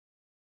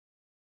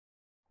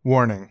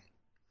Warning.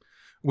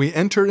 We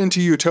enter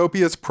into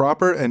utopia's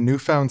proper and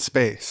newfound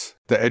space,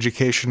 the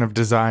education of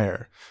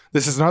desire.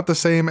 This is not the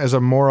same as a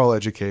moral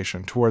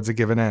education towards a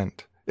given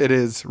end. It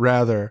is,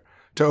 rather,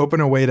 to open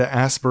a way to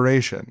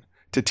aspiration,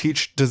 to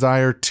teach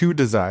desire, to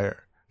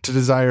desire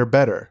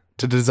better,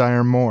 to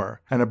desire more,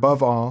 and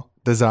above all,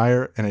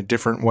 desire in a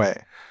different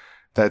way.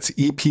 That's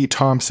E.P.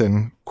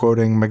 Thompson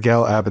quoting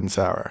Miguel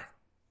Abensauer.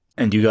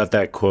 And you got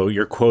that quote,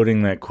 you're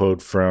quoting that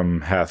quote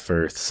from Half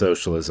Earth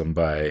Socialism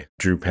by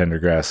Drew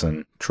Pendergrass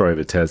and Troy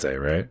Vettese,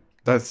 right?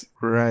 That's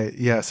right,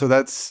 yeah. So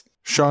that's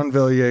Sean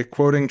Villiers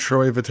quoting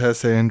Troy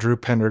Vettese and Drew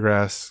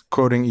Pendergrass,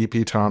 quoting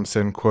E.P.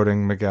 Thompson,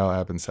 quoting Miguel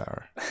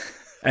Abensauer.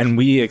 And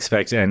we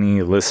expect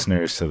any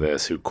listeners to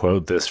this who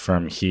quote this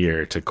from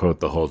here to quote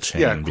the whole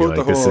chain. Yeah, quote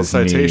the whole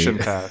citation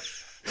path.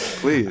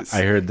 Please.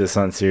 I heard this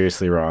on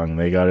Seriously Wrong.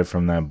 They got it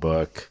from that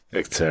book,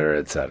 etc.,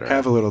 etc.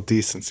 Have a little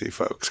decency,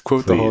 folks.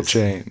 Quote the whole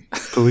chain.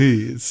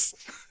 Please.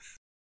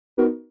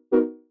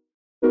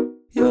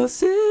 You're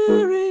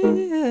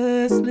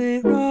seriously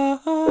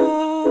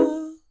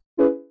wrong.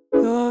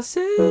 You're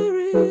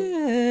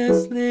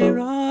seriously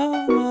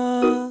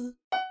wrong.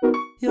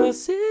 You're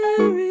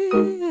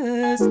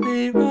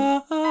seriously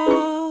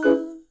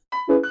wrong.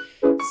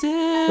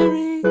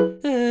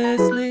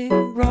 Seriously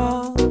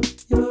wrong.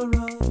 You're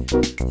wrong.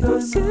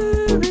 You're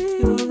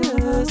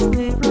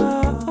seriously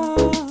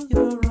wrong.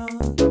 You're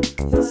wrong.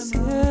 You're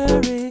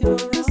seriously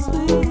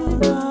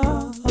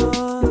wrong.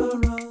 You're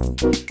wrong.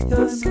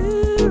 You're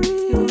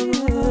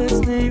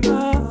seriously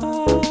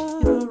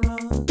wrong. You're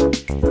wrong.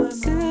 You're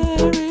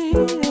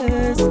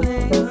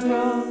seriously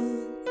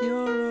wrong.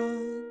 You're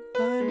wrong.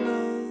 I'm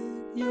wrong.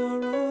 You're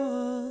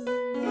wrong.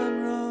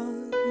 I'm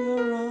wrong.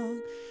 You're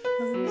wrong.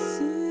 I'm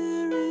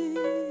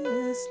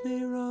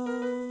seriously wrong.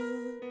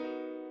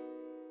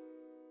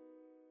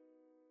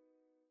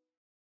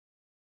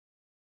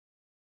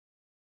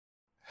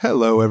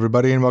 Hello,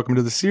 everybody, and welcome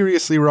to the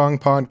Seriously Wrong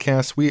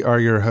podcast. We are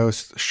your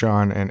hosts,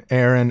 Sean and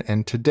Aaron,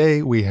 and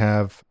today we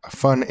have a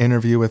fun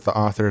interview with the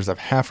authors of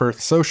Half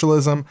Earth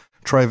Socialism,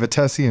 Troy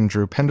Vettese and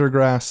Drew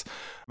Pendergrass,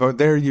 about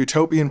their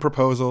utopian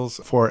proposals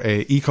for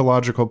a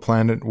ecological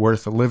planet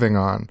worth living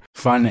on.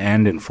 Fun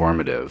and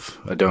informative.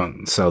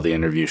 Don't sell the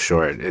interview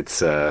short. It's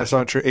That's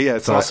not true. Yeah,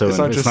 it's not also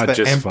just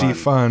the empty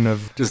fun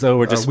of just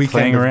we're just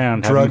playing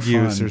around, drug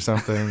having use fun. or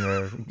something,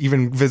 or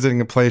even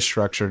visiting a play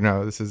structure.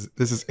 No, this is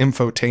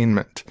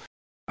infotainment.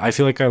 I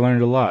feel like I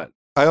learned a lot.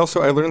 I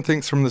learned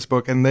things from this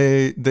book, and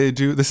they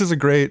do, this is a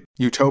great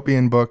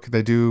utopian book.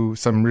 They do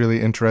some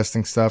really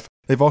interesting stuff.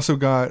 They've also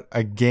got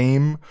a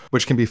game,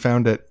 which can be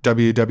found at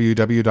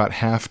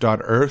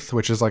www.half.earth,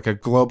 which is like a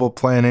global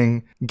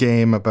planning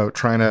game about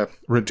trying to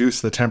reduce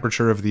the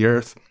temperature of the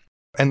earth.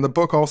 And the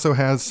book also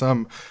has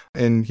some,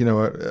 in,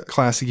 a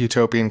classic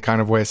utopian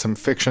kind of way, some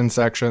fiction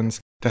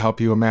sections to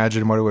help you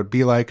imagine what it would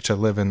be like to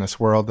live in this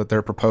world that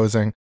they're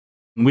proposing.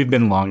 We've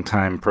been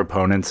longtime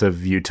proponents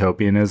of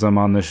utopianism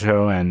on the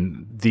show,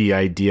 and the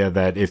idea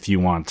that if you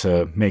want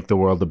to make the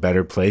world a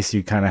better place,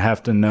 you kind of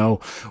have to know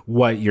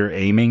what you're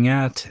aiming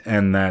at,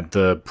 and that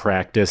the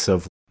practice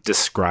of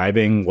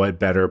describing what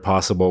better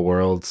possible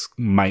worlds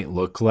might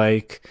look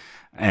like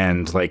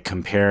and like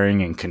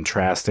comparing and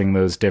contrasting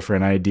those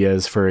different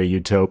ideas for a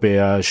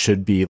utopia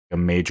should be a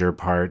major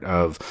part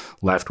of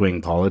left-wing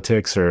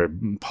politics or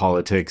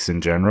politics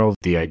in general.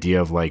 The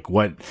idea of like,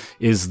 what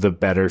is the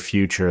better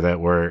future that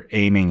we're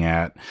aiming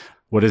at?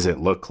 What does it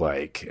look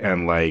like?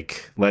 And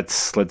like,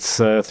 let's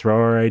throw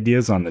our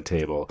ideas on the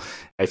table.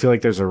 I feel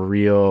like there's a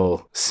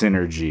real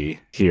synergy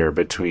here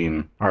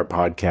between our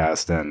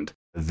podcast and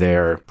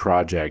their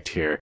project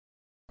here.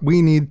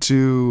 We need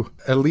to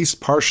at least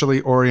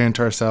partially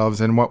orient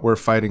ourselves in what we're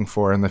fighting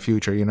for in the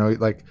future.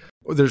 Like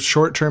there's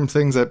short-term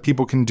things that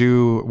people can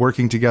do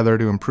working together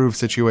to improve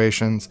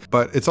situations,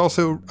 but it's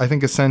also, I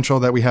think, essential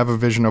that we have a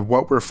vision of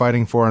what we're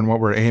fighting for and what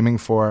we're aiming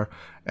for.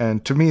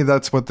 And to me,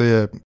 that's what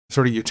the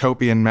sort of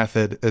utopian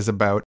method is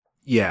about.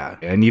 Yeah,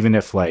 and even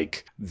if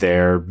like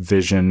their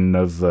vision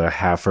of the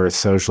Half Earth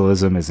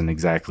Socialism isn't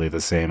exactly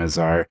the same as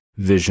our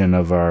vision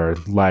of our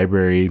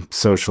library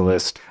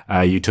socialist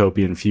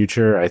utopian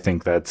future, I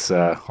think that's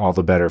all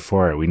the better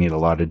for it. We need a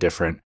lot of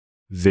different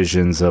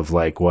visions of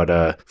like what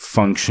a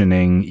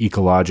functioning,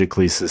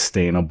 ecologically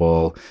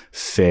sustainable,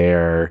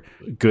 fair,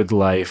 good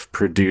life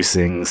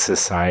producing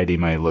society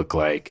might look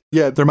like.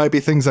 Yeah, there might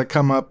be things that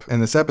come up in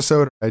this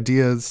episode,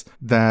 ideas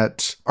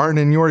that aren't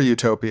in your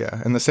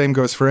utopia, and the same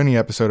goes for any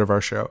episode of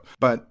our show.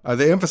 But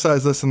they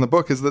emphasize this in the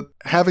book, is that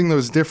having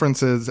those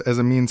differences as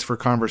a means for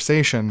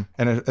conversation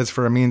and as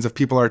for a means of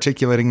people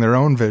articulating their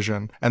own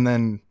vision, and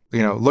then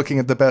looking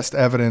at the best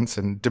evidence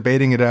and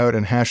debating it out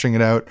and hashing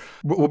it out,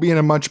 we'll be in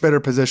a much better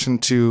position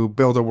to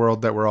build a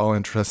world that we're all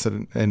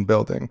interested in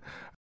building.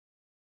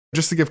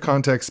 Just to give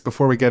context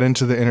before we get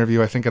into the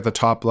interview, I think at the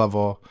top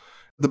level,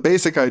 the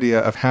basic idea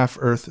of Half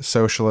Earth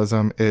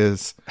Socialism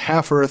is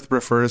Half Earth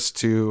refers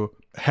to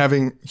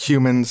having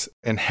humans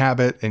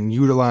inhabit and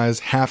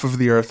utilize half of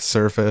the Earth's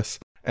surface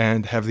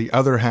and have the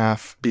other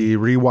half be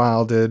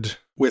rewilded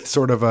with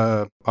sort of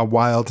a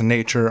wild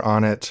nature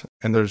on it.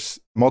 And there's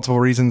multiple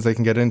reasons they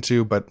can get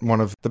into, but one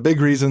of the big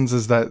reasons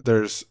is that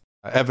there's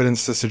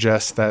evidence to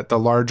suggest that the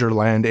larger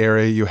land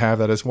area you have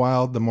that is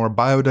wild, the more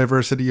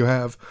biodiversity you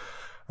have.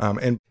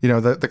 And,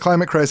 the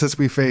climate crisis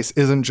we face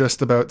isn't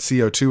just about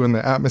CO2 in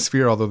the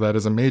atmosphere, although that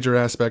is a major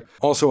aspect.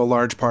 Also, a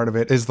large part of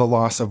it is the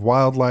loss of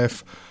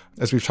wildlife.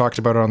 As we've talked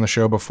about on the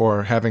show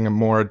before, having a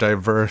more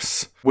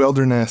diverse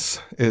wilderness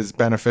is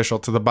beneficial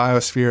to the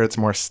biosphere. It's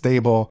more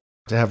stable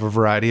to have a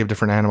variety of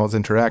different animals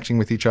interacting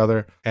with each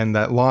other. And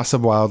that loss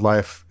of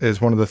wildlife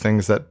is one of the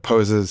things that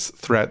poses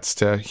threats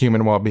to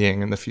human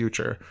well-being in the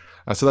future.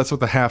 So that's what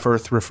the Half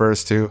Earth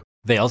refers to.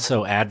 They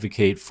also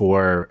advocate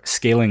for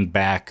scaling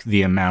back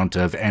the amount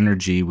of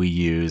energy we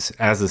use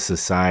as a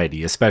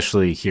society,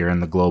 especially here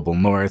in the global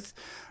north,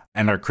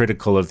 and are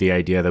critical of the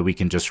idea that we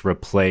can just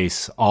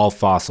replace all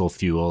fossil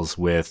fuels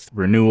with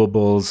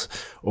renewables,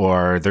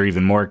 or they're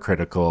even more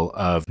critical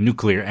of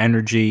nuclear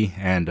energy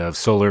and of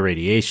solar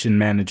radiation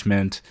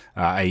management,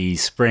 i.e.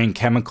 spraying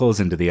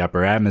chemicals into the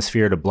upper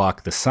atmosphere to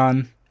block the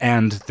sun,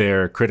 and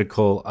they're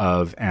critical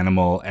of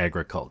animal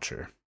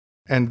agriculture.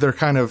 And their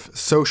kind of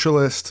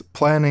socialist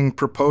planning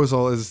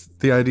proposal is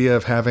the idea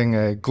of having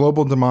a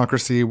global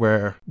democracy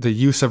where the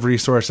use of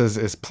resources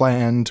is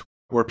planned,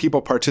 where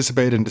people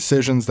participate in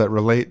decisions that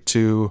relate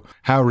to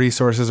how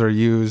resources are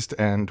used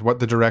and what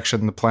the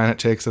direction the planet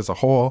takes as a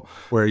whole,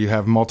 where you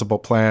have multiple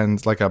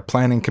plans, like a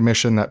planning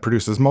commission that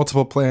produces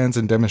multiple plans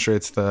and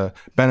demonstrates the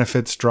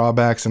benefits,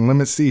 drawbacks, and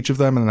limits to each of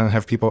them, and then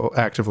have people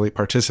actively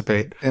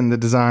participate in the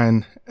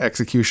design,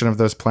 execution of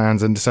those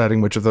plans, and deciding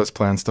which of those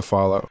plans to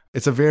follow.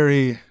 It's a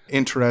very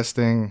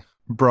interesting,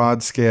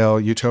 broad-scale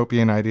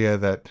utopian idea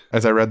that,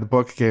 as I read the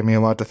book, gave me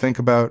a lot to think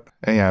about.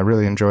 And yeah, I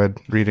really enjoyed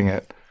reading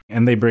it.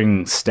 And they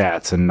bring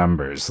stats and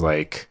numbers,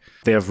 like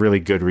they have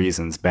really good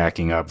reasons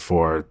backing up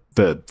for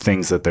the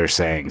things that they're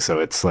saying. So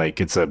it's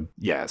a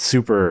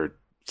super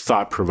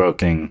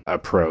thought-provoking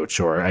approach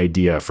or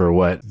idea for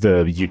what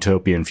the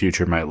utopian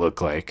future might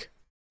look like.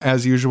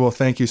 As usual,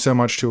 thank you so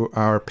much to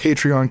our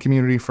Patreon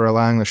community for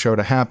allowing the show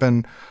to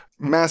happen.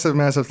 Massive,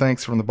 massive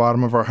thanks from the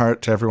bottom of our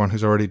heart to everyone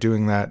who's already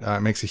doing that.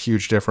 It makes a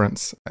huge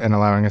difference in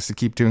allowing us to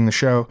keep doing the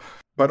show.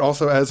 But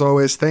also, as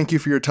always, thank you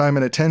for your time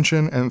and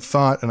attention and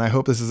thought, and I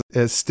hope this is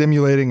as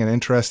stimulating and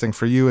interesting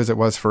for you as it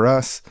was for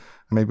us.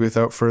 Maybe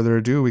without further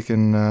ado, we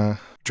can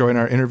join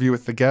our interview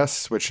with the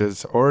guests, which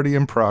is already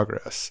in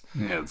progress.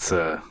 Yeah, it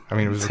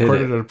was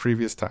recorded at a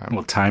previous time.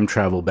 We'll time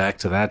travel back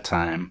to that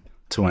time,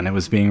 to when it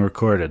was being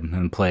recorded,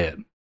 and play it.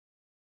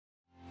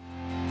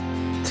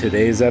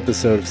 Today's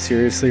episode of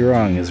Seriously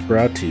Wrong is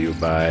brought to you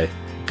by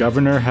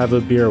Governor Have a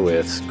Beer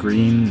With's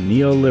Green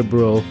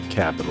Neoliberal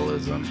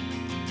Capitalism.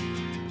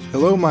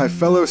 Hello, my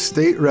fellow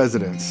state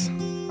residents.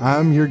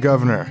 I'm your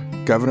governor,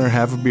 Governor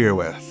Have a Beer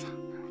With.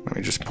 Let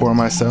me just pour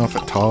myself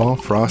a tall,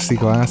 frosty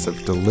glass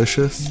of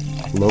delicious,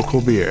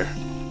 local beer.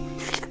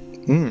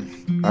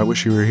 I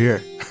wish you were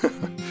here.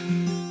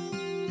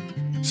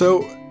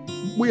 So,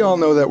 we all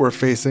know that we're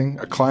facing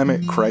a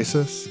climate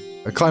crisis,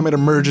 a climate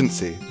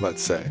emergency,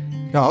 let's say.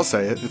 No, I'll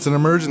say it, it's an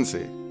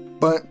emergency.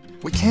 But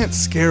we can't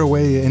scare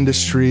away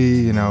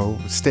industry,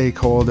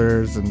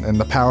 stakeholders and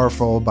the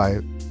powerful by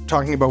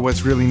talking about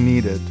what's really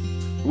needed.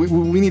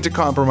 We need to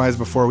compromise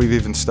before we've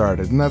even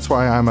started, and that's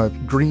why I'm a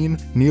green,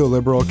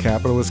 neoliberal,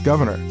 capitalist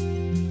governor.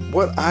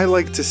 What I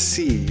like to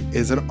see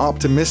is an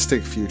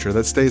optimistic future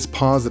that stays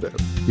positive,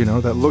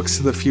 that looks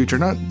to the future,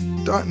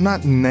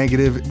 not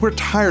negative. We're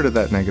tired of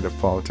that negative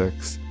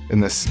politics in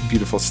this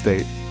beautiful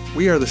state.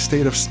 We are the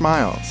state of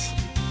smiles.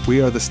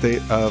 We are the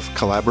state of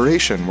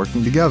collaboration,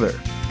 working together.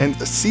 And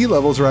sea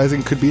levels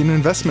rising could be an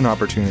investment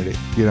opportunity.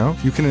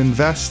 You can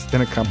invest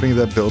in a company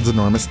that builds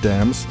enormous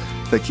dams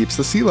that keeps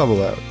the sea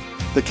level out.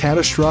 The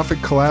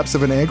catastrophic collapse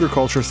of an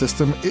agriculture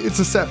system, it's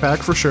a setback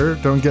for sure,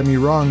 don't get me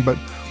wrong, but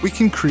we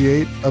can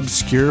create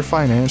obscure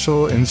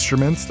financial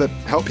instruments that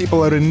help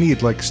people out in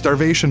need, like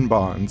starvation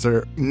bonds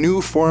or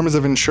new forms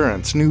of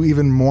insurance, new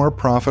even more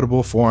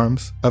profitable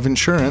forms of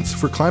insurance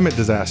for climate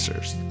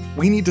disasters.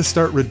 We need to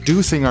start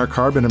reducing our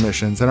carbon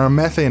emissions and our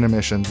methane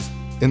emissions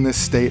in this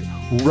state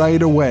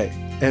right away,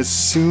 as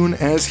soon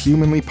as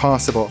humanly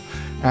possible,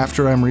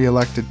 after I'm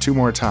reelected 2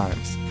 more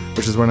times,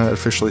 which is when it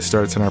officially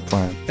starts in our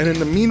plan. And in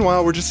the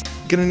meanwhile, we're just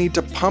gonna need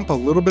to pump a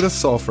little bit of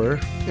sulfur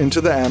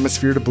into the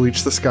atmosphere to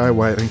bleach the sky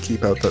white and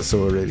keep out that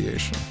solar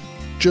radiation.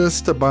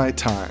 Just to buy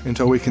time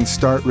until we can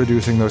start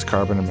reducing those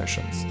carbon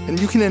emissions. And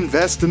you can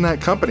invest in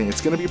that company.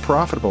 It's gonna be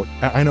profitable.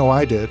 I know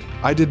I did.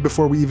 I did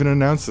before we even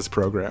announced this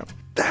program.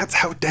 That's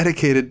how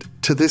dedicated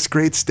to this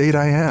great state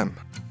I am.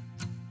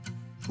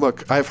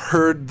 Look, I've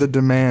heard the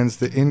demands,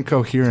 the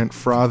incoherent,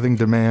 frothing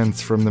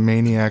demands from the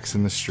maniacs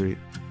in the street.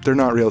 They're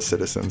not real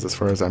citizens as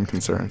far as I'm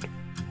concerned.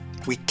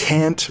 We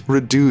can't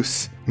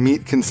reduce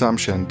meat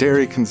consumption,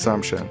 dairy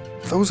consumption.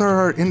 Those are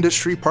our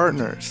industry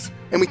partners.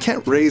 And we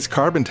can't raise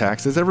carbon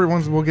taxes.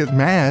 Everyone will get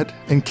mad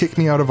and kick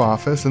me out of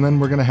office, and then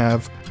we're going to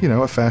have,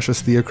 a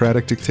fascist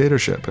theocratic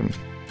dictatorship.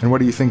 And what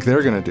do you think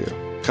they're going to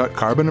do? Cut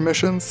carbon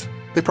emissions?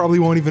 They probably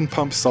won't even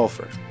pump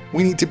sulfur.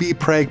 We need to be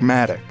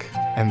pragmatic.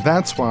 And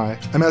that's why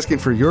I'm asking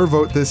for your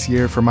vote this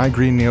year for my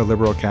green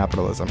neoliberal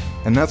capitalism.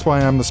 And that's why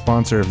I'm the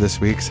sponsor of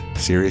this week's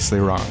Seriously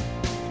Wrong.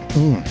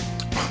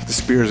 This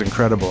beer is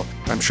incredible.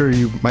 I'm sure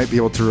you might be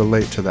able to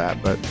relate to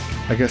that, but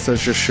I guess that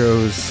just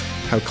shows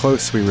how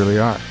close we really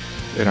are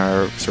in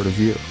our sort of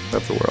view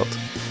of the world.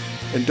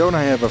 And don't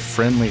I have a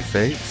friendly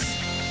face?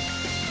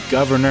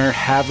 Governor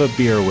Have a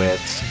Beer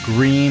With's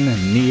green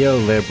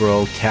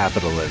neoliberal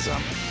capitalism,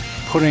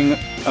 putting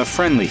a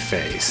friendly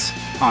face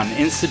on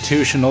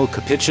institutional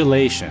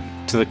capitulation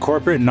to the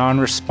corporate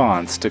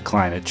non-response to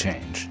climate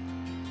change,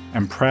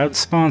 and proud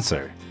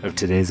sponsor of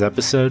today's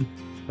episode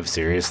of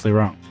Seriously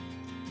Wrong.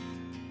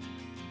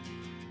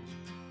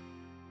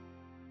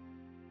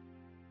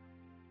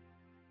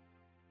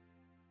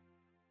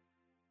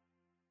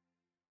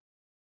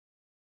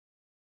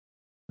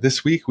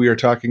 This week, we are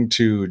talking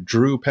to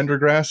Drew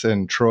Pendergrass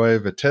and Troy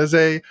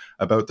Vettese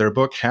about their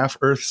book, Half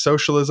Earth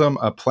Socialism,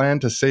 A Plan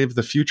to Save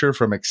the Future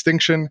from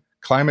Extinction,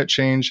 Climate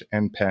Change,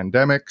 and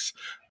Pandemics.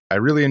 I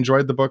really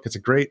enjoyed the book. It's a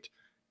great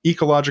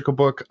ecological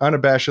book,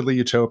 unabashedly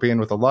utopian,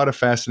 with a lot of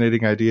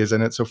fascinating ideas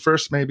in it. So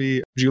first, maybe,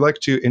 would you like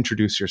to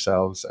introduce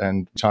yourselves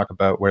and talk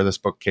about where this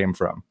book came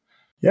from?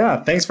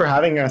 Yeah, thanks for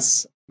having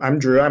us. I'm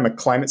Drew. I'm a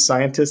climate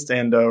scientist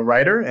and a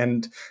writer,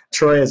 and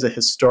Troy is a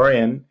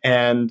historian.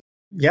 And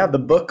yeah, the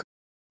book,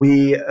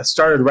 we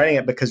started writing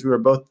it because we were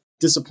both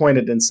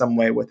disappointed in some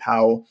way with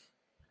how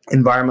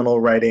environmental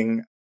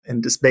writing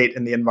and debate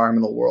in the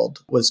environmental world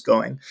was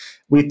going.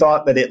 We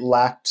thought that it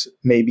lacked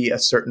maybe a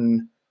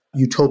certain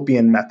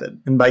utopian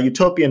method. And by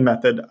utopian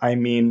method, I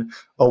mean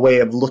a way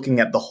of looking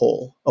at the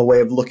whole, a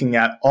way of looking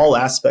at all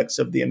aspects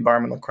of the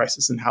environmental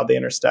crisis and how they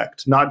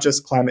intersect, not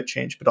just climate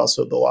change, but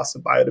also the loss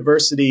of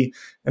biodiversity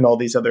and all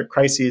these other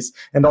crises,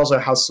 and also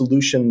how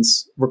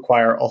solutions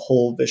require a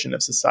whole vision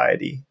of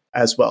society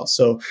as well.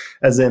 So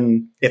as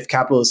in, if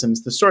capitalism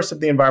is the source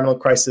of the environmental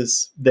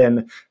crisis,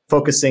 then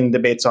focusing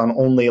debates on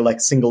only like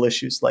single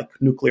issues like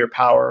nuclear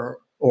power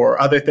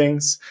or other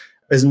things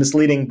is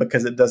misleading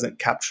because it doesn't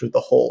capture the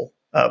whole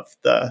of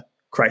the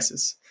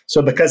crisis.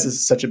 So because this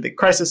is such a big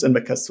crisis and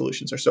because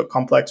solutions are so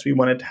complex, we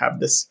wanted to have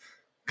this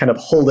kind of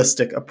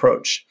holistic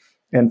approach.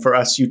 And for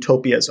us,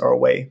 utopias are a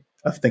way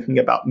of thinking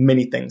about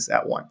many things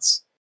at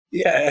once.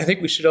 Yeah, I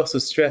think we should also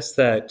stress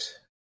that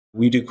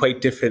we do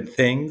quite different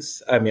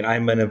things. I mean,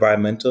 I'm an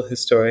environmental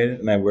historian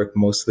and I work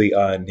mostly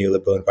on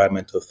neoliberal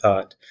environmental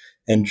thought.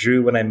 And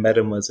Drew, when I met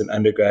him, was an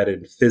undergrad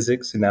in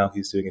physics, and now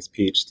he's doing his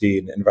PhD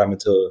in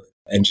environmental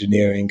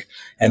engineering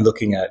and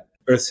looking at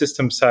Earth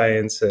system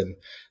science and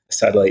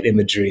satellite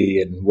imagery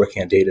and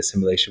working on data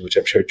simulation, which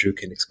I'm sure Drew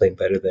can explain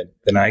better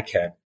than I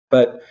can.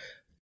 But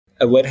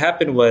what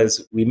happened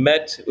was we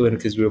met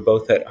because we were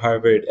both at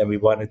Harvard and we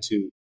wanted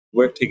to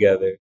work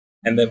together.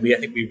 And then I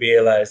think we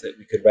realized that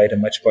we could write a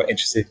much more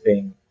interesting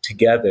thing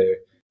together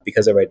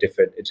because of our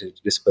different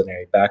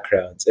interdisciplinary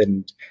backgrounds.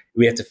 And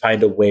we had to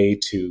find a way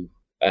to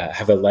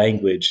have a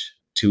language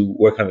to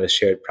work on a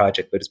shared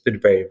project. But it's been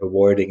very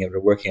rewarding, and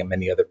we're working on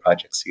many other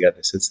projects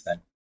together since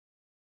then.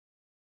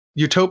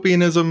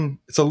 Utopianism,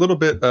 it's a little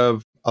bit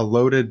of a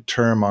loaded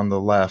term on the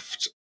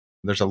left.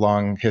 There's a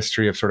long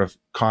history of sort of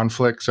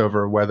conflicts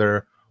over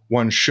whether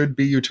one should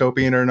be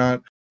utopian or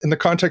not. In the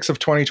context of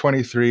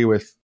 2023,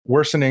 with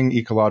worsening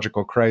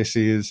ecological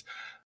crises,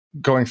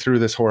 going through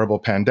this horrible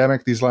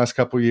pandemic these last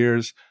couple of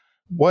years,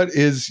 what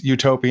is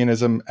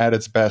utopianism at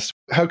its best?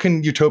 How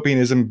can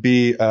utopianism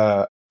be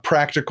a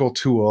practical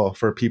tool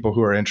for people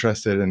who are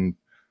interested in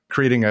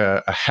creating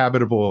a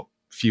habitable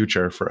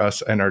future for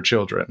us and our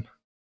children?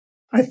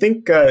 I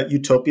think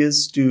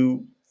utopias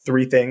do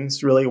three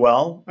things really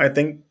well. I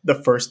think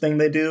the first thing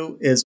they do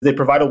is they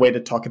provide a way to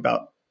talk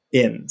about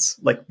ends,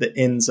 like the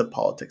ends of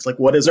politics. Like,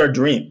 what is our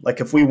dream? Like,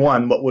 if we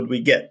won, what would we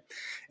get?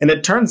 And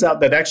it turns out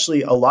that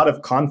actually a lot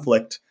of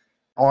conflict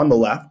on the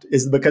left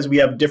is because we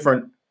have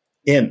different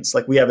ends.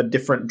 Like, we have a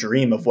different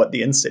dream of what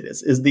the end state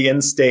is. Is the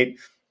end state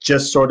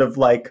just sort of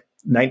like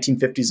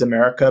 1950s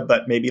America,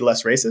 but maybe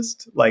less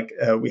racist? Like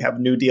we have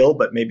New Deal,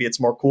 but maybe it's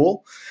more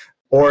cool?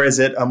 Or is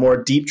it a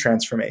more deep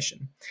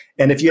transformation?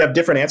 And if you have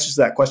different answers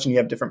to that question, you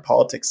have different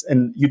politics.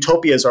 And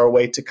utopias are a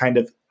way to kind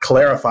of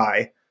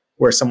clarify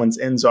where someone's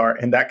ends are.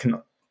 And that can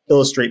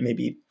illustrate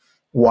maybe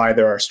why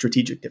there are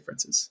strategic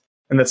differences.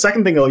 And the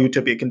second thing a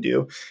utopia can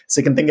do is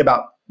it can think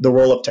about the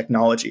role of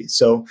technology.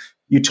 So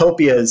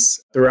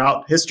utopias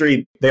throughout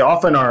history, they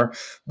often are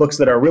books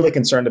that are really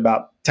concerned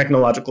about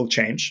technological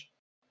change.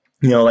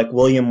 You know, like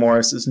William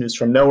Morris's News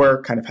from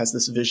Nowhere kind of has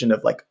this vision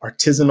of like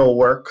artisanal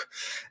work.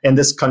 And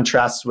this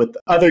contrasts with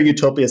other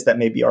utopias that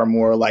maybe are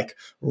more like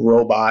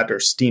robot or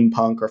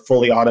steampunk or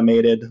fully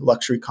automated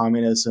luxury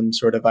communism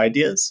sort of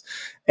ideas.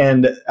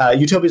 And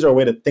utopias are a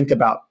way to think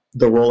about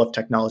the role of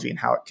technology and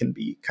how it can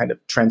be kind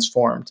of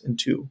transformed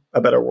into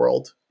a better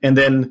world. And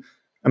then,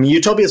 I mean,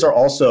 utopias are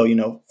also, you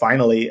know,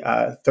 finally,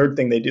 third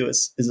thing they do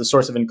is a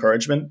source of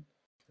encouragement.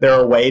 They're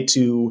a way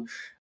to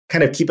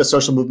kind of keep a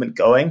social movement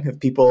going. If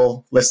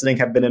people listening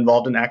have been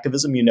involved in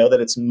activism, you know that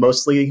it's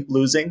mostly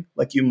losing,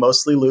 like you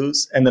mostly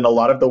lose. And then a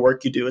lot of the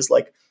work you do is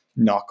like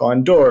knock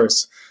on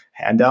doors,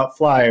 hand out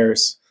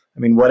flyers, I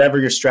mean, whatever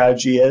your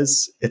strategy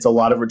is, it's a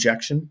lot of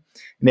rejection.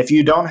 And if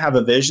you don't have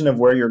a vision of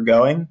where you're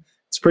going,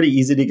 it's pretty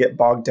easy to get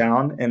bogged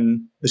down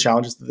in the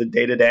challenges of the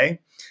day to day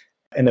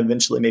and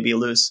eventually maybe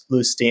lose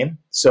steam.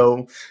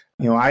 So,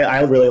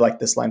 I really like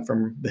this line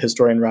from the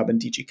historian Robin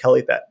D.G.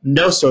 Kelly that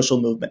no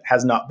social movement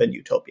has not been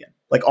utopian.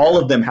 Like all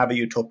of them have a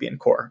utopian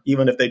core,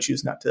 even if they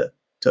choose not to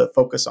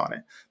focus on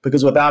it,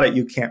 because without it,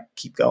 you can't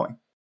keep going.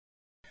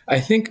 I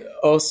think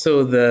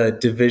also the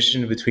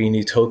division between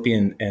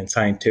utopian and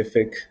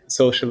scientific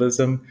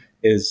socialism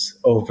is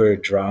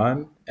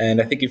overdrawn.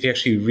 And I think if you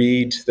actually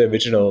read the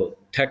original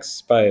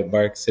texts by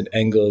Marx and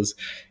Engels,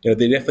 they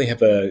definitely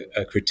have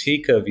a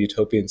critique of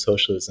utopian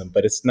socialism,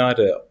 but it's not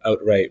an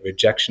outright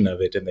rejection of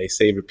it. And they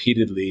say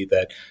repeatedly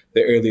that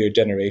the earlier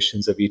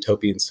generations of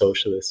utopian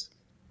socialists,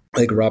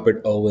 like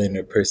Robert Owen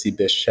or Percy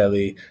Bysshe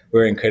Shelley,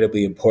 were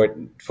incredibly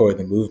important for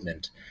the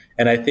movement.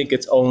 And I think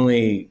it's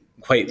only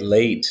quite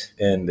late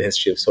in the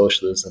history of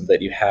socialism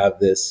that you have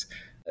this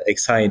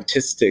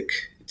scientistic,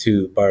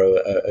 to borrow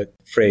a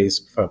phrase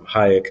from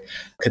Hayek,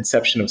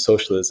 conception of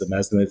socialism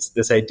as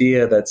this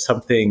idea that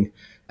something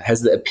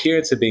has the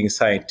appearance of being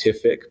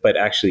scientific, but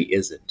actually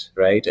isn't,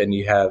 right? And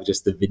you have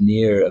just the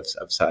veneer of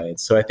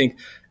science. So I think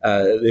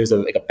there's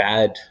a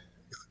bad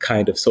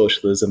kind of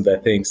socialism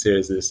that thinks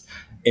there's this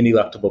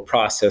ineluctable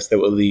process that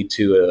will lead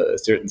to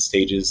certain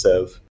stages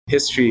of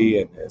history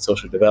and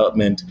social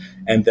development.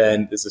 And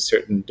then there's a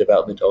certain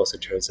development also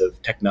in terms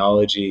of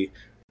technology,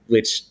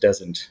 which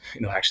doesn't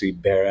actually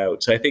bear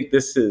out. So I think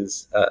this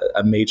is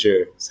a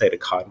major site of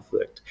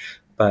conflict.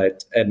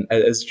 And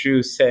as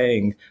Drew's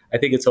saying, I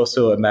think it's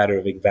also a matter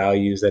of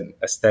values and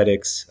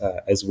aesthetics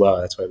as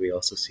well. That's why we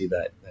also see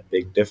that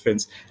big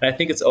difference. And I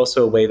think it's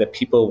also a way that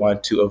people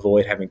want to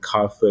avoid having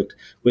conflict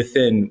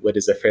within what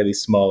is a fairly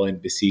small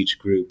and besieged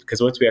group.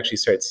 Because once we actually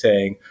start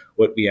saying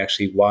what we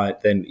actually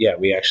want, then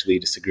we actually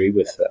disagree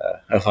with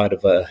a lot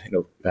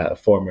of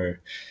former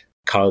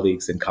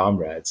colleagues and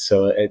comrades.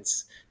 So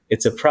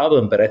it's a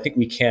problem, but I think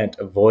we can't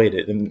avoid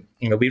it. And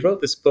we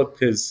wrote this book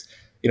because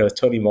as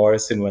Toni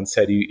Morrison once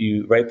said,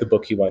 you write the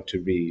book you want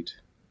to read,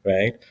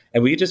 right?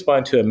 And we just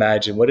want to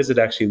imagine, what does it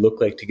actually look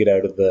like to get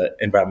out of the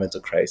environmental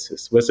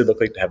crisis? What does it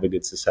look like to have a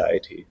good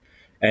society?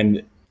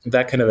 And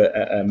that kind of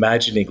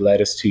imagining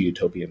led us to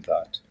utopian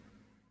thought.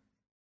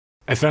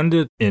 I found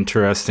it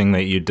interesting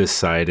that you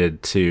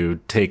decided to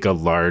take a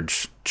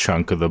large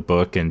chunk of the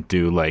book and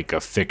do like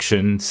a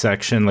fiction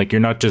section. Like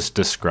you're not just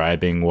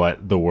describing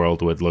what the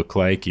world would look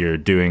like. You're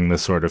doing the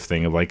sort of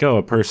thing of like,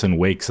 a person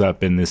wakes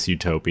up in this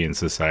utopian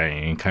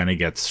society and kind of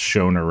gets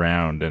shown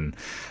around. And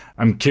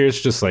I'm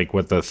curious just like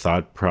what the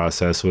thought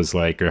process was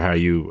like or how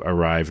you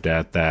arrived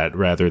at that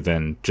rather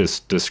than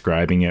just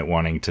describing it,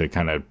 wanting to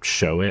kind of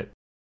show it.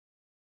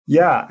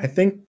 Yeah, I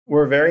think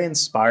we're very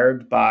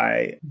inspired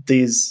by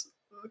these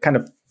kind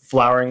of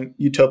flowering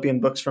utopian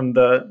books from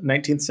the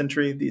 19th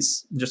century,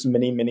 these just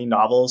mini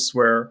novels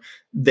where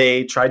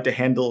they tried to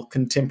handle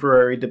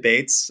contemporary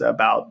debates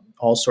about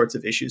all sorts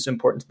of issues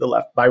important to the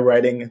left by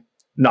writing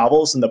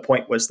novels. And the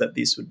point was that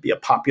these would be a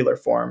popular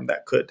form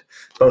that could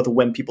both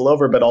win people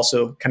over, but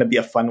also kind of be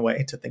a fun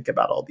way to think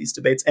about all these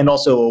debates, and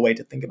also a way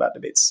to think about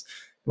debates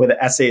where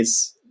the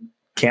essays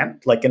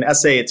can't. Like an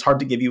essay, it's hard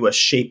to give you a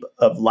shape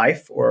of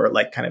life or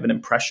like kind of an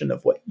impression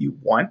of what you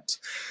want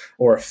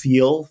or a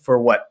feel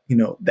for what,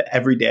 the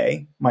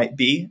everyday might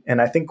be.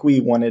 And I think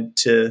we wanted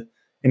to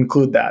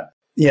include that.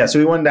 Yeah, so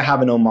we wanted to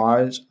have an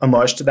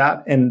homage to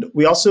that. And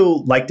we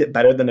also liked it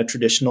better than a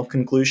traditional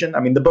conclusion. I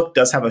mean, the book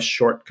does have a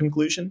short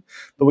conclusion,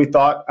 but we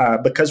thought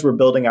because we're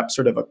building up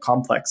sort of a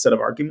complex set of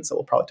arguments that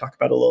we'll probably talk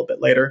about a little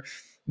bit later,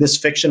 this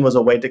fiction was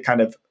a way to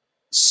kind of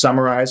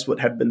summarize what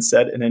had been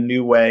said in a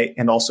new way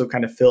and also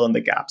kind of fill in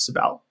the gaps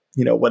about,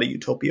 what a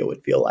utopia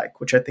would feel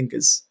like, which I think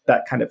is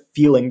that kind of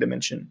feeling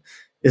dimension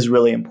is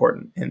really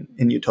important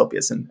in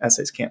utopias, and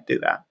essays can't do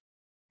that.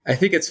 I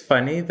think it's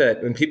funny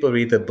that when people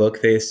read the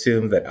book, they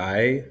assume that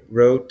I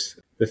wrote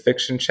the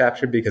fiction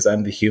chapter because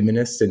I'm the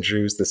humanist and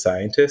Drew's the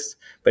scientist,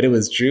 but it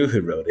was Drew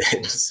who wrote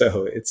it.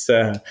 So it's,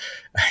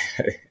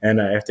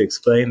 and I have to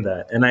explain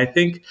that. And I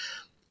think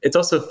it's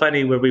also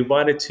funny where we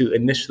wanted to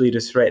initially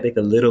just write like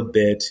a little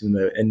bit, and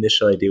the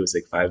initial idea was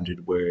like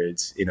 500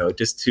 words,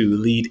 just to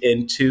lead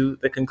into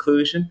the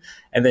conclusion.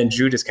 And then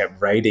Drew just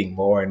kept writing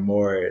more and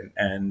more,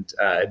 and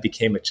it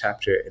became a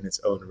chapter in its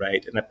own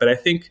right. But I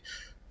think,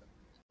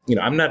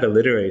 I'm not a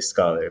literary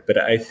scholar,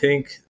 but I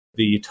think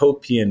the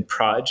utopian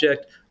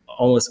project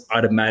almost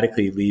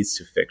automatically leads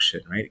to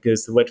fiction, right?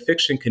 Because what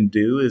fiction can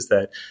do is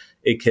that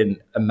it can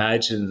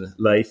imagine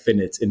life in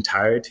its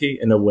entirety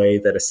in a way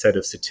that a set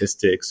of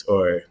statistics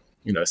or,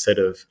 a set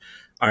of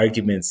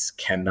arguments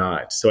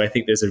cannot. So I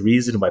think there's a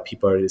reason why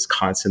people are just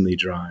constantly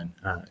drawn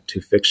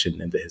to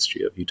fiction in the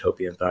history of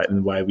utopian thought,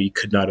 and why we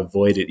could not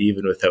avoid it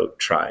even without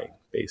trying,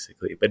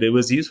 basically. But it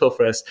was useful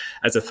for us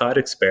as a thought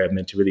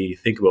experiment to really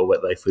think about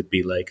what life would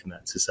be like in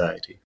that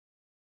society.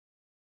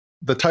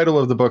 The title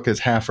of the book is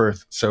Half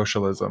Earth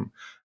Socialism.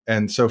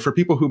 And so for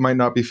people who might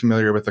not be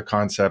familiar with the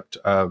concept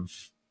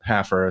of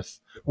half Earth,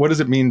 what does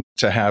it mean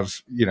to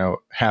have,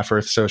 half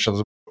Earth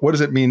socialism? What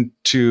does it mean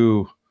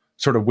to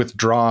sort of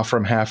withdraw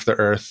from half the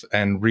earth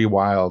and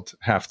rewild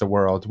half the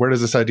world. Where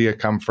does this idea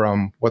come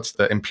from? What's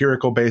the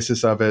empirical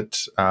basis of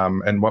it?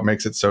 And what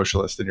makes it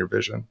socialist in your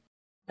vision?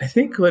 I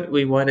think what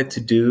we wanted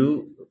to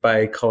do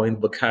by calling the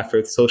book Half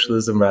Earth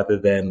Socialism rather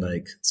than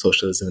like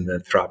socialism in the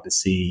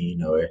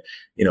Anthropocene or,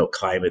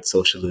 climate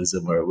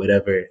socialism or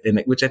whatever,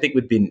 which I think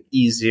would be an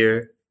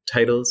easier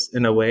titles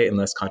in a way and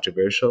less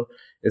controversial,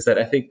 is that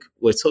I think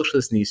what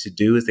socialists need to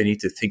do is they need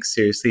to think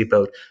seriously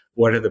about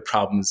what are the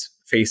problems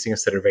facing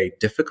us that are very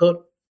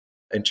difficult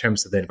in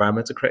terms of the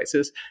environmental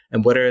crisis,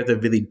 and what are the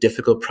really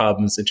difficult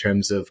problems in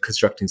terms of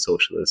constructing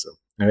socialism.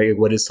 Right?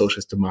 What is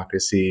socialist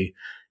democracy?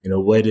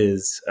 What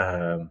is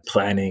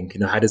planning?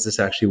 How does this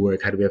actually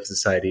work? How do we have a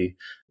society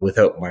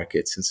without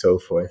markets and so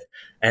forth?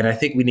 And I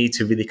think we need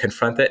to really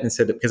confront that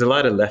instead of, because a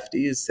lot of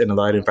lefties and a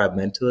lot of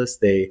environmentalists,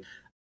 they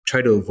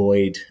try to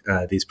avoid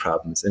these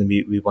problems. And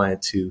we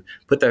wanted to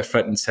put that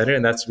front and center,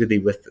 and that's really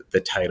with the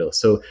title.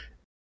 So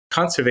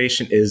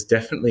conservation is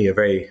definitely a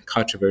very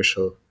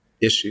controversial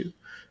issue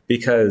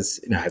because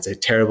it has a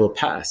terrible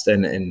past.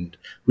 And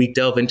we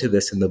delve into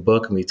this in the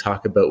book, and we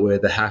talk about where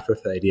the Half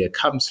Earth idea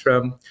comes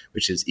from,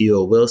 which is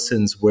E.O.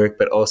 Wilson's work,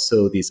 but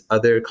also these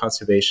other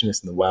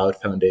conservationists in the Wild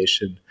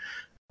Foundation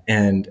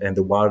and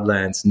the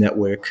Wildlands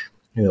Network,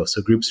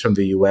 so groups from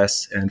the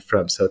US and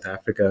from South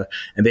Africa,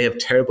 and they have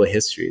terrible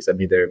histories. I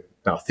mean, they're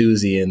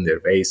Malthusian,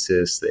 they're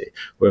racist, they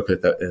work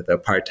with the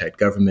apartheid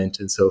government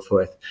and so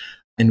forth.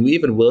 And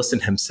even Wilson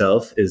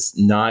himself is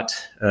not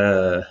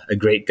a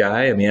great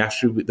guy. I mean,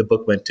 after the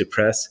book went to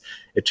press,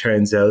 it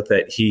turns out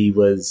that he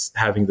was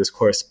having this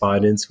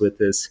correspondence with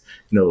this,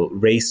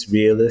 race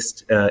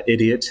realist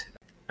idiot.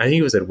 I think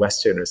he was at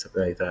Western or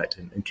something like that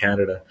in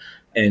Canada.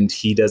 And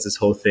he does this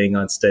whole thing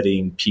on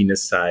studying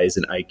penis size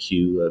and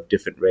IQ of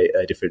different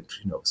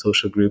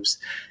social groups.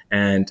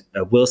 And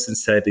Wilson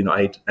said,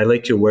 I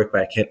like your work,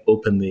 but I can't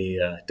openly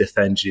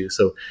defend you.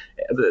 So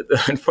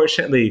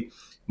unfortunately,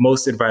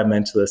 most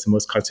environmentalists and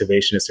most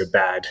conservationists are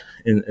bad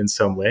in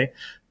some way.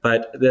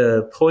 But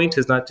the point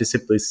is not to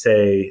simply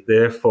say,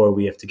 therefore,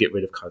 we have to get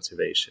rid of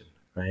conservation,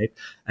 right?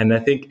 And I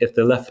think if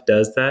the left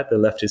does that, the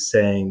left is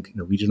saying,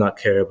 we do not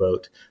care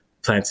about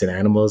plants and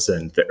animals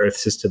and the earth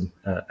system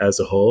as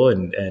a whole,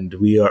 and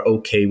we are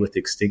okay with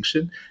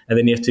extinction. And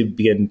then you have to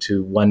begin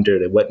to wonder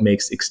that what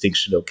makes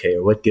extinction okay,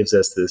 or what gives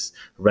us this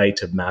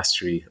right of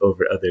mastery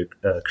over other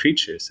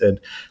creatures. And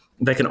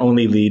that can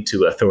only lead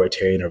to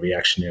authoritarian or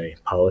reactionary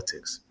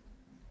politics.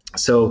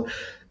 So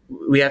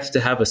we have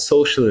to have a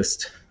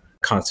socialist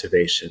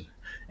conservation.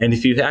 And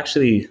if you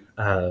actually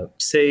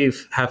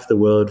save half the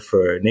world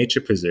for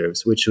nature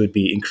preserves, which would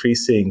be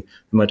increasing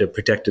the amount of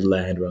protected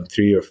land around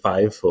 3 or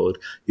 5-fold,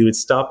 you would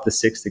stop the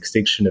 6th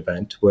extinction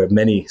event, where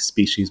many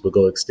species will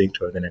go extinct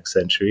over the next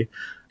century.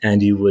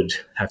 And you would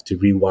have to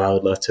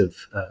rewild lots of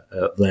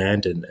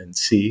land and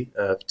sea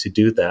to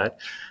do that.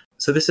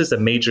 So this is a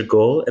major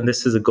goal, and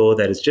this is a goal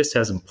that is just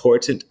as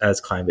important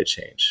as climate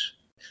change,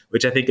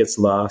 which I think gets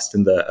lost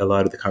in a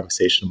lot of the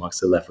conversation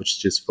amongst the left, which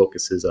just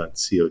focuses on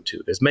CO2.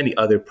 There's many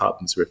other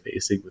problems we're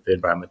facing with the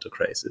environmental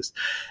crisis.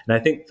 And I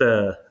think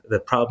the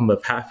problem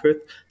of Half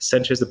Earth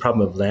centers the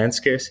problem of land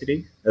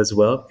scarcity as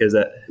well, because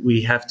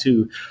we have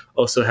to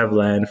also have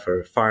land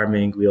for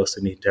farming. We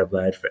also need to have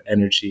land for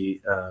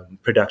energy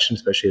production,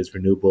 especially as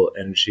renewable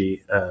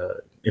energy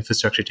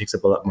infrastructure takes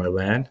up a lot more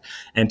land.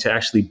 And to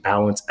actually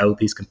balance out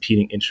these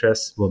competing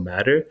interests will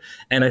matter.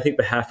 And I think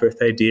the Half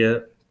Earth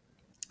idea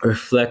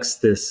reflects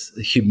this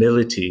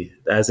humility,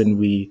 as in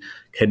we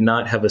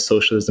cannot have a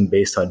socialism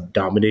based on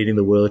dominating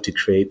the world to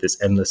create this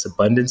endless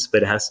abundance,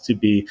 but it has to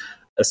be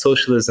a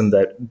socialism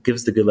that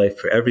gives the good life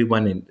for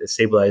everyone and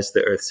stabilizes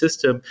the earth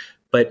system.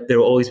 But there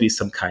will always be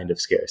some kind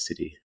of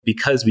scarcity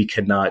because we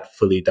cannot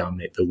fully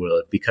dominate the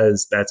world,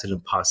 because that's an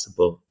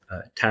impossible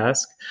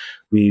task.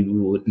 We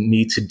will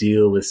need to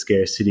deal with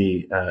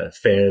scarcity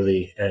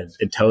fairly and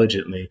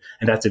intelligently,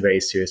 and that's a very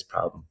serious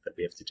problem that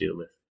we have to deal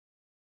with.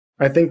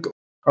 I think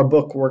our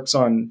book works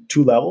on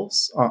 2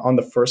 levels. On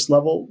the first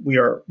level, we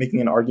are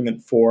making an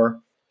argument for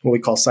what we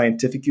call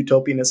scientific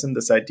utopianism,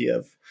 this idea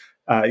of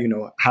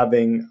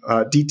having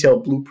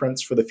detailed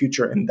blueprints for the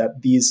future, and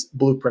that these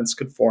blueprints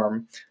could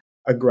form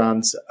a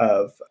grounds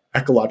of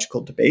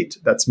ecological debate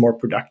that's more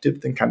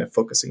productive than kind of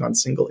focusing on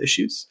single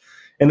issues.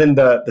 And then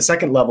the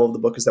second level of the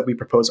book is that we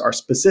propose our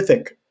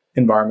specific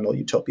environmental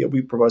utopia.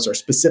 We propose our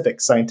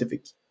specific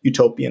scientific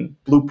utopian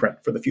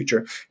blueprint for the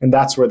future. And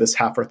that's where this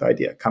Half Earth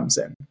idea comes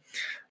in.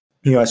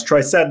 As Troy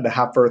said, the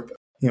Half Earth,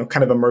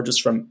 kind of emerges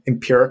from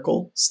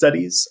empirical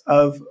studies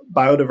of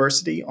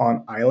biodiversity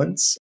on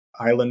islands,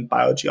 island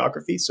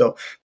biogeography. So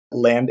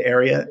land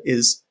area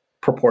is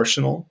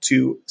proportional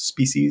to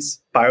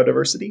species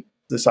biodiversity.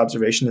 This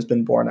observation has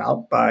been borne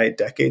out by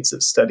decades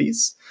of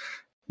studies.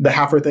 The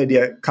Half Earth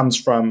idea comes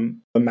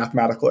from a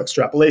mathematical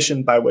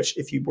extrapolation by which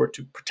if you were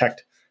to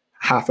protect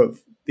half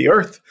of the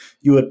Earth,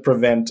 you would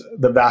prevent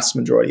the vast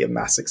majority of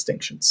mass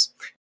extinctions.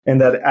 And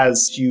that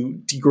as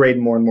you degrade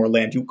more and more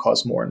land, you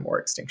cause more and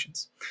more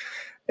extinctions.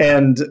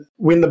 And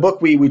in the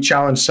book, we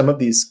challenge some of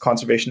these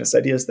conservationist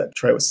ideas that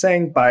Troy was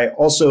saying by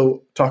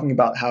also talking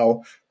about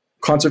how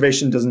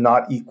conservation does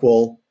not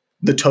equal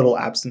the total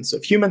absence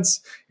of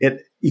humans.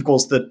 It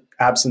equals the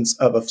absence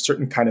of a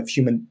certain kind of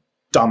human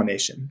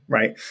domination,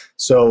 right?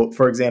 So,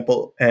 for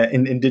example,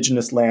 in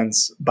indigenous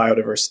lands,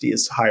 biodiversity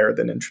is higher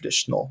than in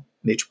traditional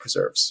nature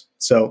preserves.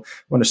 So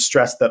I want to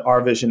stress that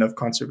our vision of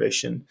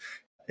conservation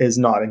is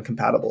not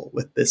incompatible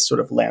with this sort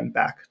of land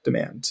back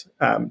demand,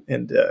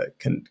 and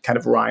can kind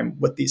of rhyme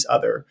with these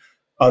other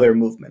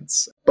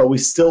movements. But we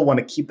still want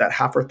to keep that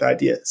half Earth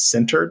idea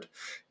centered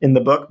in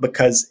the book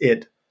because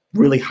it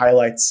really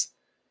highlights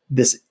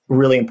this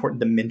really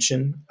important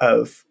dimension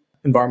of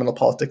environmental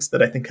politics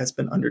that I think has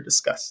been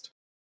under-discussed.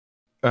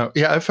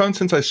 Yeah, I've found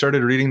since I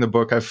started reading the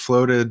book, I've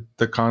floated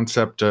the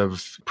concept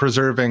of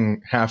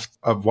preserving half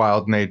of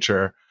wild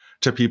nature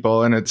to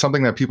people. And it's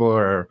something that people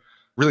are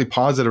really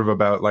positive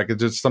about. Like,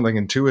 it's just something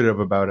intuitive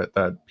about it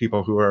that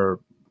people who are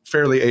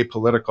fairly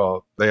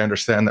apolitical, they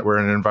understand that we're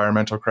in an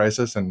environmental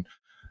crisis and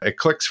it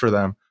clicks for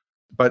them.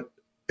 But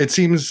it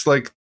seems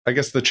like, I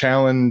guess, the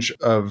challenge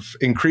of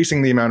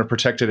increasing the amount of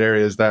protected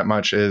areas that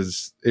much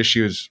is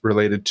issues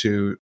related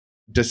to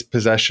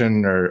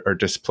dispossession or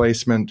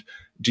displacement.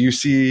 Do you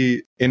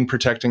see in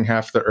protecting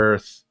half the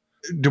Earth,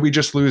 do we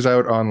just lose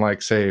out on,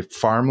 like, say,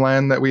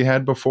 farmland that we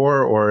had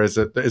before? Or is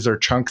there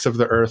chunks of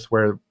the Earth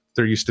where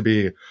there used to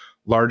be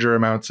larger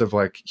amounts of,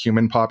 like,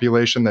 human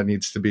population that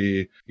needs to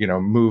be,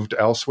 moved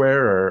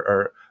elsewhere?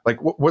 Or like,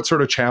 what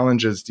sort of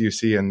challenges do you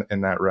see in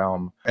that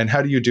realm? And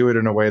how do you do it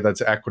in a way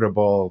that's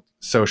equitable,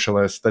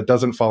 socialist, that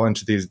doesn't fall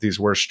into these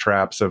worst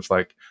traps of,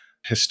 like,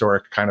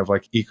 historic kind of,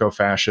 like,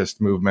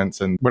 eco-fascist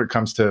movements? And when it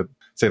comes to,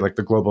 say, like,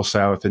 the global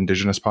South,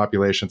 indigenous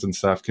populations and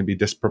stuff can be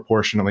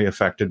disproportionately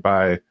affected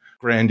by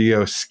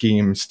grandiose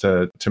schemes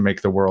to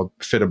make the world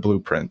fit a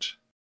blueprint.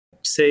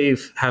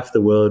 Save half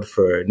the world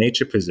for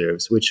nature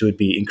preserves, which would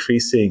be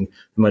increasing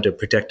the amount of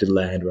protected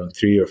land around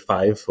 3 or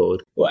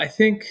 5-fold. Well, I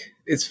think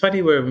it's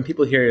funny where when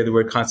people hear the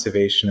word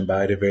conservation and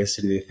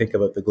biodiversity, they think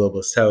about the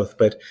global South,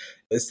 but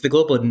it's the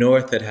global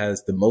North that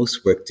has the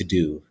most work to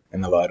do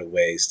in a lot of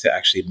ways to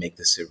actually make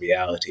this a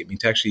reality. I mean,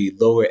 to actually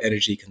lower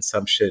energy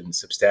consumption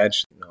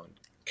substantially. In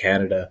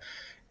Canada,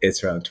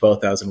 it's around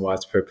 12,000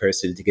 watts per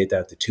person. To get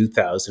down to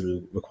 2,000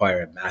 would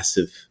require a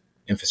massive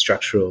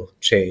infrastructural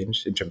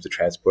change in terms of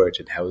transport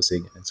and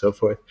housing and so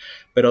forth.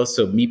 But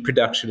also meat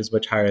production is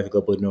much higher in the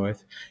global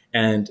North.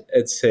 And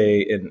I'd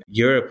say in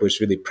Europe, which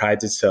really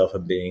prides itself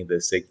on being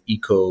this, like,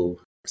 eco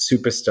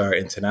superstar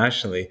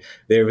internationally,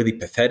 they're really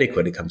pathetic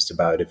when it comes to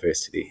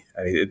biodiversity.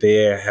 I mean,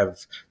 they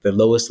have the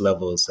lowest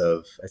levels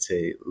of, I'd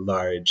say,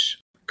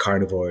 large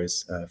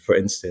carnivores, for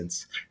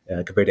instance,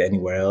 compared to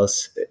anywhere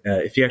else.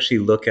 If you actually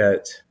look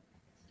at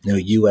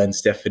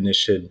UN's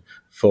definition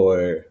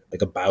for,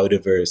 like, a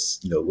biodiverse,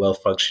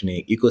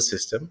 well-functioning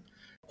ecosystem,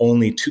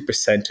 only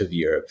 2% of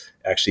Europe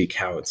actually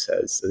counts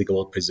as, I think, a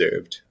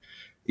well-preserved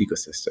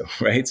ecosystem,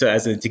 right? So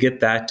as in, to get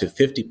that to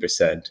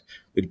 50%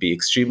 would be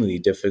extremely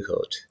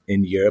difficult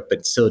in Europe,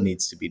 but still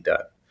needs to be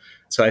done.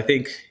 So I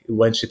think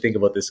one should think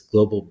about this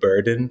global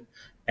burden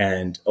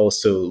and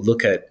also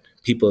look at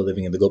people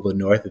living in the global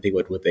North and think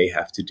about what they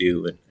have to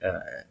do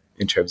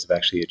in terms of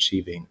actually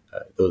achieving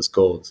those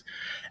goals.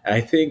 I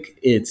think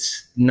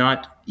it's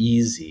not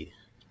easy,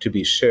 to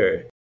be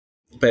sure.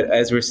 But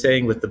as we're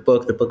saying with the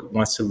book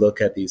wants to look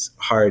at these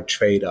hard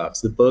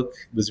trade-offs. The book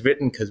was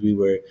written because we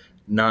were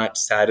not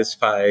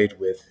satisfied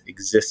with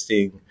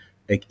existing,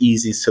 like,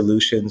 easy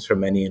solutions from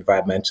many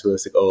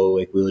environmentalists,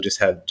 like, we'll just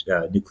have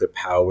nuclear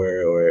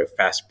power or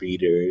fast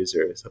breeders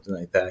or something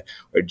like that,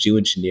 or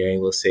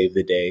geoengineering will save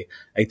the day.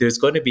 Like, there's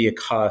going to be a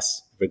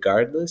cost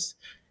regardless.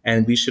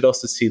 And we should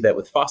also see that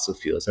with fossil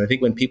fuels. And I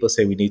think when people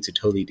say we need to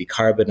totally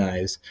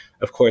decarbonize,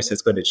 of course,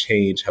 it's going to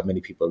change how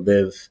many people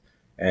live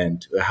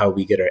and how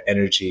we get our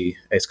energy.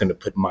 It's going to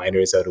put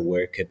miners out of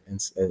work,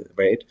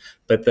 right?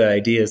 But the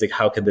idea is, like,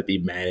 how can that be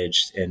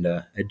managed in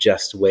a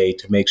just way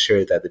to make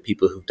sure that the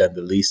people who've done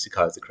the least to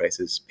cause the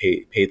crisis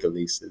pay the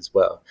least as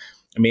well?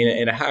 I mean,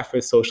 in a half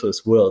Earth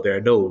socialist world, there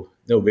are no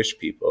rich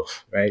people,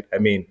 right? I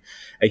mean,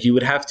 like, you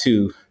would have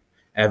to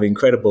have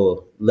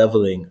incredible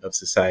leveling of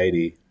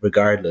society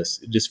regardless,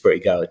 just for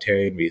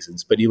egalitarian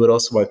reasons. But you would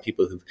also want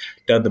people who've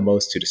done the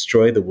most to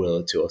destroy the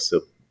world to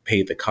also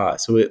pay the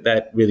cost. So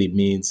that really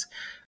means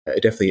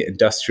definitely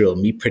industrial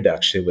meat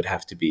production would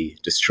have to be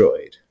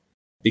destroyed,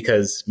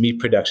 because meat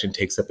production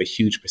takes up a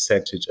huge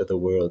percentage of the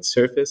world's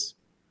surface.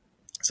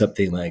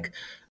 Something like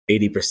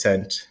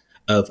 80%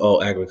 of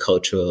all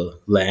agricultural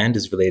land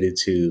is related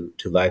to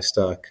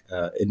livestock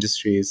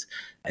industries.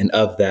 And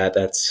of that,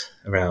 that's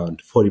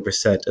around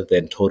 40% of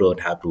the total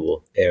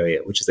inhabitable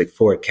area, which is like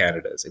 4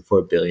 Canadas, like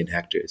 4 billion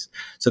hectares.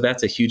 So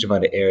that's a huge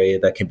amount of area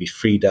that can be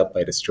freed up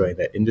by destroying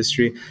that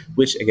industry,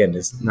 which, again,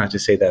 is not to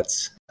say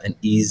that's an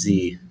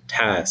easy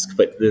task,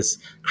 but this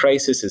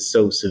crisis is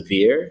so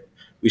severe,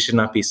 we should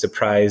not be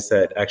surprised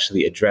that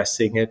actually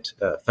addressing it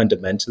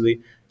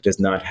fundamentally does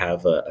not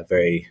have a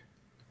very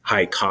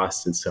high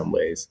cost in some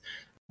ways.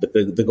 But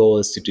the goal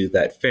is to do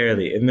that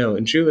fairly.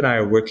 And Drew and I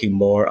are working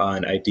more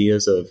on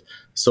ideas of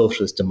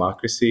socialist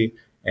democracy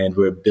And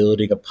we're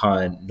building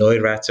upon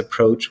Neurath's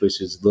approach,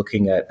 which is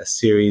looking at a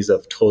series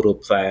of total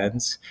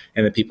plans,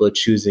 and the people are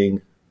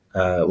choosing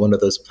one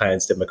of those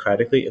plans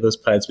democratically. And those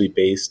plans will be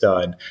based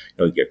on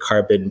your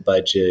carbon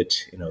budget,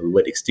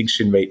 what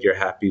extinction rate you're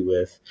happy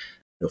with,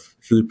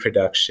 food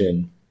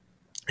production,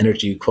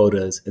 energy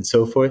quotas, and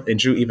so forth. And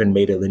Drew even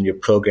made a linear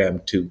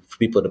program for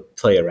people to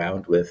play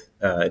around with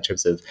in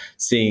terms of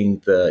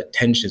seeing the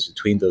tensions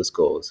between those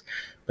goals.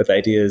 But the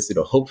idea is,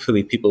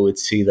 hopefully people would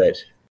see that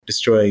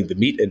destroying the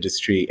meat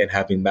industry and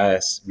having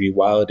mass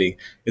rewilding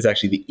is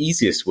actually the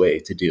easiest way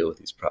to deal with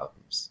these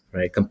problems,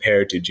 right?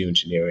 Compared to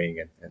geoengineering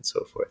and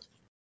so forth.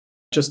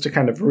 Just to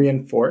kind of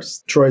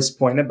reinforce Troy's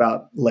point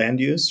about land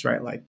use,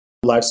 right? Like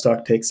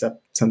livestock takes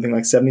up something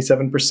like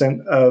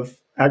 77% of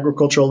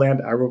agricultural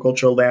land.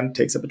 Agricultural land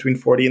takes up between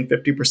 40 and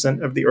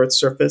 50% of the Earth's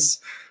surface.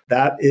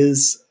 That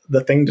is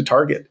the thing to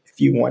target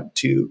if you want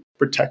to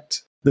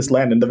protect this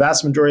land. And the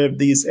vast majority of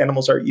these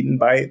animals are eaten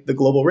by the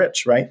global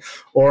rich, right?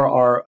 Or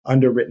are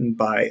underwritten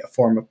by a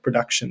form of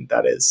production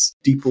that is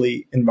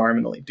deeply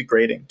environmentally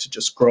degrading, to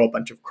just grow a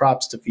bunch of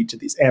crops to feed to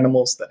these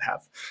animals that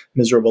have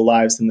miserable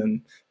lives. And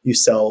then you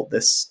sell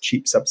this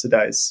cheap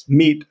subsidized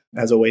meat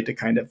as a way to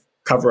kind of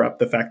cover up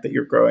the fact that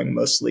you're growing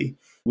mostly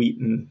wheat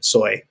and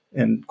soy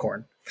and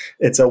corn.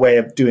 It's a way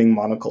of doing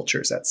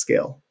monocultures at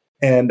scale.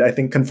 And I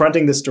think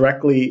confronting this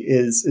directly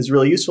is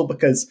really useful,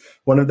 because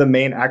one of the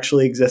main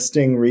actually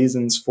existing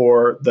reasons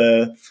for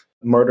the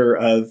murder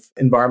of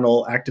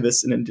environmental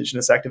activists and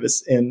indigenous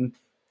activists in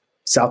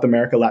South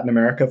America, Latin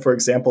America, for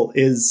example,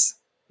 is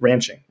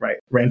ranching, right?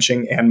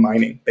 Ranching and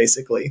mining,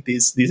 basically.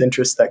 These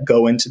interests that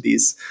go into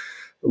these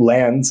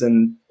lands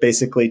and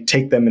basically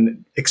take them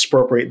and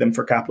expropriate them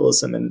for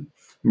capitalism and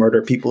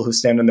murder people who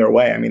stand in their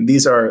way. I mean,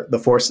 these are the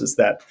forces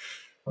that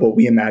what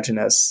we imagine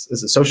as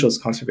a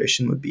socialist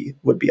conservation would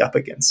be up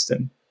against,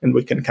 and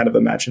we can kind of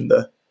imagine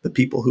the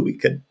people who we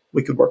could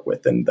work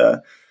with, and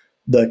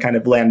the kind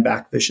of land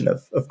back vision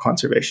of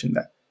conservation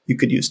that you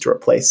could use to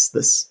replace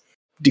this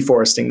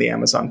deforesting the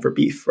Amazon for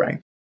beef,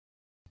 right?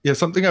 Yeah,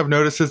 something I've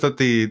noticed is that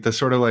the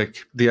sort of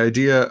like the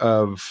idea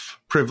of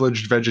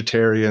privileged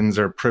vegetarians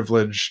or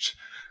privileged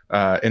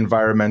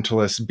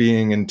environmentalists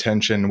being in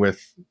tension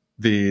with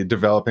the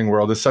developing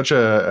world is such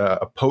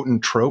a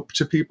potent trope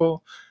to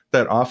people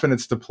that often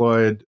it's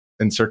deployed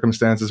in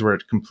circumstances where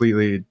it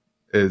completely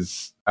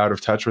is out of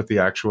touch with the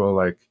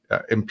actual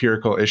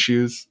empirical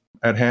issues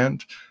at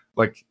hand.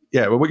 Like,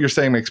 yeah, well, what you're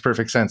saying makes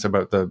perfect sense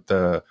about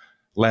the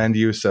land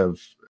use of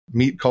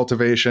meat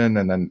cultivation,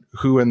 and then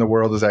who in the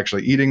world is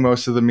actually eating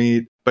most of the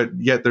meat. But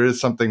yet there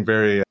is something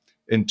very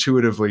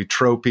intuitively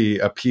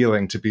tropey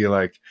appealing to be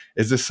like,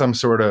 is this some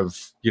sort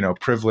of,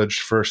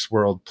 privileged first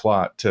world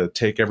plot to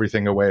take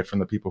everything away from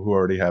the people who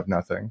already have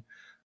nothing?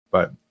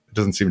 But it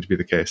doesn't seem to be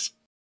the case.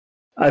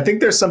 I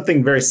think there's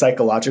something very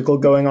psychological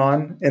going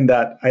on in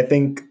that. I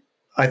think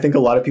a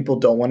lot of people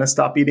don't want to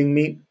stop eating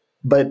meat,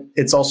 but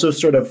it's also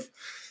sort of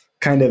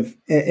kind of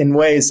in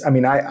ways. I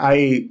mean, I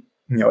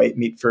ate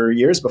meat for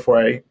years before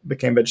I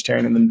became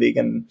vegetarian and then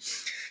vegan.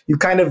 You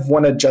kind of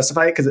want to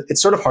justify it because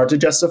it's sort of hard to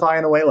justify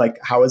in a way. Like,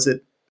 how is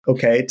it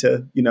okay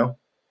to,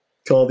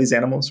 kill all these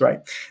animals,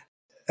 right?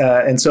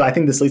 And so I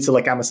think this leads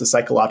to almost a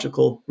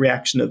psychological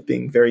reaction of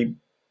being very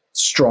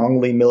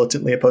strongly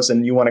militantly opposed,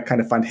 and you want to kind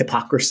of find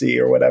hypocrisy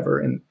or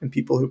whatever in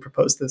people who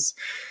propose this.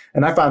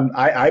 And I found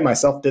I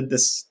myself did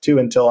this too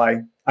until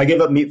I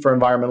gave up meat for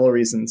environmental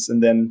reasons,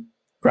 and then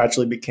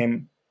gradually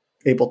became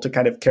able to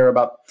kind of care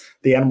about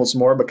the animals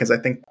more, because I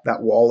think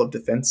that wall of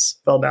defense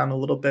fell down a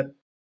little bit.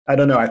 I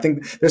don't know. I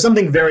think there's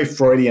something very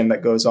Freudian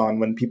that goes on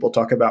when people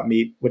talk about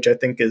meat, which I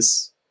think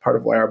is part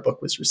of why our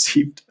book was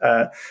received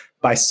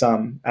by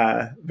some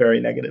very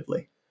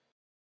negatively.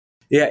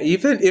 Yeah,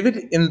 even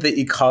in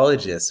The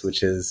Ecologist,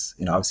 which is,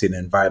 obviously an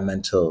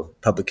environmental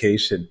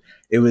publication,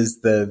 it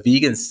was the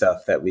vegan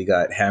stuff that we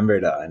got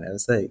hammered on. It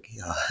was like,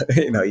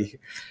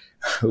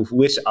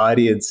 which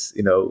audience,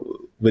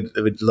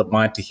 would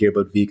want to hear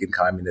about vegan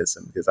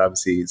communism? Because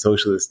obviously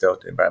socialists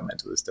don't,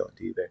 environmentalists don't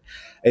either.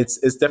 It's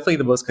definitely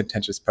the most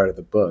contentious part of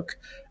the book.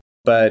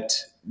 But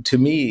to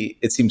me,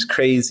 it seems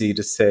crazy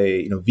to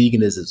say,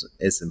 veganism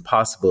is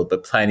impossible,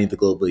 but planning the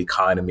global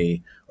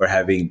economy or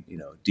having,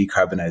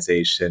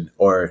 decarbonization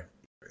or,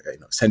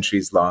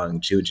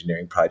 centuries-long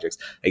geoengineering projects,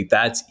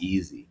 that's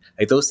easy.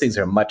 Those things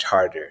are much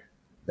harder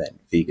than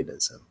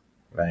veganism,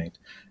 right?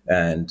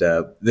 And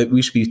that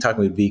we should be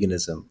talking about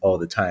veganism all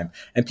the time.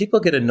 And people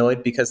get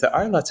annoyed because there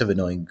are lots of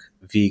annoying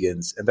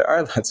vegans and there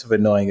are lots of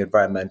annoying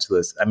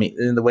environmentalists. I mean,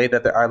 in the way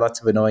that there are lots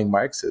of annoying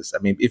Marxists. I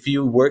mean, if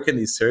you work in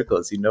these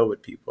circles, you know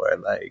what people are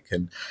like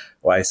and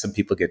why some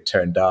people get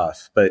turned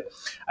off. But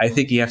I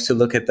think you have to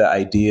look at the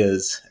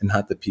ideas and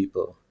not the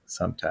people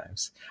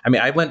sometimes. I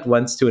mean, I went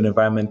once to an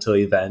environmental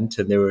event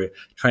and they were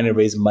trying to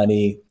raise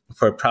money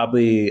for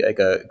probably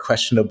a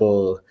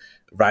questionable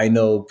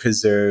rhino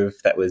preserve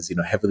that was,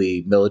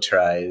 heavily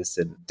militarized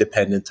and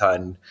dependent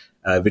on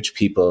rich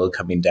people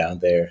coming down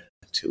there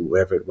to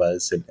wherever it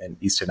was in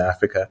Eastern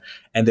Africa,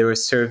 and they were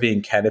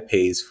serving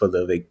canapes full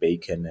of like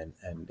bacon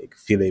and like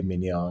filet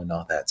mignon and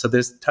all that. So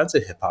there's tons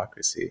of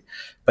hypocrisy,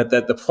 but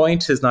that the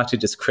point is not to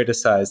just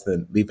criticize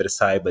and leave it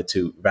aside, but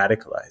to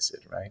radicalize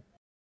it, right?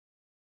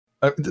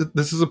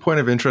 This is a point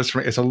of interest for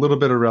me. It's a little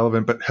bit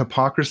irrelevant, but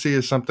hypocrisy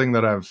is something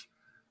that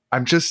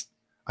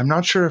I'm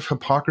not sure if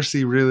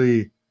hypocrisy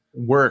really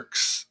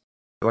works.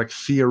 Like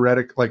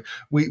theoretic, like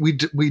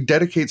we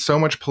dedicate so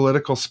much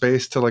political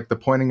space to like the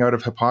pointing out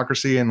of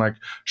hypocrisy, and like,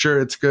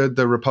 sure, it's good,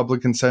 the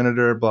Republican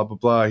senator, blah blah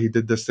blah, he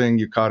did this thing,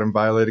 you caught him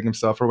violating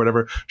himself or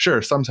whatever.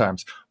 Sure,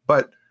 sometimes,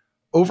 but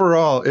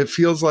overall, it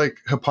feels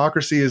like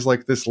hypocrisy is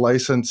like this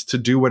license to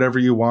do whatever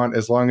you want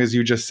as long as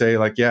you just say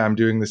like, yeah, I'm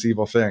doing this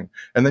evil thing,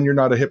 and then you're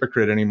not a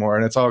hypocrite anymore,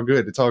 and it's all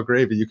good, it's all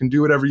gravy. You can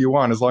do whatever you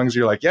want as long as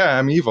you're like, yeah,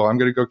 I'm evil, I'm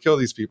going to go kill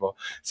these people.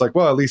 It's like,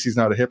 well, at least he's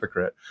not a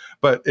hypocrite.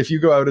 But if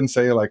you go out and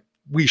say like,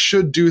 we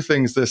should do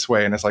things this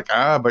way, and it's like,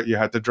 but you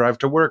had to drive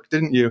to work,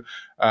 didn't you?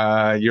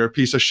 You're a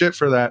piece of shit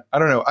for that. I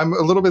don't know. I'm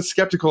a little bit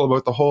skeptical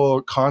about the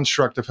whole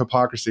construct of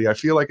hypocrisy. I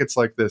feel like it's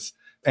like this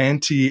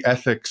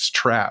anti-ethics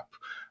trap.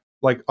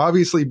 Like,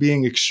 obviously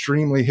being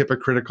extremely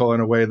hypocritical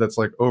in a way that's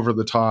like over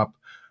the top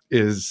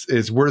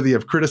is worthy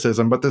of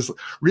criticism, but this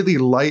really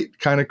light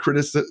kind of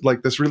criticism,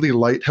 like this really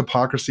light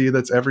hypocrisy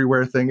that's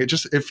everywhere thing,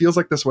 it feels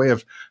like this way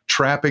of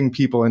trapping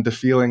people into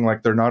feeling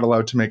like they're not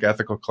allowed to make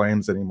ethical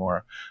claims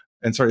anymore.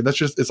 And sorry,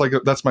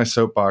 that's my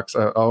soapbox.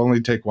 I'll only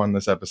take one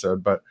this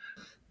episode, but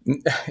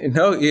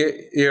no,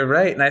 you're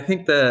right. And I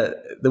think the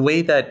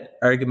way that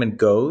argument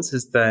goes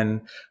is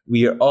then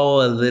we are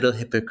all a little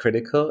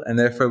hypocritical, and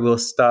therefore we'll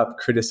stop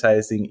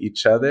criticizing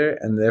each other.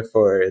 And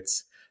therefore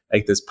it's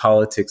like this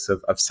politics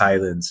of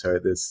silence, or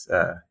this,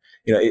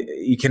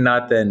 you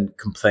cannot then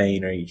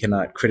complain or you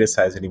cannot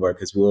criticize anymore,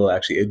 because we'll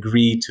actually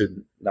agree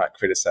to not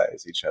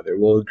criticize each other.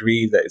 We'll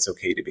agree that it's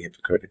okay to be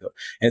hypocritical.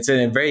 And it's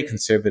a very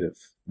conservative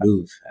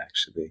move,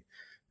 actually.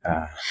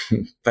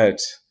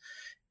 But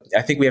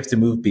I think we have to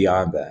move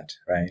beyond that,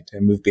 right?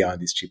 And move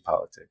beyond these cheap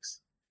politics.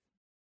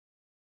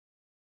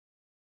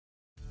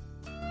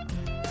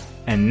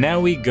 And now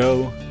we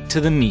go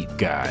to the meat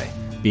guy,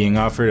 being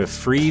offered a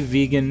free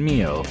vegan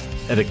meal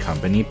at a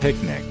company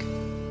picnic.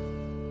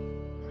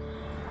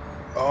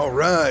 All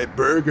right,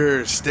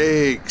 burgers,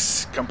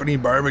 steaks, company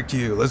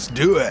barbecue, let's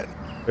do it.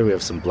 Here we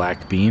have some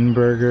black bean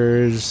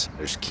burgers,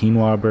 there's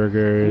quinoa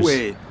burgers.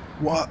 Wait,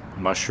 what?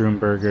 Mushroom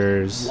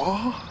burgers.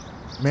 What?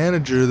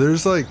 Manager,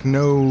 there's like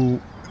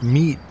no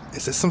meat.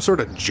 Is this some sort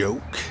of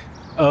joke?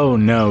 Oh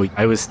no,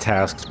 I was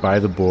tasked by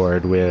the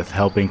board with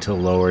helping to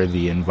lower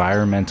the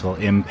environmental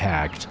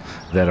impact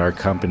that our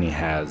company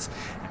has.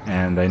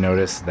 And I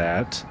noticed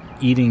that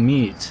eating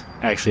meat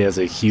actually has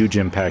a huge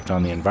impact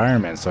on the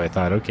environment. So I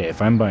thought, okay,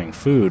 if I'm buying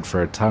food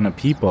for a ton of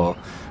people,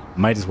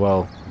 might as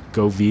well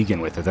go vegan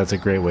with it. That's a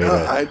great way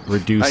to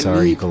reduce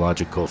our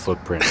ecological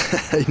footprint.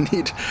 I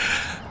need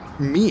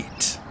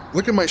meat.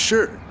 Look at my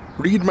shirt.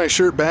 Read my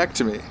shirt back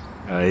to me.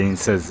 It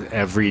says,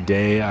 every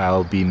day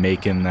I'll be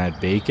making that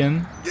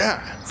bacon.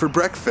 Yeah, for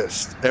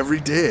breakfast, every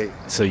day.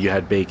 So you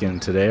had bacon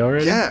today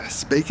already?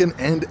 Yes, bacon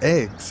and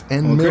eggs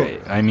and milk.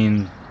 Great. I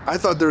mean, I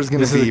thought there was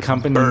going to be this is a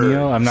company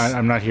meal. I'm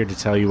not here to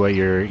tell you what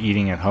you're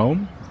eating at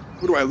home.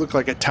 What do I look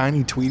like, a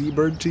tiny Tweety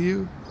bird to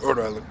you? Or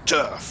do I look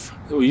tough?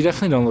 Well, you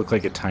definitely don't look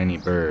like a tiny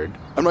bird.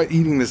 I'm not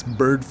eating this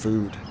bird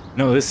food.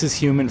 No, this is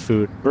human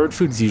food. Bird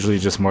food's usually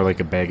just more like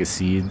a bag of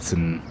seeds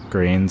and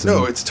grains.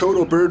 No, it's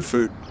total bird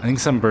food. I think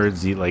some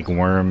birds eat like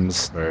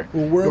worms or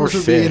worms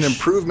would be an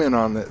improvement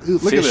on that. Ooh,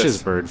 look at this. Fish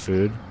is bird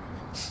food.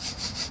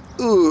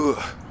 Ooh,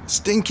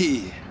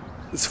 stinky.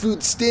 This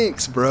food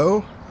stinks,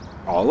 bro.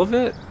 All of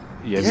it?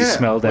 Have you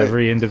smelled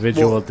every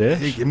individual dish?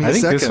 Hey, give me I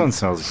think second. This one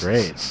smells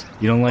great.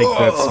 You don't like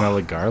that smell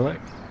of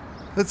garlic?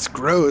 That's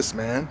gross,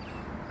 man.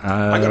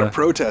 I gotta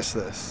protest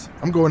this.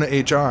 I'm going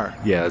to HR.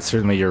 Yeah,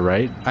 certainly you're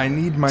right. I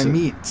need my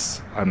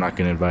meats. I'm not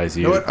going to advise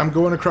you. You know what? I'm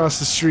going across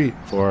the street.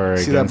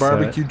 See that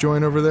barbecue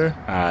joint over there?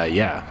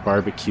 Yeah,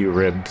 barbecue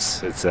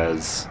ribs, it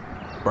says.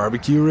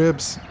 Barbecue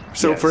ribs?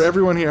 So Yes. for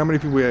everyone here, how many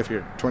people we have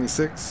here?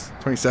 26?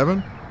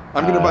 27?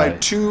 I'm going to buy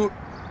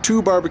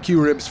two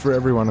barbecue ribs for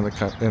everyone in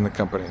the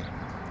company.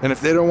 And if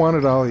they don't want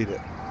it, I'll eat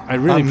it. I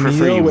really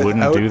prefer you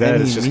wouldn't do that.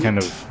 any It's just meat? kind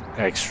of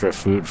extra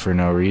food for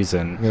no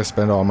reason. I'm going to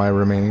spend all my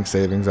remaining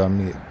savings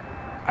on meat.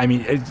 I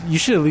mean, you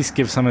should at least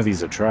give some of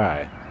these a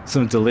try.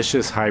 Some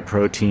delicious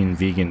high-protein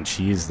vegan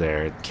cheese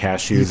there.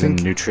 Cashews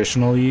and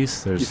nutritional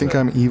yeast. You think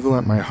I'm evil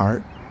at my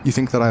heart? You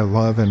think that I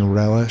love and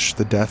relish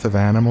the death of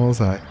animals?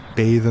 I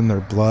bathe in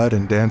their blood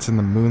and dance in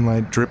the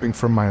moonlight dripping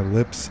from my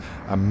lips?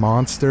 A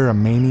monster, a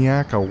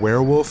maniac, a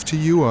werewolf to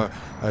you?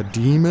 A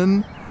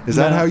demon? Is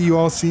that how you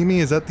all see me?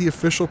 Is that the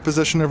official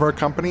position of our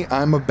company?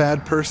 I'm a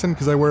bad person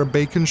because I wear a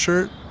bacon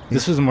shirt?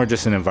 This was more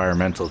just an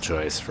environmental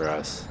choice for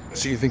us.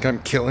 So you think I'm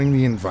killing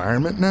the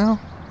environment now?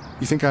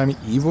 You think I'm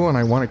evil and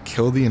I want to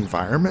kill the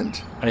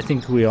environment? I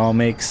think we all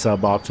make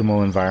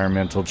suboptimal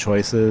environmental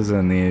choices,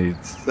 and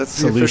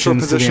That's the official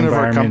position of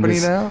our company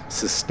now?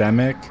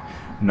 Systemic,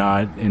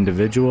 not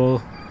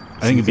individual.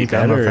 I think it'd be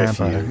I'm a better if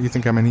vampire. You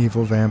think I'm an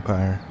evil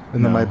vampire?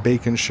 And then my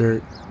bacon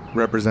shirt.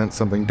 represents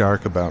something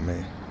dark about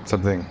me,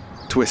 something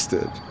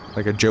twisted,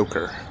 like a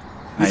Joker.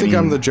 You think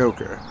I'm the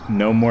Joker?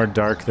 No more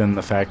dark than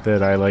the fact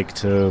that I like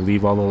to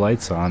leave all the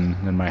lights on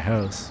in my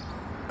house.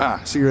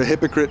 Ah, so you're a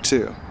hypocrite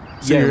too.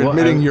 So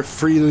Yeah, you're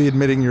freely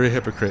admitting you're a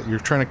hypocrite. You're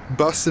trying to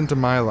bust into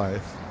my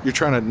life. You're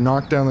trying to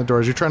knock down the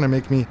doors. You're trying to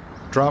make me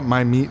drop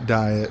my meat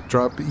diet,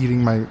 drop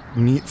eating my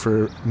meat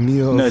for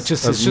meals. No, it's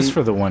just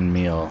for the one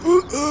meal.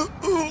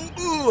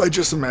 I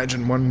just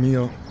imagine one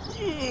meal.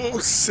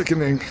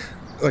 Sickening.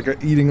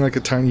 Eating like a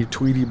tiny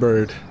Tweety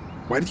bird.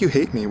 Why do you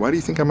hate me? Why do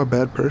you think I'm a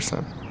bad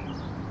person?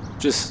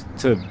 Just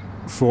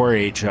for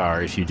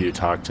HR, if you do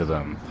talk to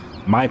them.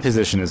 My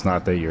position is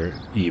not that you're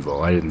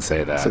evil. I didn't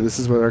say that. So this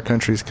is what our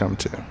country's come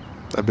to.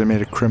 I've been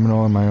made a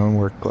criminal in my own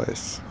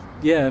workplace.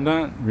 Yeah,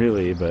 not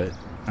really, but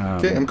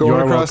Okay, I'm going you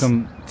are across.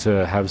 welcome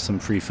to have some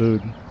free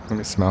food. Let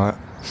me smell it.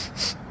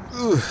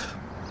 Ugh.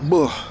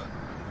 Ugh.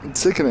 It's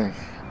sickening.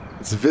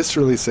 It's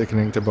viscerally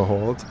sickening to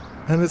behold,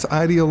 and it's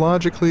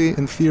ideologically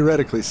and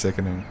theoretically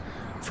sickening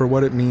for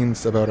what it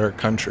means about our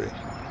country.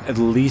 At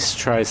least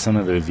try some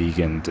of the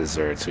vegan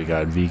desserts. We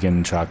got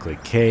vegan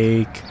chocolate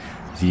cake,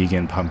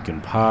 vegan pumpkin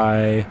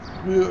pie,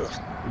 Ugh.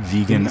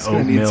 vegan It's oat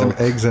gonna need milk, some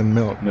eggs and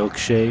milk.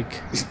 milkshake.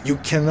 You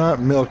cannot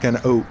milk an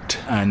oat.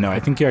 No, I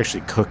think you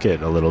actually cook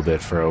it a little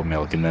bit for oat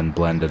milk and then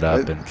blend it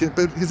up.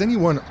 But is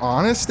anyone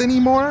honest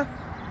anymore?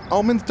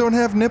 Almonds don't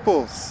have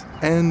nipples,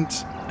 and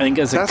I think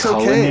as a that's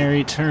okay.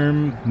 culinary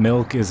term,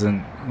 milk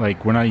isn't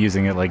we're not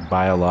using it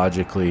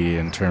biologically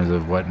in terms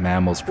of what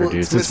mammals Well,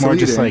 produce. it's It's more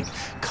just misleading.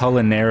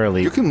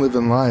 culinarily. You can live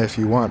and lie if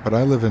you want, but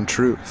I live in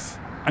truth.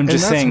 I'm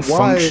just And saying that's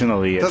why-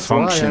 functionally it that's why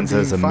I'm functions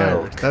as a being fired.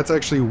 milk. That's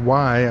actually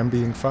why I'm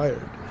being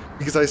fired.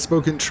 Because I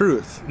spoke in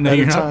truth. No, at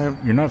you're a not. time.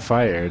 You're not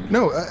fired.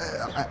 No,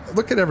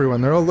 look at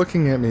everyone. They're all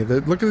looking at me.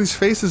 Look at these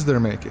faces they're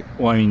making.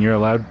 Well, I mean, you're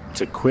allowed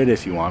to quit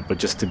if you want, but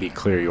just to be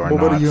clear, you are Well,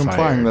 not what are you fired.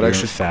 implying, that I You're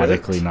should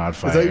emphatically quit? not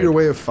fired. Is that your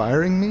way of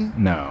firing me?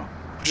 No.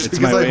 Just it's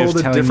because my I way hold of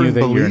a telling you different that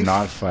you're belief?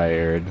 not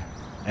fired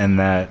and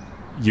that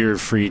you're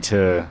free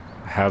to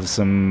have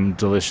some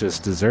delicious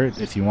dessert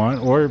if you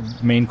want, or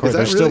main course. that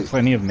There's really- still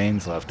plenty of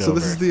mains left So over.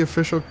 this is the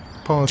official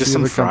policy just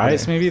some of the company.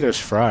 fries, maybe? There's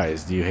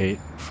fries. Do you hate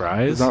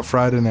fries? It's not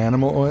fried in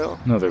animal oil?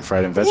 No, they're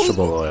fried in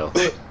vegetable oil.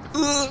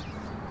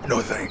 No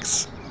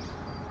thanks.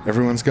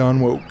 Everyone's gone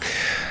woke.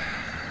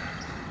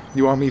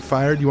 You want me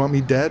fired? You want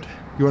me dead?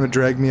 You want to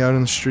drag me out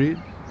in the street?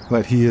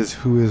 Let he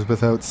who is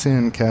without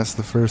sin cast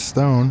the first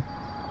stone.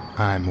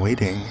 I'm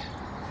waiting.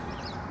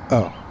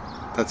 Oh,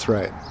 that's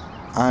right.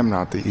 I'm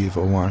not the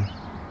evil one.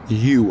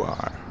 You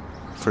are.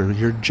 For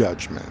your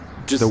judgment.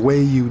 Just- the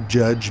way you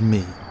judge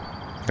me.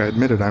 I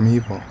admit it, I'm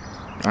evil.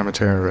 I'm a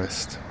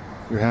terrorist.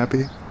 You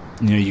happy?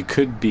 You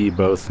could be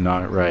both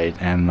not right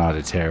and not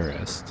a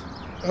terrorist.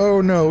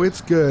 Oh no,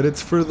 it's good.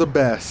 It's for the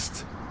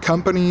best.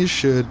 Companies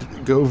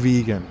should go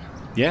vegan.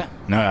 Yeah.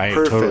 No, I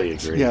Perfect. totally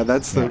agree. Yeah,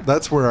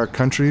 that's where our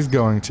country's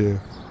going to.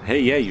 Hey,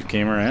 yeah, you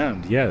came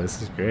around. Yeah,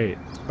 this is great.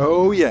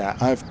 Oh yeah,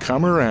 I've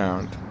come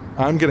around.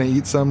 I'm gonna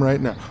eat some right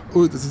now.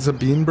 Oh, this is a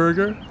bean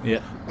burger?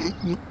 Yeah.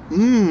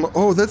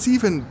 Oh, that's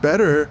even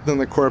better than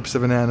the corpse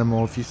of an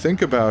animal if you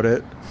think about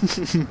it.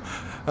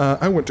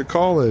 I went to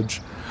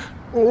college.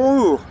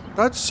 Oh,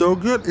 that's so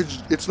good.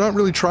 It's not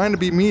really trying to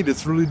be meat.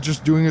 It's really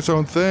just doing its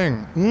own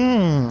thing.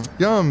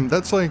 Yum.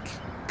 That's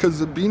because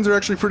the beans are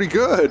actually pretty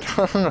good.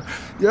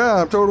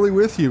 Yeah, I'm totally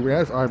with you.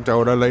 Yes, I'm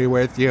totally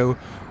with you.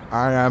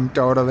 I am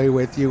totally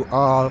with you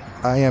all.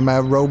 I am a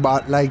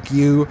robot like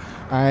you.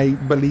 I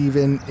believe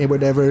in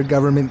whatever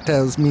government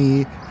tells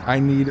me. I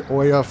need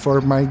oil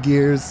for my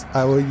gears.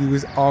 I will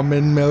use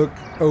almond milk,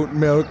 oat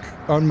milk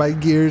on my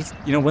gears.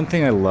 One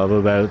thing I love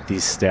about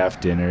these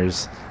staff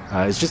dinners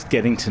is just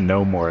getting to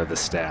know more of the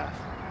staff.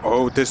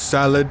 Oh, this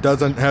salad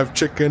doesn't have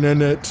chicken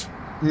in it.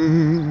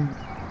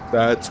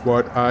 That's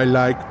what I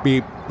like,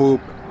 beep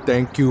boop.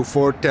 Thank you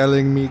for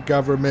telling me,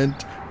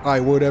 government. I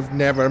would have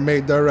never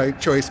made the right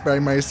choice by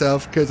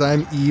myself because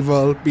I'm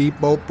evil, beep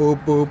boop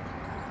boop boop.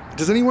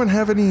 Does anyone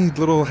have any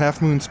little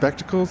half-moon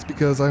spectacles?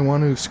 Because I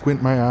want to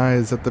squint my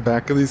eyes at the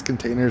back of these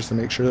containers to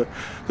make sure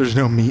there's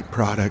no meat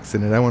products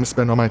in it. I want to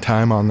spend all my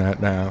time on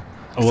that now.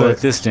 Well, at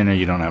this dinner,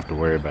 you don't have to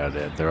worry about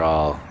it.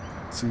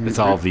 It's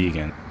all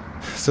vegan.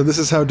 So this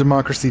is how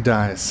democracy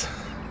dies.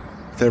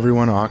 With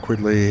everyone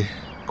awkwardly,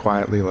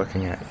 quietly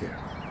looking at you.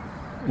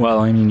 Well,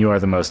 I mean, you are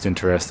the most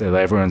interested.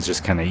 Everyone's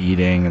just kind of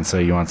eating, and so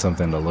you want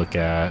something to look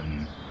at,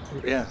 and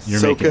Yeah, you're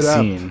soak making it a up.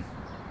 scene.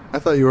 I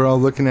thought you were all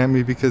looking at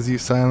me because you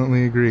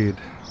silently agreed.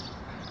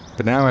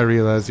 But now I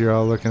realize you're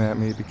all looking at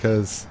me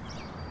because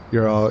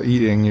you're all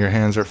eating, your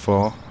hands are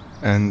full,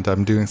 and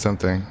I'm doing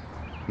something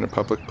in a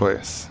public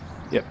place.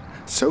 Yep.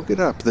 Soak it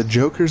up. The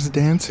Joker's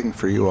dancing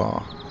for you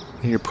all.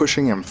 And you're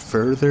pushing him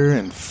further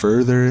and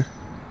further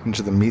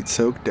into the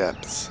meat-soaked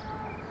depths.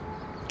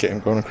 Okay,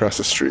 I'm going across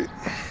the street.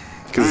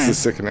 Because this is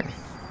sickening.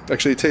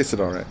 Actually, it tasted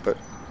alright, but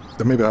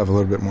maybe I'll have a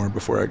little bit more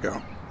before I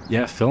go.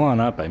 Yeah, fill on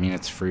up. I mean,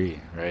 it's free,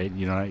 right?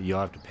 You'll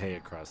have to pay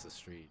across the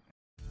street.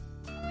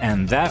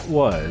 And that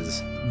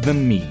was the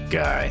meat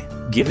guy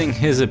giving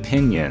his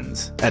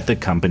opinions at the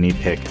company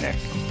picnic.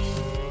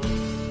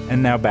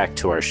 And now back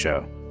to our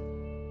show.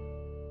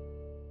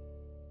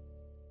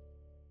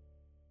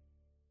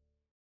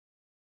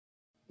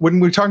 when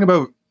we're talking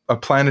about a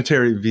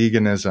planetary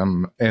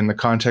veganism in the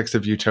context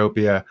of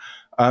utopia,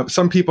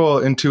 some people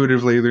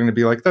intuitively they're going to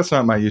be like, that's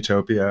not my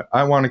utopia.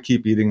 I want to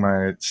keep eating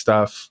my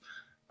stuff.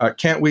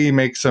 Can't we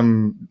make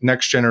some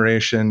next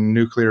generation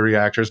nuclear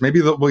reactors?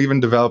 Maybe we'll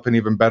even develop an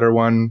even better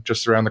one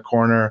just around the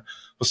corner.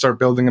 We'll start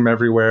building them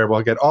everywhere.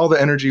 We'll get all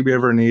the energy we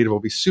ever need. We'll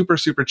be super,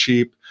 super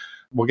cheap.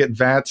 We'll get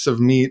vats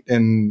of meat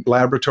in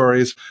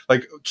laboratories.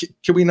 Like,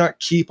 can we not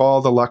keep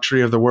all the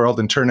luxury of the world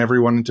and turn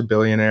everyone into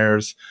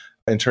billionaires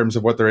in terms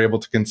of what they're able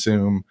to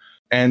consume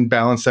and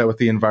balance that with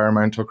the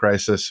environmental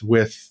crisis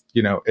with,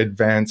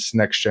 advanced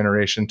next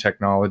generation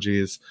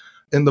technologies?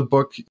 In the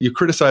book, you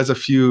criticize a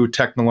few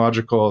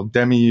technological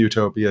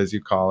demi-utopias,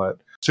 you call it.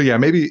 So yeah,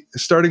 maybe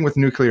starting with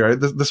nuclear.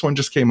 This one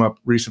just came up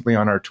recently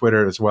on our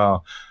Twitter as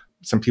well.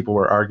 Some people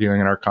were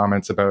arguing in our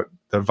comments about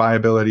the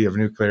viability of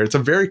nuclear. It's a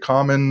very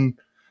common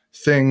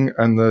thing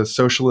on the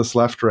socialist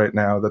left right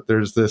now, that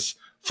there's this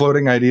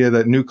floating idea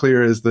that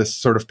nuclear is this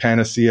sort of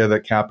panacea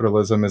that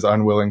capitalism is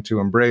unwilling to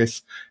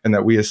embrace, and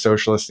that we as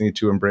socialists need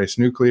to embrace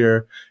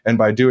nuclear. And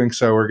by doing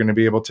so, we're going to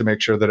be able to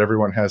make sure that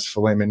everyone has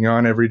filet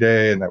mignon every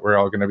day, and that we're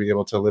all going to be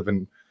able to live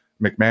in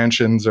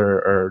McMansions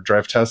or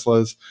drive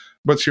Teslas.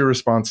 What's your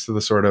response to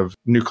the sort of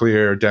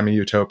nuclear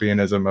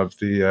demi-utopianism of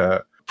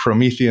the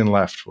Promethean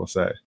left, we'll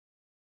say?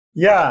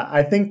 Yeah,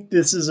 I think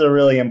this is a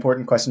really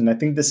important question. I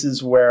think this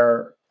is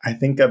where I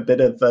think a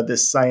bit of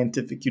this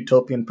scientific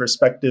utopian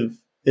perspective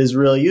is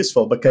really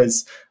useful,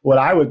 because what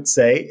I would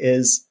say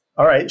is,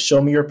 all right,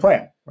 show me your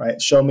plan,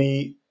 right? Show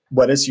me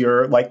what is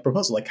your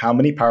proposal? Like, how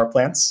many power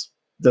plants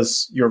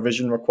does your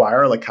vision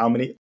require? Like, how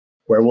many,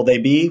 where will they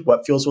be?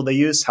 What fuels will they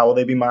use? How will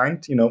they be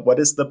mined? What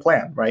is the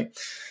plan, right?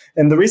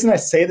 And the reason I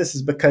say this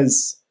is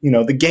because,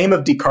 the game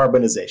of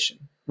decarbonization,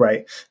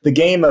 right? The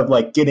game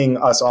of getting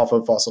us off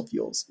of fossil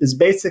fuels is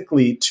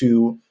basically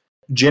to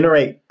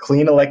generate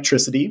clean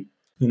electricity,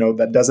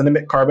 that doesn't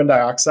emit carbon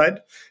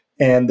dioxide,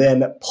 and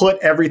then put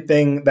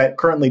everything that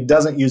currently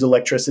doesn't use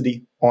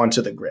electricity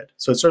onto the grid.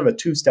 So it's sort of a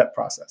two-step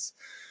process.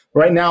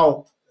 Right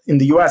now, in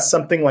the US,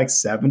 something like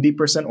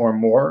 70% or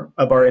more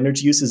of our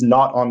energy use is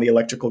not on the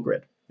electrical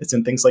grid. It's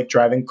in things like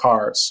driving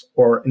cars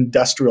or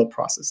industrial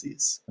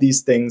processes.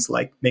 These things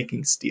like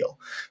making steel.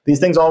 These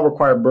things all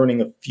require burning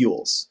of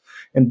fuels.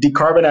 And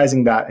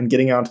decarbonizing that and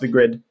getting it onto the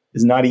grid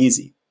is not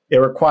easy. It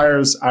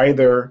requires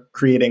either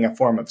creating a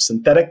form of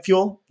synthetic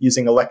fuel,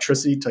 using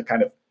electricity to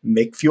kind of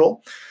make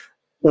fuel,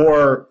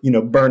 or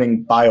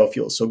burning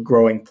biofuels, so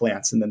growing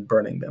plants and then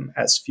burning them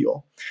as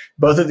fuel.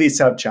 Both of these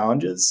have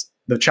challenges.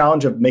 The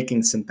challenge of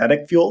making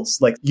synthetic fuels,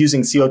 like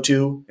using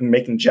CO2 and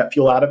making jet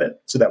fuel out of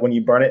it, so that when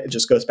you burn it, it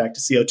just goes back to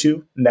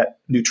CO2, net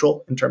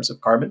neutral in terms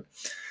of carbon.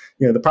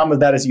 The problem with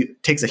that is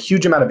it takes a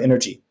huge amount of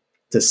energy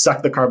to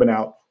suck the carbon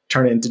out,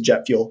 turn it into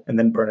jet fuel, and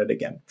then burn it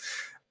again.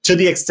 To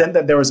the extent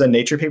that there was a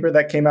Nature paper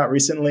that came out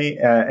recently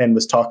and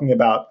was talking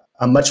about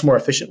a much more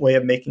efficient way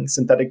of making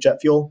synthetic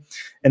jet fuel,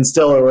 and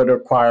still it would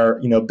require,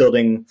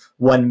 building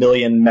 1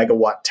 million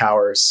megawatt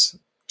towers.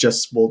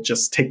 We'll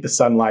just take the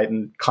sunlight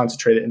and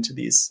concentrate it into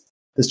this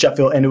jet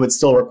fuel, and it would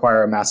still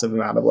require a massive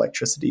amount of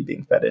electricity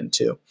being fed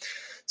into.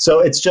 So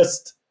it's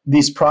just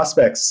these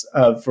prospects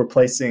of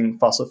replacing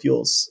fossil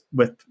fuels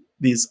with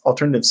these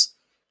alternatives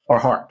are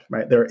hard,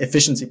 right? They're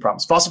efficiency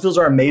problems. Fossil fuels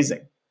are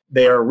amazing.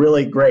 They are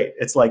really great.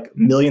 It's like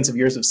millions of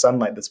years of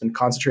sunlight that's been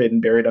concentrated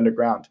and buried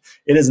underground.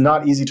 It is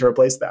not easy to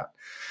replace that.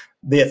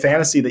 The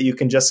fantasy that you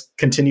can just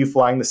continue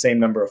flying the same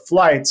number of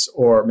flights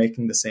or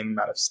making the same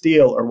amount of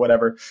steel or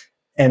whatever,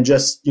 and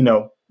just,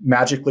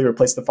 magically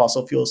replace the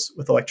fossil fuels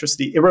with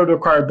electricity, it would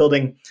require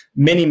building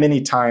many, many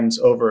times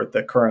over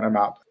the current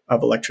amount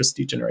of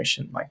electricity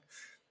generation.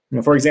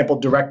 For example,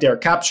 direct air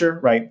capture,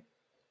 right?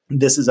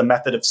 This is a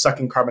method of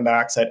sucking carbon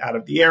dioxide out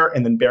of the air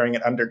and then burying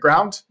it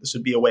underground. This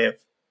would be a way of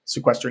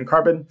sequestering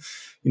carbon.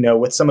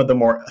 With some of the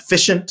more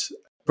efficient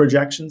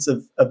projections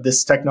of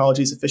this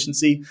technology's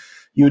efficiency,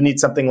 you would need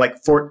something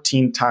like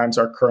 14 times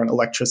our current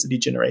electricity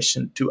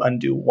generation to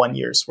undo 1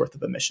 year's worth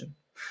of emission.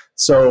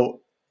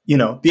 So,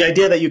 the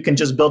idea that you can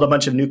just build a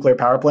bunch of nuclear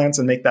power plants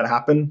and make that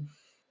happen,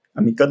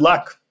 good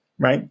luck,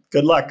 right?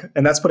 Good luck.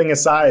 And that's putting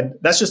aside,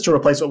 that's just to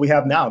replace what we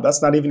have now.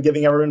 That's not even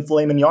giving everyone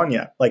filet mignon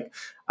yet.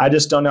 I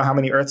just don't know how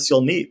many Earths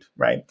you'll need,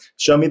 right?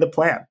 Show me the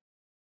plan.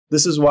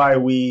 This is why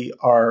we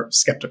are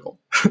skeptical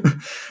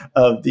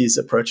of these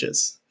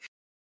approaches.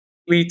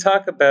 We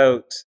talk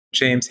about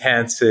James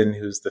Hansen,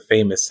 who's the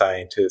famous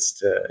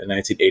scientist in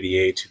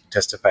 1988 who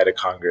testified to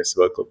Congress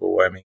about global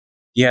warming.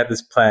 He had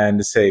this plan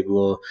to say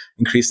we'll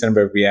increase the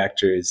number of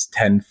reactors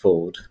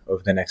tenfold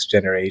over the next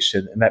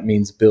generation. And that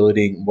means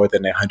building more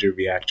than 100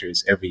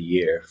 reactors every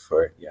year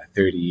for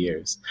 30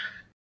 years.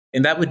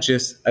 And that would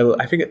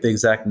I forget the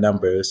exact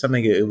number. It was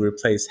something it would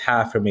replace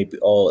half or maybe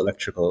all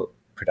electrical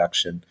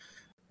production.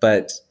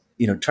 But,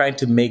 trying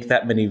to make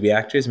that many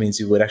reactors means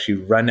you would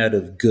actually run out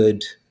of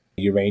good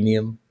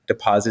uranium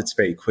deposits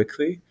very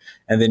quickly.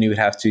 And then you would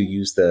have to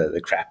use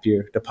the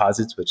crappier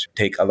deposits, which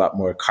take a lot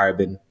more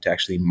carbon to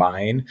actually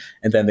mine.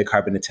 And then the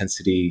carbon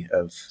intensity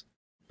of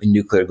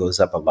nuclear goes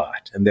up a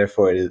lot, and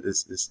therefore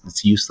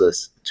it's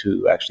useless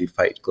to actually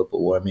fight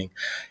global warming.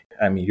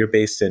 I mean, you're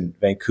based in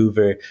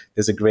Vancouver.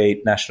 There's a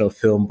great National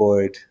Film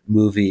Board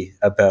movie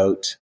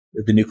about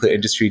the nuclear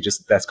industry,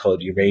 just that's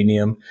called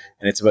Uranium.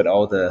 And it's about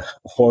all the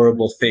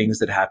horrible things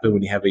that happen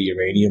when you have a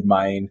uranium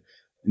mine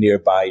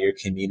nearby your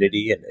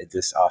community. And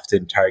this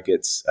often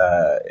targets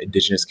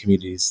indigenous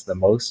communities the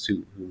most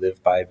who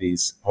live by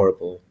these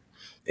horrible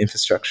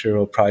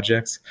infrastructural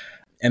projects.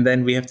 And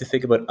then we have to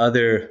think about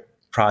other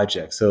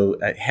projects. So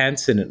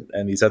Hansen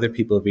and these other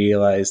people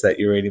realize that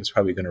uranium is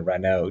probably going to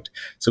run out.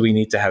 So we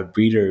need to have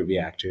breeder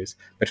reactors.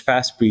 But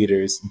fast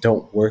breeders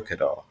don't work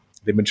at all.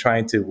 They've been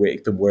trying to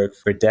make them work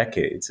for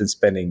decades and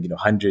spending,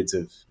 hundreds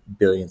of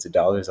billions of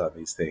dollars on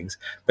these things,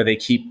 but they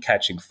keep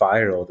catching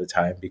fire all the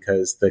time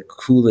because the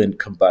coolant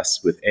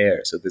combusts with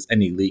air. So if there's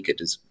any leak, it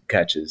just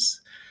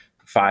catches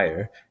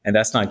fire, and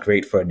that's not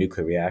great for a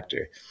nuclear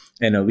reactor.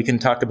 We can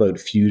talk about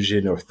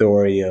fusion or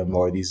thorium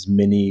or these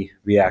mini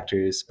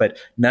reactors, but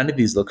none of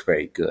these look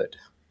very good.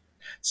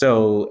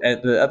 So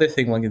the other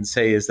thing one can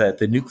say is that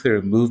the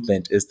nuclear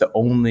movement is the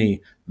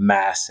only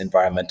mass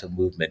environmental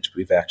movement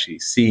we've actually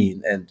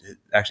seen and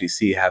actually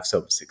see have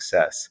some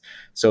success.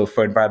 So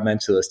for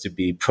environmentalists to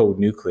be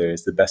pro-nuclear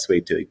is the best way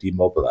to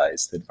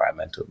demobilize the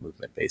environmental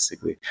movement,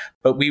 basically.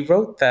 But we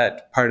wrote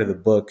that part of the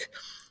book,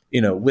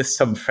 with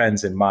some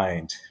friends in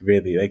mind,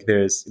 really. Like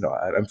there's,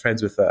 I'm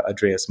friends with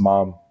Andreas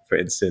Malm, for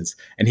instance,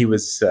 and he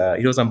was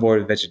on board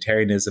with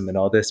vegetarianism and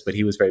all this, but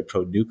he was very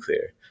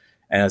pro-nuclear.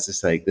 And I was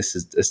just like, this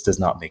does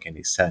not make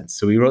any sense.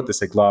 So we wrote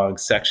this long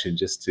section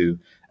just to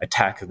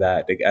attack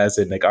that, as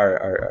in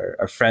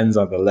our friends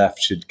on the left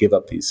should give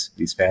up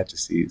these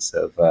fantasies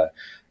of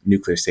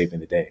nuclear saving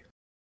the day.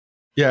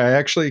 Yeah, I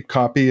actually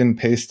copy and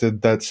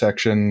pasted that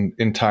section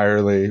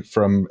entirely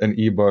from an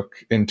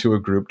ebook into a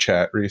group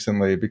chat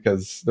recently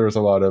because there was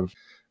a lot of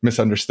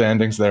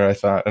misunderstandings there, I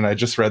thought. And I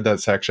just read that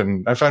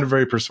section. I found it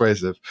very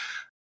persuasive.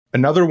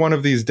 Another one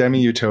of these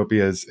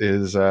demi-utopias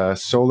is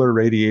solar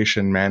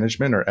radiation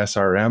management, or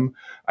SRM.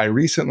 I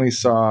recently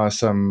saw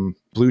some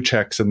blue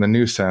checks in the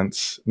new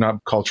sense,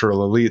 not cultural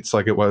elites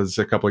like it was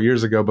a couple of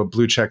years ago, but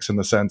blue checks in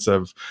the sense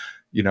of,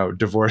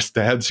 divorced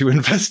dads who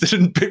invested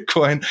in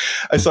Bitcoin.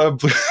 I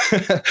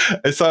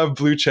saw a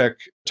blue check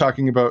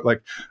talking about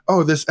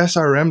this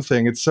SRM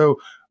thing. It's so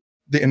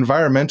the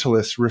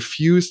environmentalists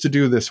refuse to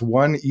do this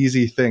one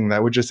easy thing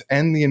that would just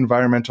end the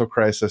environmental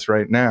crisis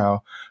right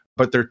now.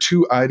 But they're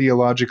too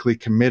ideologically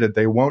committed.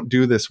 They won't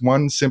do this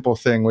one simple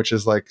thing, which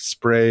is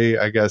spray,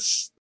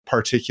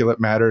 particulate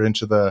matter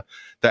into the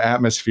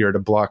atmosphere to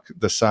block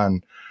the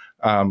sun,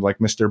 like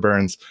Mr.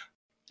 Burns.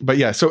 But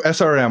yeah, so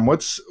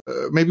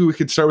SRM, maybe we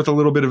could start with a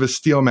little bit of a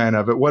steel man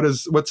of it.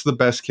 What's the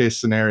best case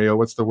scenario?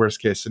 What's the worst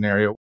case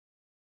scenario?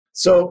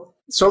 So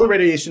solar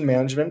radiation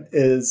management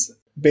is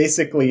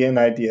basically an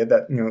idea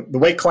that, the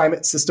way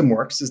climate system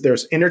works is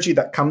there's energy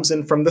that comes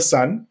in from the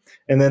sun,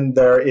 and then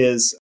there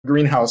is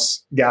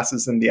greenhouse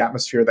gases in the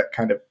atmosphere that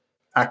kind of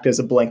act as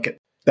a blanket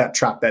that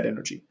trap that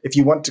energy. If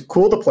you want to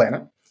cool the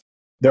planet,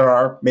 there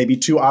are maybe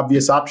two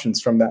obvious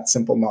options from that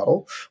simple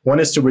model. One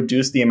is to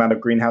reduce the amount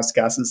of greenhouse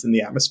gases in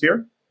the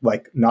atmosphere,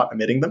 like not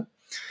emitting them.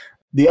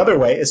 The other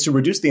way is to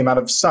reduce the amount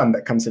of sun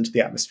that comes into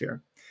the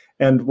atmosphere.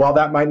 And while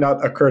that might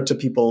not occur to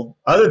people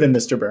other than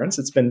Mr. Burns,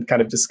 it's been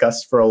kind of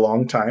discussed for a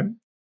long time.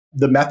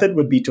 The method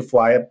would be to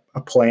fly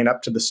a plane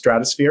up to the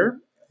stratosphere,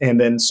 and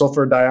then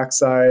sulfur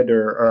dioxide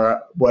or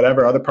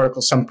whatever other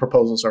particles. Some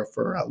proposals are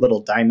for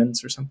little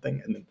diamonds or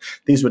something. And then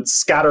these would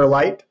scatter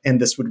light, and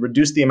this would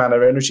reduce the amount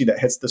of energy that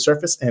hits the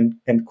surface and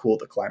cool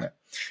the climate.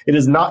 It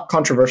is not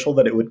controversial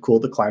that it would cool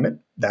the climate.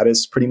 That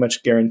is pretty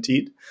much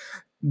guaranteed.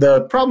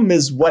 The problem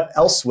is, what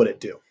else would it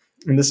do?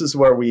 And this is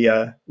where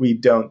we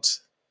don't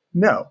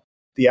know.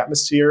 The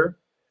atmosphere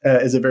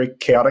is a very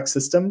chaotic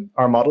system.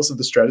 Our models of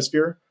the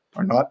stratosphere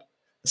are not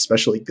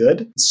especially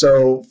good.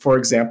 So, for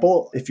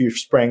example, if you're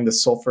spraying the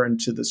sulfur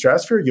into the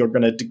stratosphere, you're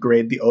going to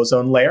degrade the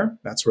ozone layer.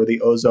 That's where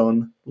the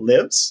ozone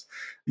lives.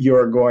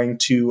 You're going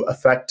to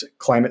affect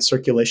climate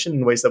circulation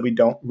in ways that we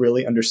don't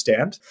really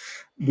understand.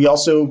 We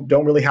also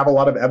don't really have a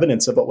lot of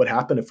evidence of what would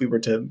happen if we were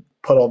to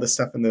put all this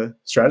stuff in the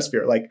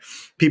stratosphere.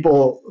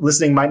 People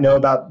listening might know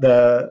about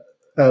the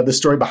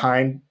story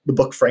behind the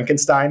book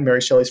Frankenstein,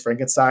 Mary Shelley's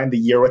Frankenstein, The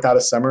Year Without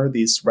a Summer.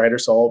 These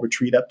writers all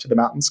retreat up to the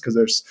mountains because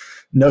there's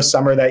no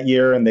summer that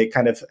year, and they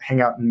kind of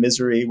hang out in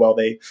misery while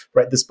they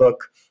write this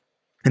book.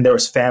 And there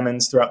was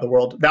famines throughout the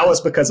world. That was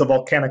because a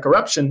volcanic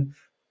eruption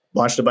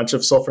launched a bunch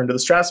of sulfur into the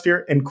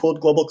stratosphere and cooled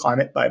global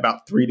climate by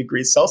about 3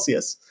 degrees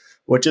Celsius,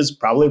 which is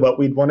probably what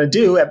we'd want to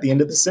do at the end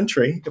of the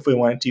century if we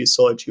wanted to use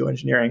solar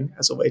geoengineering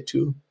as a way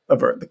to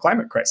avert the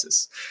climate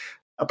crisis.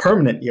 A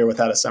permanent year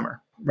without a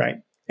summer, right?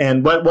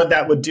 And what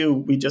that would do,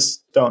 we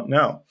just don't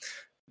know.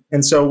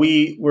 And so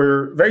we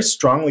were very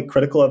strongly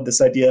critical of this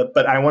idea,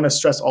 but I want to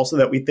stress also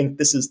that we think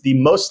this is the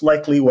most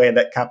likely way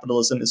that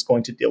capitalism is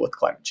going to deal with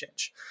climate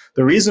change.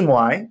 The reason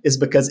why is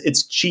because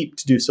it's cheap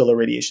to do solar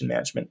radiation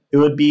management. It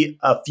would be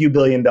a few $1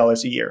 billion a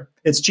year.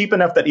 It's cheap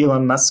enough that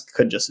Elon Musk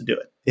could just do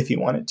it if he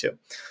wanted to.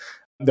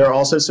 There are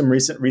also some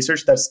recent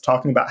research that's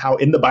talking about how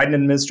in the Biden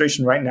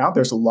administration right now,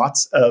 there's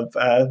lots of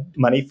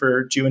money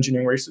for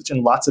geoengineering research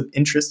and lots of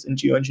interest in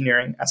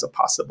geoengineering as a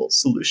possible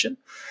solution.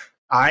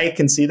 I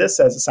can see this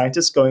as a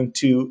scientist going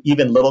to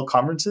even little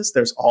conferences.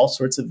 There's all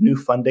sorts of new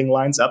funding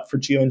lines up for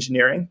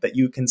geoengineering that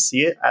you can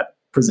see it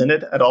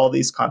presented at all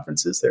these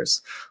conferences.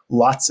 There's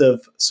lots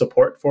of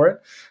support for it.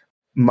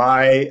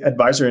 My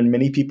advisor and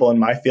many people in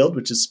my field,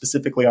 which is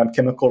specifically on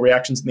chemical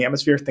reactions in the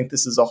atmosphere, think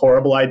this is a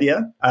horrible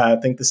idea. I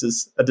think this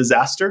is a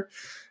disaster.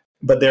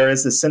 But there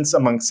is a sense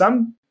among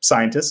some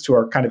scientists who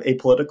are kind of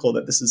apolitical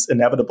that this is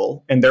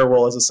inevitable. And their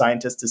role as a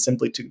scientist is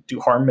simply to do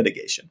harm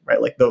mitigation,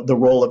 right? Like the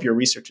role of your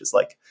research is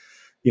like,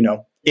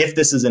 if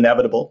this is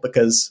inevitable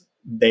because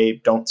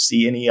they don't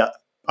see any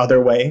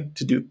other way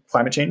to do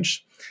climate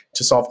change,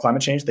 to solve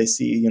climate change, they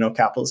see,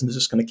 capitalism is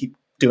just going to keep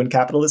doing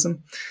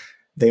capitalism.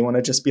 They want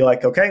to just be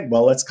like, okay,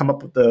 well, let's come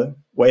up with the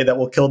way that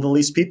will kill the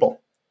least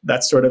people.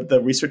 That's sort of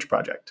the research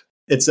project.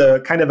 It's a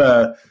kind of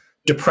a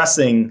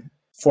depressing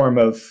form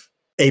of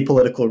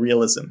apolitical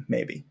realism,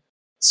 maybe.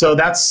 So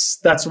that's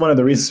one of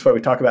the reasons why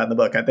we talk about it in the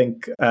book. I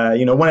think,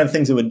 one of the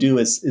things it would do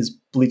is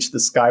bleach the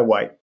sky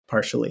white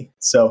partially.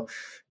 So,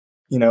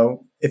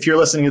 if you're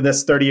listening to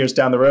this 30 years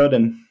down the road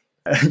and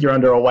you're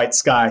under a white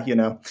sky,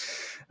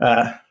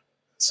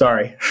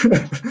 sorry.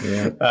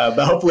 Yeah.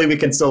 But hopefully we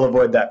can still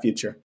avoid that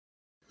future.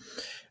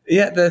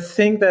 Yeah, the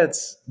thing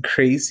that's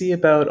crazy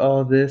about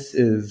all this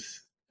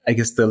is, I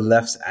guess, the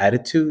left's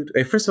attitude.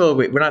 First of all,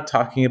 we're not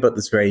talking about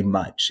this very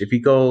much. If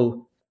you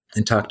go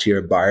and talk to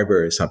your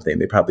barber or something,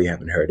 they probably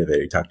haven't heard of it,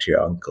 or talk to your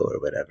uncle or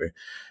whatever.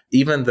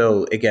 Even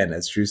though, again,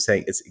 as Drew's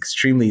saying, it's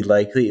extremely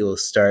likely it will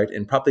start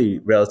and probably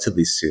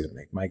relatively soon.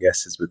 Like my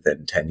guess is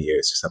within 10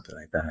 years or something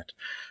like that.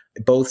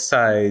 Both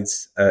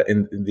sides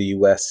in the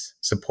US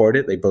support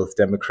it, like both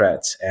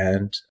Democrats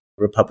and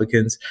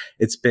Republicans.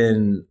 It's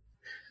been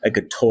like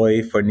a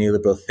toy for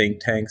neoliberal think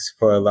tanks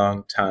for a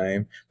long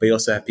time. But you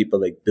also have people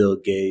like Bill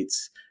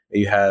Gates.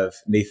 You have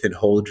Nathan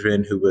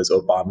Holdren, who was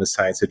Obama's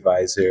science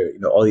advisor.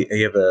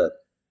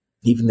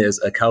 Even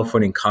there's a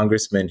Californian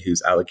congressman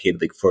who's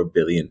allocated like $4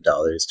 billion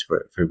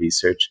for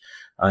research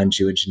on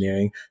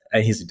geoengineering,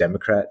 and he's a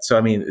Democrat. So,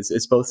 I mean,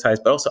 it's both sides,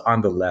 but also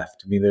on the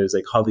left. I mean, there's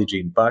like Holly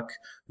Jean Buck,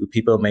 who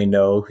people may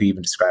know, who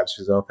even describes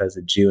herself as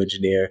a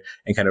geoengineer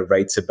and kind of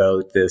writes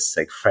about this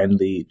like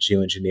friendly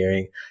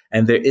geoengineering.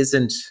 And there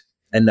isn't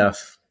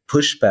enough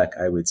pushback,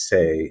 I would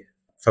say,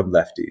 from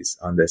lefties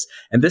on this.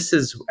 And this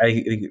is,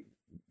 I think,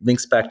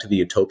 links back to the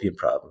utopian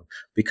problem.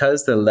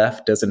 Because the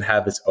left doesn't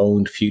have its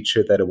own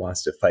future that it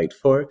wants to fight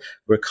for,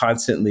 we're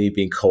constantly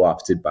being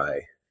co-opted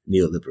by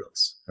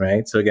neoliberals,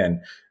 right? So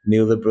again,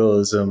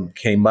 neoliberalism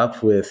came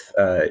up with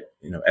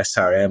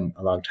SRM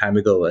a long time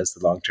ago as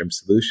the long-term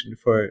solution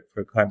for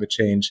climate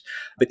change.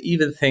 But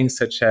even things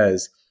such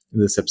as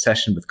this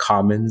obsession with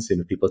commons,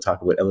 people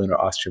talk about Elinor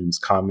Ostrom's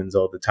Commons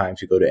all the time.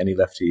 If you go to any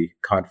lefty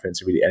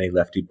conference or read any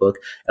lefty book,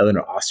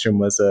 Elinor Ostrom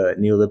was a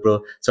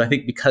neoliberal. So I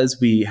think because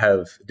we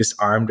have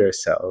disarmed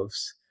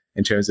ourselves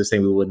in terms of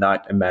saying we will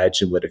not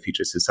imagine what a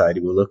future society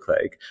will look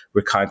like,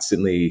 we're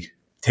constantly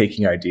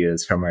taking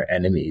ideas from our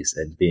enemies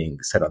and being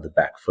set on the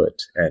back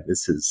foot. And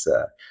this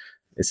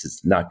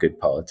is not good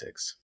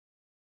politics.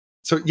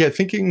 So yeah,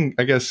 thinking,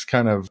 I guess,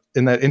 kind of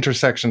in that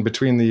intersection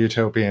between the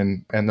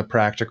utopian and the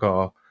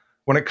practical,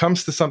 when it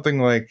comes to something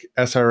like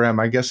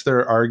SRM, I guess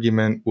their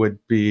argument would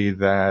be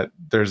that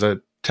there's a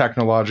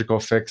technological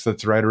fix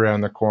that's right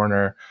around the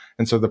corner.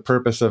 And so the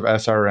purpose of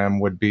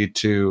SRM would be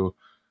to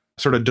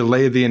sort of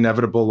delay the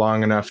inevitable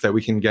long enough that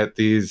we can get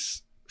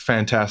these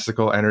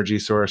fantastical energy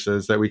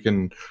sources, that we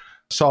can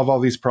solve all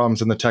these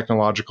problems in the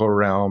technological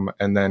realm,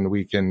 and then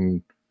we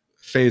can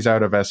phase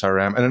out of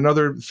SRM. And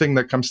another thing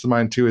that comes to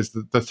mind too is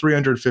the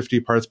 350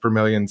 parts per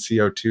million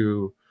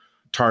CO2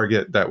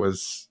 target that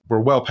we're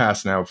well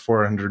past now,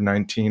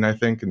 419, I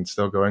think, and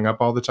still going up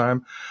all the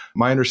time.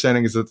 My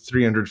understanding is that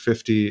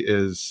 350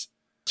 is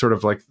sort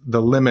of like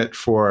the limit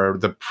for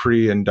the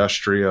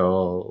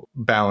pre-industrial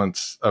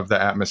balance of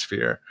the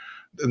atmosphere.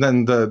 And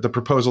then the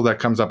proposal that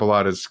comes up a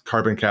lot is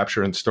carbon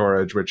capture and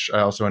storage, which I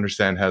also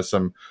understand has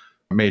some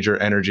major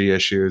energy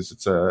issues.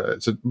 It's a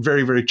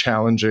very, very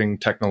challenging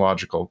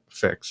technological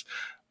fix.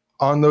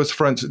 On those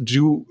fronts,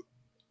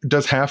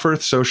 does Half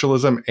Earth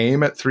Socialism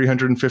aim at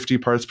 350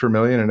 parts per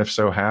million? And if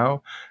so,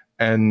 how?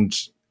 And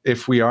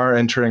if we are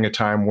entering a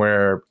time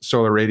where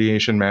solar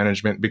radiation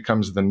management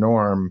becomes the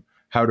norm,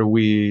 how do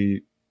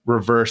we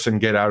reverse and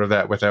get out of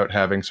that without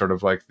having sort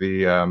of like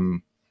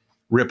the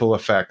ripple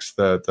effects,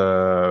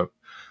 the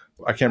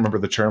I can't remember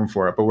the term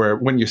for it, but where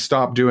when you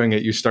stop doing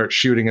it, you start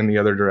shooting in the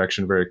other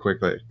direction very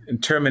quickly.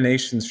 And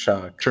termination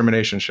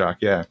shock,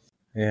 yeah.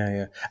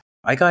 Yeah.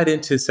 I got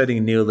into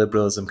studying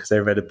neoliberalism because I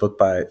read a book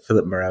by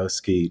Philip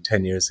Murawski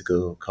 10 years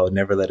ago called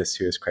Never Let a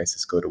Serious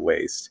Crisis Go to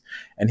Waste.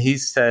 And he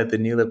said the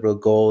neoliberal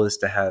goal is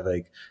to have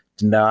like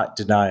not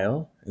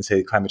denial and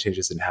say climate change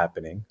isn't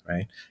happening,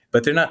 right?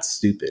 But they're not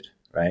stupid,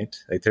 right?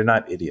 Like they're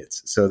not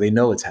idiots. So they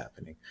know it's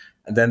happening.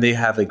 And then they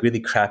have like really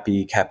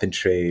crappy cap and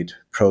trade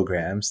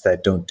programs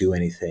that don't do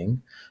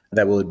anything,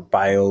 that will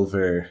buy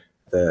over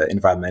the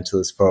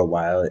environmentalists for a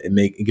while and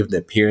give the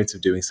appearance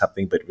of doing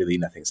something, but really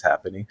nothing's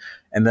happening.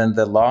 And then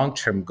the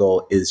long-term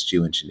goal is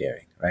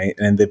geoengineering, right?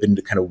 And they've been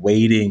kind of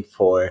waiting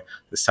for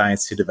the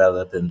science to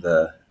develop and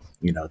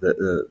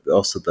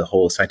also the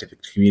whole scientific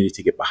community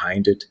to get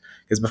behind it.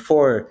 Because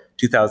before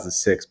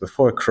 2006,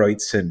 before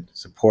Kreutzen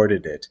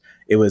supported it,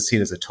 it was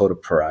seen as a total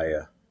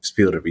pariah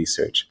field of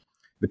research.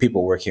 The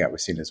people working out were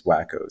seen as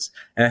wackos.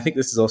 And I think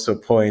this is also a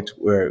point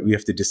where we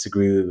have to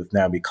disagree with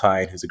Naomi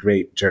Klein, who's a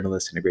great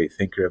journalist and a great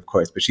thinker, of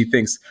course, but she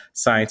thinks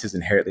science is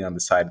inherently on the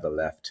side of the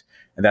left.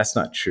 And that's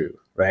not true,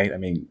 right? I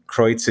mean,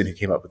 Kreutzen, who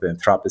came up with the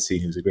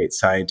Anthropocene, who's a great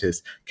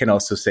scientist, can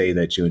also say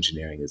that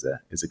geoengineering is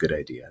a good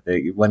idea.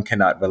 One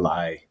cannot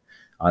rely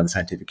on the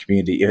scientific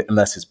community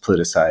unless it's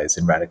politicized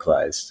and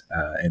radicalized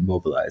and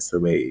mobilized the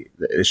way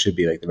that it should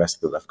be, like the rest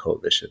of the left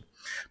coalition.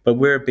 But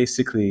we're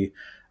basically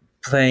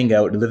playing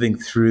out, living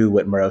through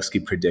what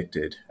Murawski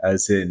predicted,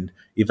 as in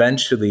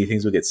eventually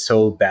things will get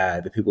so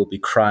bad that people will be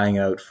crying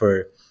out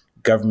for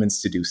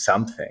governments to do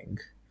something,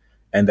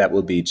 and that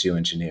will be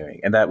geoengineering.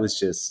 And that was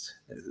just,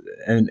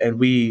 and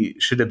we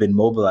should have been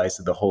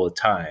mobilized the whole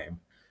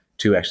time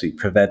to actually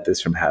prevent this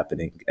from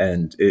happening.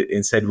 And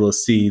instead, we'll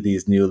see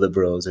these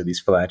neoliberals or these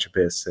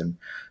philanthropists and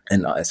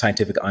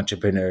scientific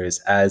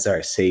entrepreneurs as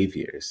our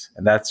saviors.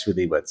 And that's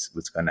really what's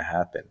going to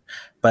happen.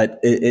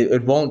 But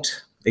it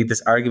won't, like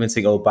this argument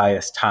saying, buy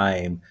us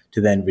time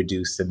to then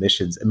reduce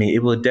emissions. I mean,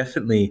 it will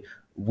definitely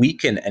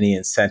weaken any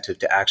incentive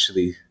to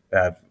actually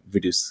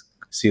reduce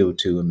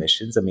CO2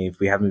 emissions. I mean, if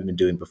we haven't been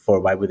doing it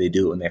before, why would they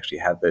do it when they actually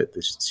have the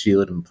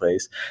shield in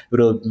place? It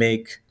will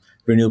make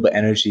renewable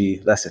energy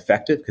less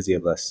effective because you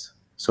have less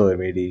solar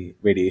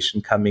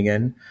radiation coming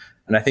in.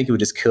 And I think it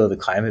would just kill the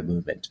climate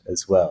movement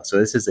as well. So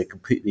this is a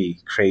completely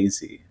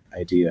crazy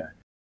idea.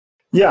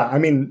 Yeah, I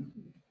mean,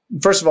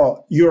 first of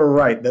all, you're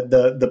right that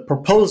the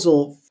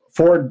proposal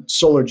for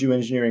solar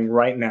geoengineering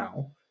right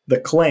now, the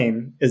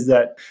claim is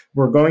that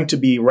we're going to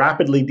be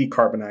rapidly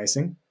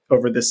decarbonizing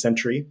over this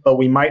century, but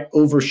we might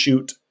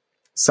overshoot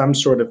some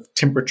sort of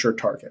temperature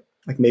target.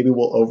 Like maybe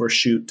we'll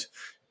overshoot,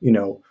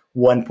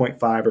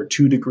 1.5 or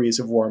 2 degrees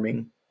of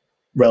warming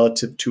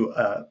relative to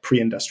a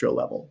pre-industrial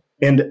level.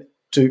 And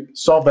to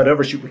solve that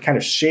overshoot, we kind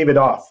of shave it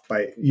off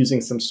by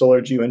using some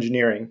solar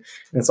geoengineering. And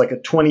it's like a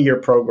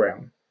 20-year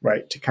program,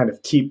 right, to kind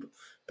of keep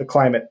the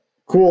climate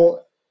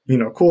cool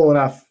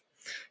enough.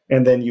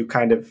 And then you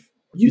kind of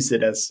use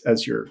it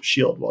as your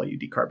shield while you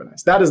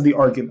decarbonize. That is the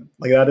argument.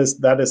 Like that is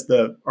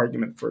the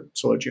argument for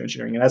solar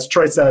geoengineering. And as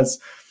Troy says,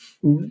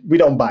 we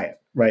don't buy it,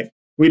 right?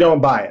 We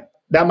don't buy it.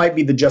 That might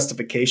be the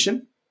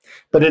justification,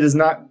 but it is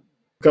not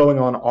going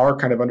on our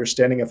kind of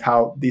understanding of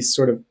how these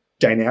sort of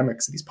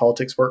dynamics, these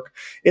politics work.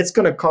 It's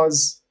going to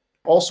cause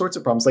all sorts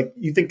of problems. Like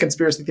you think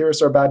conspiracy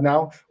theorists are bad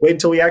now? Wait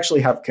until we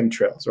actually have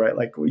chemtrails, right?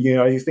 Like,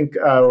 you think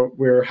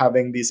we're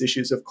having these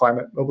issues of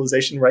climate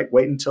mobilization, right?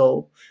 Wait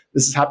until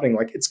this is happening.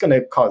 Like it's going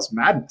to cause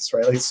madness,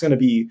 right? Like it's going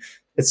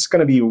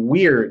to be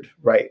weird,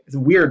 right? It's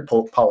weird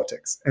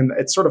politics. And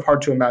it's sort of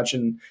hard to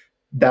imagine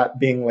that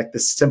being like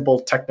this simple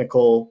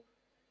technical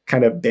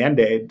kind of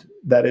Band-Aid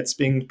that it's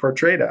being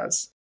portrayed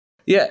as.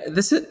 Yeah,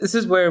 this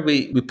is where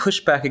we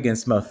push back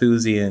against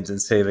Malthusians and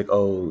say like,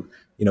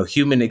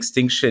 human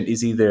extinction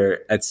is either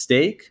at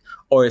stake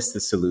or it's the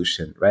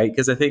solution, right?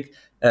 Because I think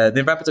the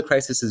environmental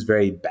crisis is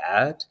very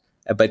bad,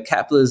 but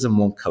capitalism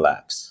won't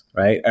collapse,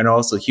 right? And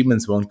also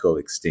humans won't go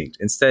extinct.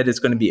 Instead, it's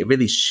going to be a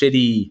really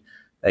shitty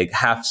like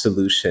half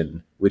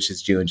solution, which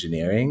is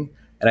geoengineering.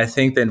 And I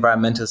think the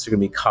environmentalists are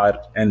going to be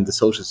caught and the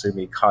socialists are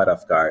going to be caught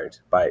off guard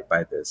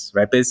by this,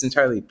 right? But it's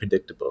entirely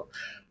predictable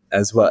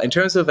as well. In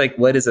terms of like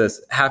what is a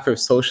Half Earth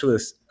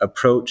Socialist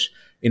approach,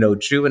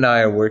 Drew and I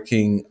are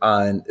working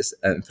on this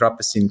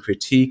Anthropocene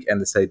critique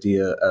and this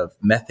idea of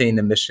methane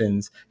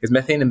emissions, because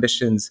methane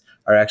emissions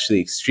are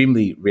actually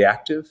extremely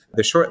reactive.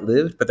 They're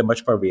short-lived, but they're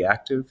much more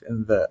reactive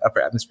in the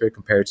upper atmosphere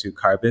compared to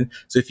carbon.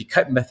 So if you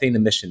cut methane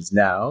emissions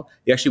now,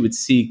 you actually would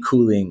see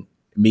cooling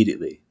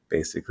immediately,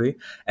 basically.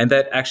 And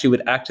that actually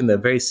would act in a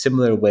very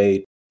similar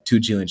way to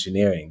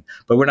geoengineering.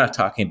 But we're not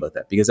talking about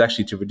that because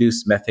actually to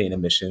reduce methane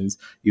emissions,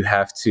 you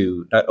have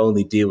to not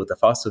only deal with the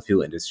fossil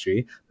fuel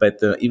industry, but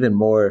the even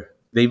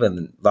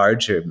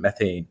larger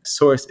methane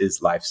source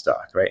is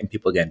livestock, right? And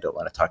people, again, don't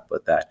want to talk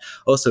about that.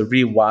 Also,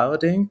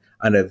 rewilding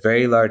on a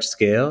very large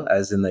scale,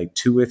 as in like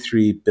 2 or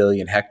 3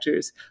 billion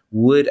hectares,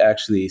 would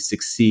actually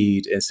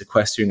succeed in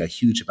sequestering a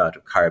huge amount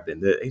of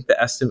carbon. I think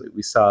the estimate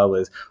we saw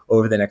was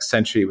over the next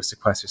century, it would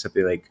sequester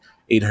something like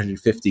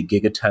 850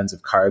 gigatons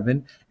of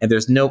carbon. And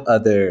there's no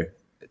other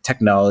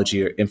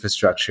technology or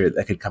infrastructure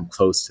that could come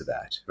close to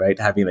that, right?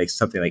 Having like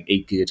something like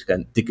 8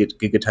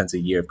 gigatons a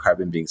year of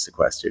carbon being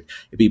sequestered.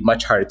 It'd be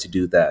much harder to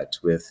do that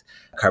with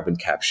carbon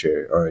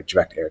capture or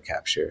direct air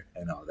capture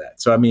and all that.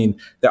 So, I mean,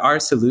 there are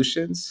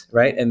solutions,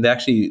 right? And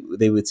actually,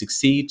 they would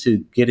succeed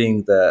to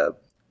getting the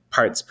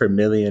parts per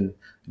million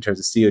in terms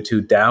of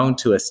CO2 down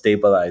to a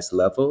stabilized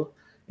level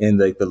in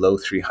like the low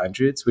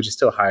 300s, which is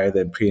still higher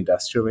than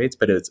pre-industrial rates,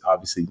 but it's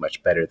obviously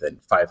much better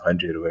than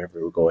 500 or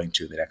wherever we're going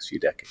to in the next few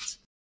decades.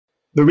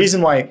 The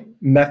reason why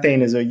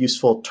methane is a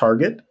useful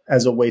target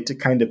as a way to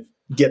kind of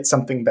get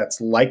something that's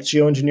like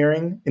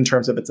geoengineering in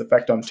terms of its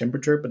effect on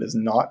temperature, but is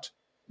not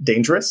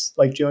dangerous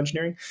like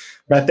geoengineering.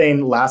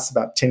 Methane lasts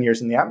about 10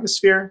 years in the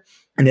atmosphere,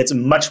 and it's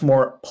much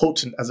more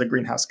potent as a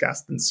greenhouse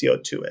gas than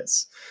CO2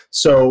 is.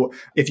 So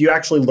if you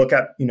actually look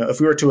at, if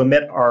we were to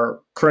emit our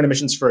current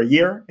emissions for a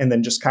year and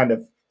then just kind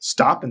of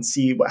stop and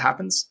see what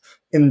happens,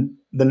 in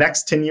the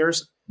next 10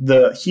 years,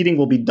 the heating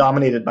will be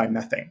dominated by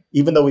methane.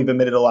 Even though we've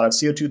emitted a lot of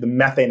CO2, the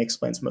methane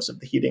explains most of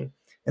the heating.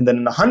 And then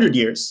in 100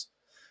 years,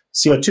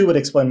 CO2 would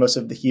explain most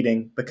of the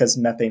heating because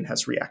methane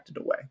has reacted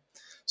away.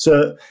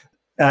 So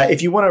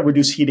if you want to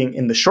reduce heating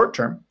in the short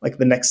term, like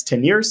the next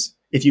 10 years,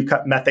 if you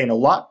cut methane a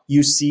lot,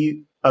 you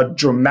see a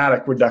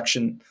dramatic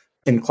reduction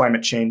in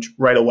climate change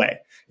right away.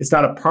 It's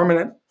not a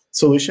permanent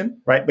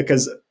solution, right?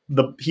 Because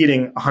the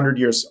heating 100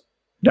 years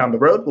down the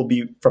road will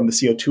be from the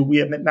CO2 we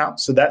emit now.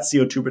 So that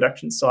CO2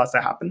 reduction still has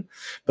to happen.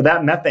 But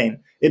that methane,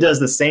 it does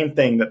the same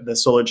thing that the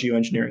solar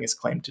geoengineering is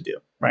claimed to do,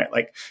 right?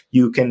 Like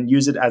you can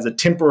use it as a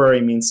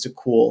temporary means to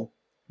cool,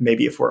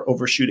 maybe if we're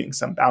overshooting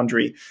some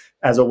boundary,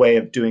 as a way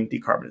of doing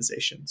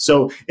decarbonization.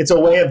 So it's a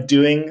way of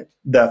doing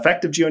the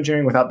effect of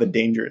geoengineering without the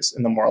dangers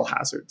and the moral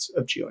hazards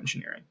of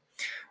geoengineering.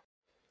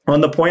 On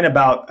the point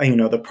about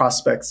the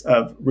prospects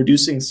of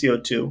reducing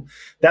CO2,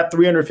 that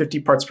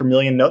 350 parts per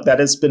million note, that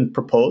has been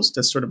proposed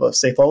as sort of a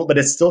safe level, but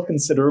it's still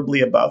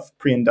considerably above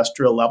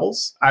pre-industrial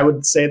levels. I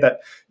would say that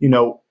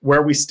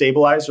where we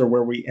stabilize or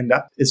where we end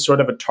up is sort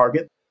of a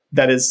target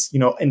that is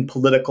in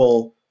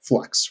political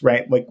flux,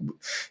 right? Like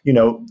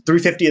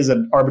 350 is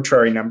an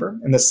arbitrary number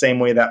in the same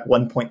way that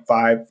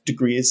 1.5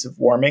 degrees of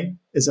warming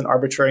is an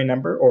arbitrary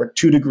number, or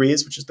 2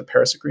 degrees, which is the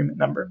Paris Agreement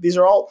number. These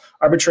are all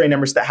arbitrary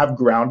numbers that have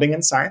grounding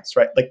in science,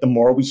 right? Like the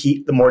more we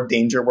heat, the more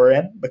danger we're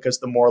in, because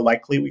the more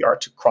likely we are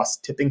to cross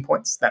tipping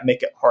points that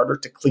make it harder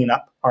to clean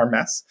up our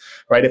mess,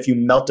 right? If you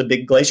melt a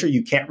big glacier,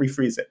 you can't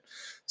refreeze it.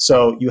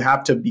 So you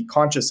have to be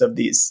conscious of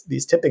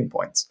these tipping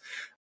points.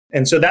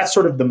 And so that's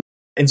sort of the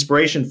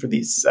inspiration for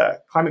these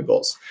climate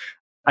goals.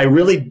 I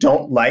really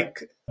don't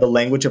like the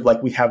language of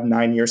we have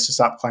 9 years to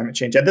stop climate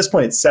change. At this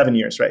point, it's 7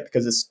 years, right?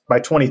 Because it's by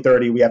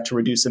 2030, we have to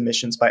reduce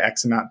emissions by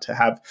X amount to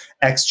have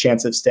X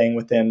chance of staying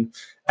within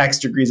X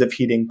degrees of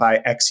heating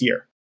by X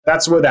year.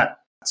 That's where that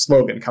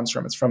slogan comes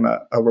from. It's from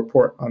a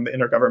report on the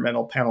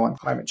Intergovernmental Panel on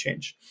Climate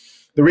Change.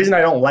 The reason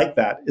I don't like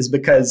that is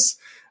because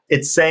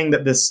it's saying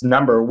that this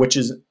number, which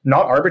is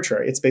not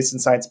arbitrary, it's based in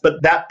science,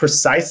 but that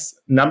precise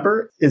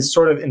number is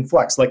sort of in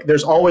flux. Like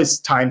there's always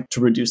time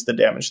to reduce the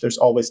damage. There's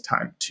always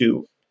time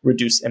to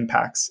reduce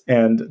impacts.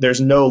 And there's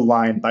no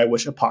line by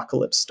which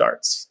apocalypse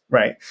starts,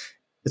 right?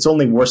 It's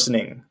only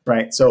worsening,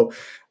 right? So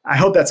I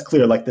hope that's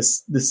clear. Like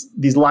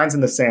these lines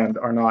in the sand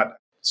are not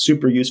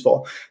super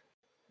useful.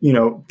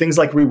 Things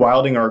like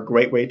rewilding are a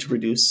great way to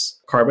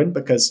reduce carbon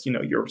because,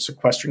 you're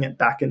sequestering it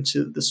back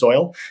into the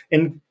soil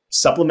and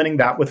supplementing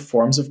that with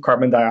forms of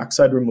carbon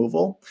dioxide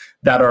removal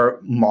that are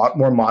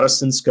more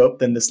modest in scope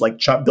than this,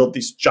 build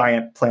these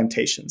giant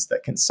plantations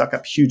that can suck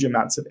up huge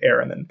amounts of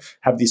air and then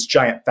have these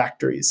giant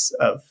factories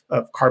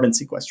of carbon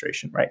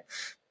sequestration, right?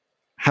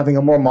 Having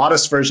a more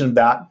modest version of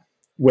that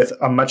with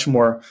a much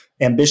more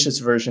ambitious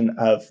version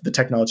of the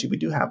technology we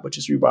do have, which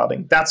is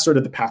rewilding, that's sort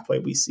of the pathway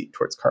we see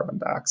towards carbon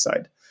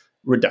dioxide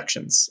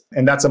reductions.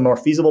 And that's a more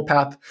feasible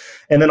path.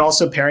 And then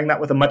also pairing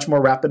that with a much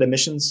more rapid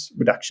emissions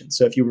reduction.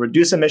 So if you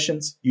reduce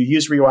emissions, you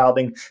use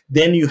rewilding,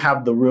 then you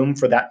have the room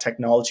for that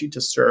technology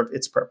to serve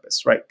its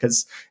purpose, right?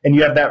 And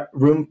you have that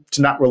room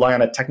to not rely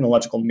on a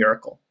technological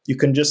miracle. You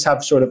can just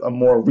have sort of a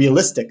more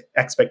realistic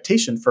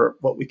expectation for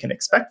what we can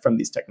expect from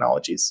these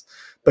technologies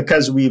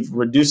because we've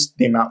reduced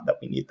the amount that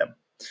we need them.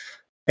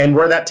 And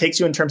where that takes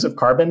you in terms of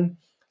carbon,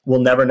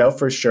 we'll never know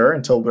for sure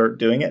until we're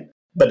doing it,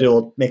 but it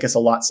will make us a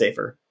lot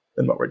safer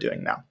than what we're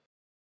doing now.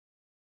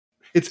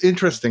 It's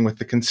interesting with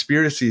the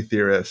conspiracy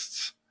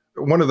theorists.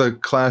 One of the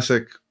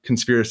classic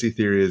conspiracy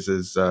theories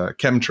is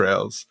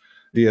chemtrails,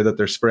 the idea that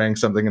they're spraying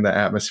something in the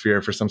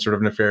atmosphere for some sort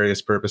of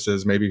nefarious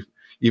purposes, maybe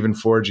even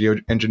for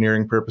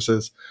geoengineering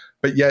purposes.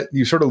 But yet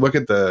you sort of look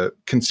at the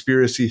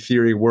conspiracy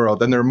theory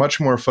world and they're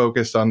much more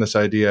focused on this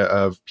idea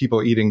of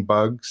people eating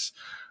bugs,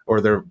 or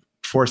they're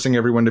forcing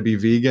everyone to be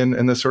vegan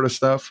and this sort of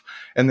stuff.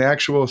 And the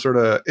actual sort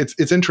of,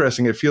 it's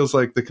interesting. It feels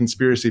like the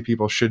conspiracy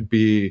people should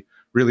be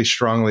really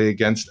strongly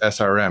against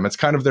SRM. It's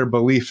kind of their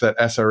belief that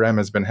SRM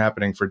has been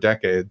happening for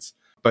decades,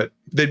 but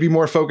they'd be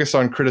more focused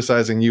on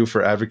criticizing you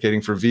for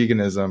advocating for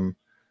veganism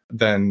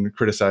than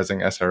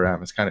criticizing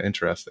SRM. It's kind of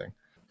interesting.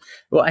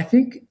 Well, I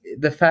think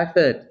the fact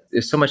that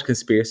there's so much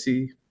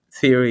conspiracy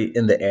theory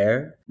in the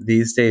air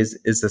these days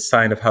is a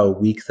sign of how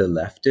weak the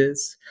left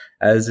is,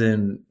 as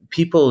in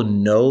people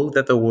know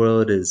that the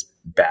world is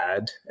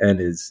bad and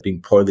is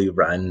being poorly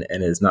run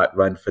and is not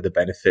run for the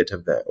benefit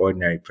of the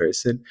ordinary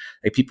person.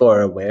 Like people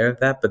are aware of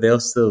that, but they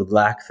also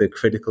lack the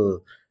critical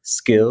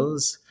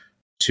skills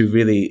to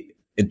really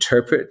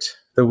interpret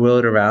the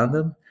world around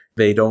them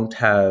They don't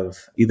have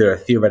either a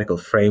theoretical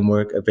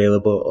framework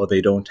available, or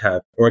they don't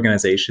have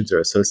organizations or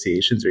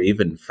associations or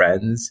even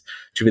friends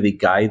to really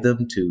guide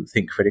them to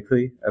think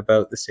critically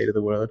about the state of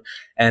the world.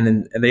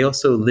 And they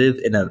also live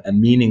in a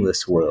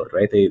meaningless world,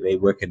 right? They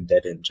work in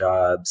dead-end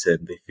jobs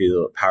and they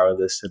feel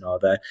powerless and all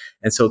that.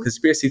 And so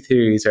conspiracy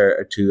theories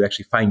are to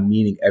actually find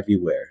meaning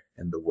everywhere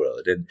in the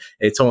world. And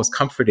it's almost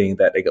comforting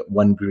that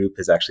one group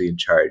is actually in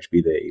charge,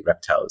 be they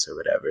reptiles or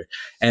whatever.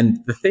 And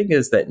the thing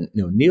is that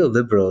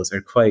neoliberals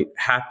are quite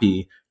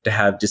happy to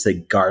have just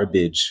like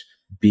garbage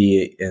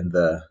be in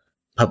the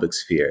public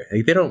sphere.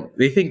 Like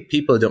they think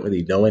people don't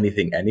really know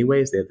anything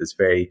anyways. They have this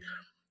very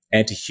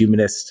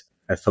anti-humanist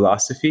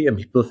philosophy, and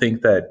people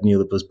think that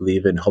neoliberals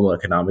believe in homo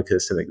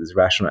economicus and like this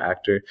rational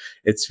actor.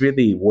 It's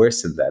really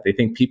worse than that. They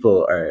think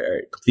people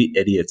are complete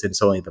idiots, and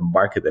it's only the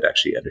market that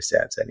actually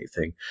understands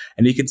anything.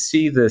 And you can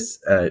see this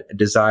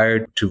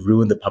desire to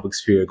ruin the public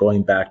sphere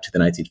going back to the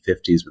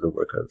 1950s with the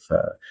work of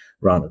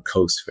Ronald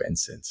Coase, for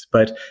instance.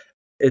 But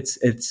it's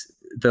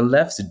the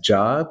left's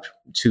job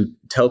to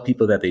tell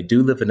people that they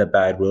do live in a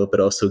bad world,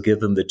 but also give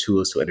them the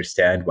tools to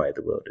understand why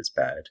the world is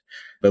bad.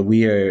 But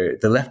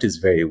the left is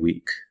very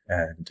weak,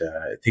 and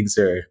things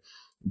are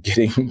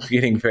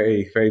getting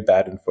very, very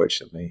bad,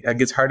 unfortunately. It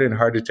gets harder and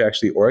harder to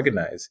actually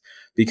organize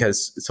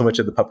because so much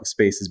of the public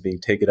space is being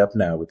taken up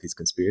now with these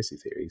conspiracy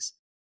theories.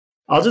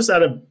 I'll just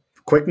add a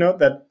quick note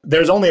that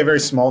there's only a very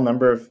small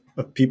number of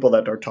people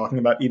that are talking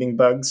about eating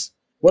bugs.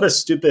 What a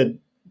stupid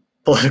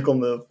political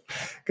move,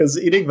 because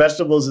eating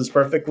vegetables is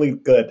perfectly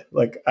good.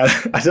 Like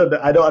I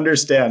don't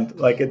understand.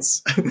 Like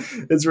it's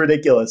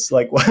ridiculous.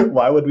 Like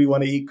why would we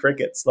want to eat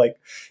crickets? Like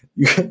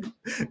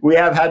we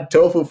have had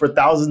tofu for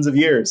thousands of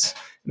years,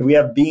 and we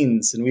have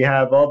beans, and we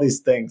have all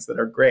these things that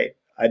are great.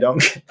 I don't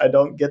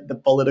get the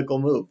political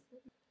move.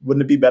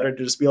 Wouldn't it be better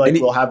to just be like,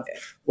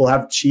 we'll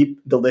have cheap,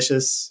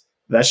 delicious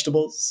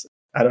vegetables?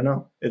 I don't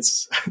know.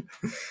 It's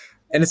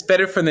And it's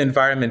better for the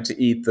environment to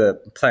eat the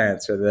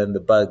plants rather than the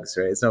bugs,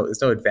 right? It's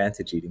no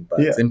advantage eating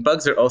bugs. Yeah. And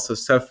bugs are also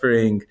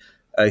suffering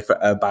a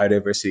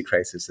biodiversity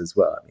crisis as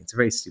well. I mean, it's a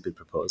very stupid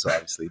proposal,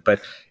 obviously.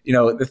 But,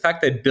 the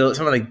fact that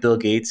someone like Bill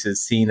Gates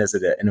is seen as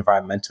an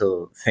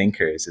environmental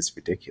thinker is just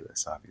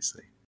ridiculous,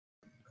 obviously.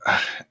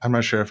 I'm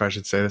not sure if I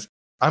should say this.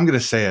 I'm going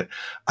to say it.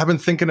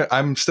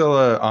 I'm still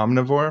an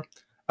omnivore.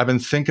 I've been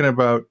thinking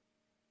about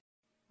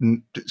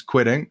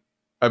quitting.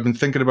 I've been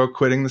thinking about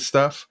quitting the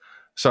stuff.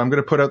 So I'm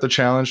going to put out the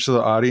challenge to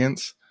the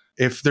audience.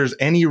 If there's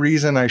any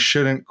reason I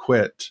shouldn't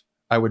quit,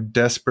 I would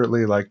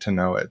desperately like to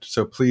know it.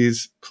 So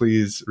please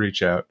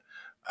reach out.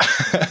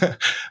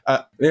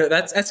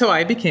 That's how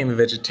I became a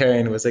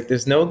vegetarian. Was like,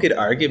 there's no good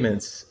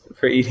arguments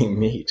for eating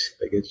meat.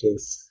 Like it's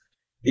just,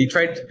 you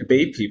try to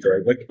debate people.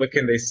 Like, what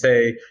can they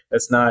say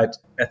that's not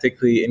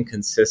ethically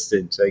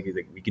inconsistent? Like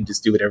we can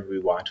just do whatever we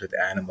want with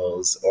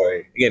animals. Or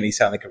again, you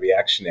sound like a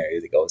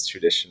reactionary. Like, oh, it's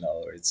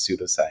traditional or it's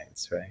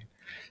pseudoscience, right?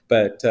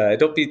 But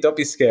don't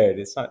be scared.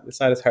 It's not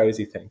as hard as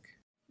you think.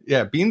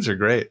 Yeah, beans are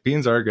great.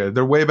 Beans are good.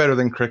 They're way better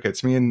than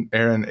crickets. Me and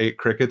Aaron ate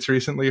crickets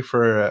recently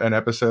for an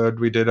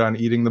episode we did on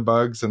eating the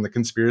bugs and the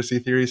conspiracy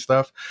theory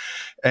stuff.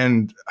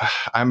 And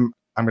I'm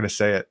going to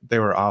say it. They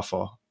were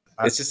awful.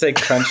 It's just like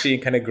crunchy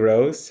and kind of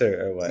gross,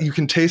 or what? You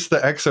can taste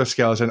the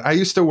exoskeleton. I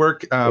used to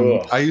work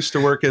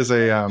as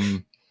a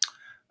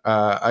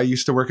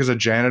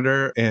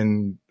janitor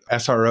in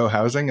SRO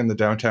housing in the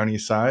downtown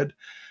east side.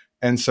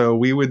 And so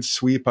we would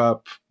sweep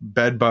up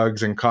bed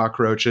bugs and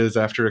cockroaches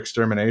after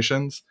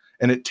exterminations,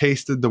 and it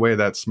tasted the way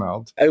that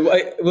smelled.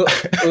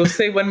 We'll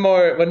say one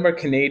more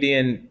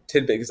Canadian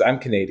tidbit, because I'm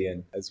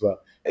Canadian as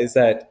well, is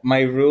that my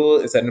rule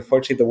is that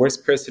unfortunately the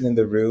worst person in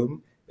the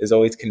room is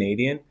always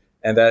Canadian.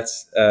 And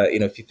that's,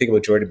 if you think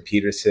about Jordan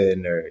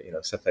Peterson or,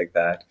 stuff like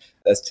that,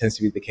 that tends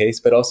to be the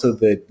case. But also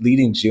the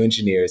leading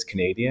geoengineer is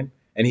Canadian,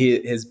 and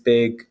his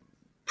big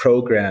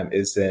program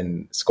is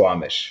in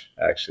Squamish,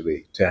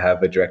 actually, to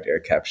have a direct air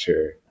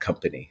capture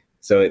company.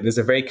 So there's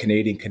a very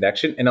Canadian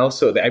connection. And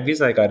also the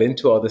reason I got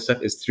into all this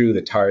stuff is through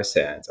the tar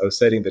sands. I was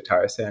studying the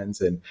tar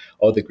sands and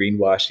all the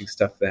greenwashing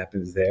stuff that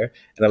happens there.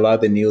 And a lot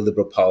of the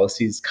neoliberal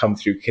policies come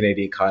through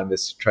Canadian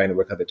economists trying to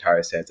work on the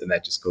tar sands. And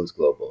that just goes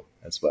global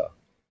as well.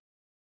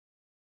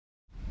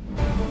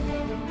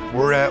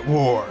 We're at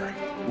war.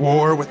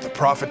 War with the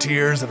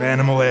profiteers of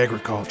animal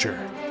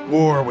agriculture.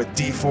 War with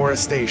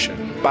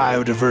deforestation,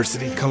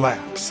 biodiversity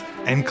collapse,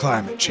 and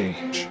climate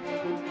change.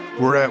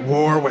 We're at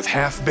war with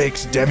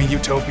half-baked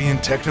demi-utopian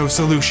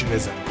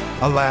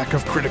techno-solutionism, a lack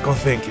of critical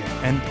thinking,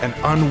 and an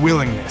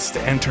unwillingness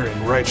to enter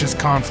in righteous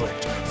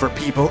conflict for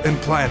people and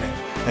planet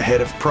ahead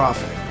of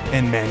profit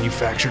and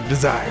manufactured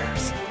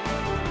desires.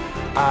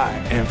 I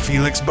am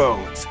Felix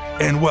Bones,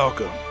 and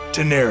welcome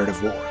to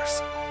Narrative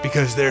Wars,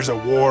 because there's a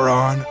war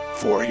on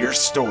for your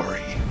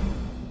story.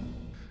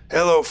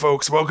 Hello,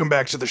 folks. Welcome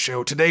back to the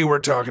show. Today we're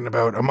talking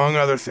about, among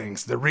other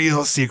things, the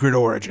real secret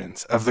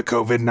origins of the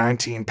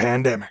COVID-19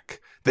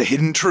 pandemic, the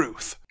hidden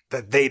truth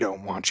that they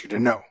don't want you to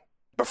know.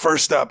 But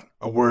first up,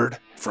 a word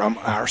from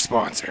our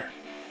sponsor.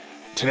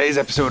 Today's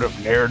episode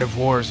of Narrative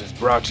Wars is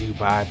brought to you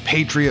by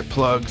Patriot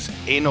Plug's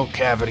Anal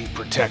Cavity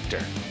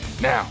Protector.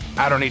 Now,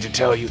 I don't need to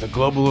tell you the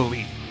global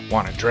elite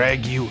want to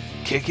drag you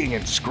kicking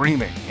and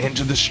screaming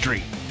into the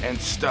street and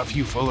stuff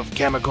you full of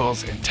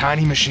chemicals and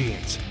tiny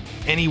machines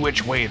any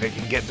which way they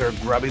can get their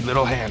grubby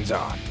little hands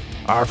on.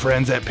 Our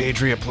friends at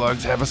Patriot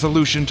Plugs have a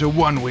solution to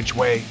one which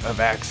way of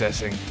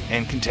accessing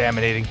and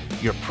contaminating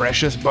your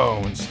precious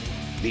bones,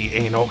 the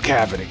anal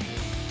cavity.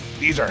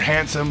 These are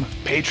handsome,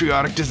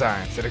 patriotic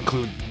designs that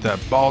include the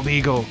bald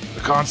eagle,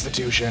 the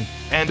Constitution,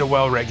 and a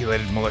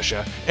well-regulated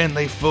militia, and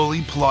they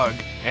fully plug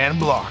and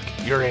block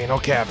your anal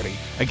cavity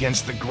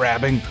against the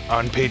grabbing,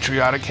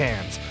 unpatriotic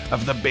hands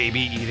of the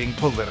baby-eating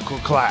political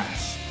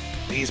class.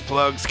 These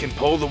plugs can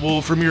pull the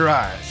wool from your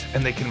eyes,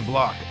 and they can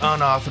block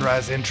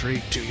unauthorized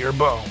entry to your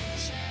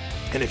bones.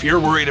 And if you're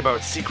worried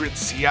about secret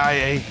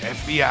CIA,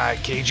 FBI,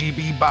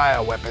 KGB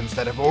bioweapons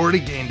that have already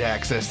gained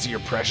access to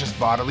your precious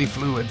bodily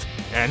fluids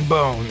and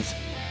bones,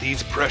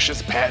 these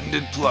precious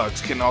patented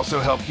plugs can also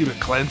help you to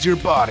cleanse your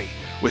body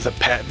with a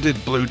patented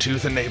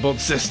Bluetooth-enabled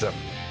system.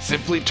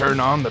 Simply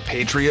turn on the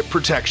Patriot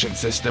Protection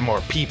System, or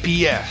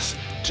PPS,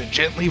 to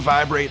gently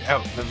vibrate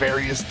out the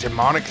various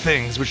demonic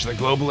things which the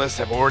globalists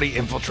have already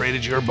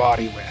infiltrated your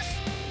body with.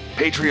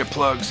 Patriot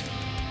plugs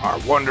are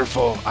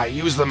wonderful. I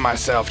use them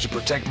myself to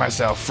protect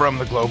myself from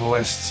the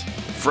globalists,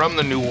 from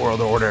the New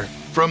World Order,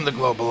 from the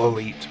global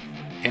elite.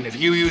 And if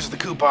you use the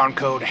coupon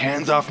code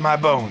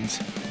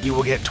HANDSOFFMYBONES, you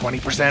will get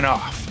 20%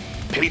 off.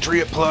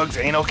 Patriot Plugs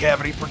Anal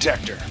Cavity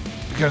Protector,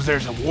 because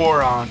there's a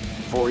war on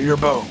for your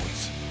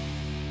bones.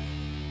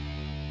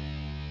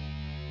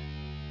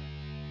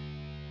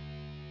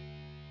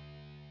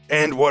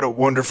 And what a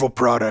wonderful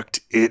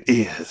product it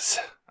is.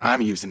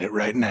 I'm using it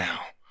right now.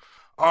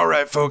 All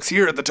right, folks,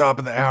 here at the top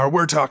of the hour,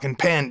 we're talking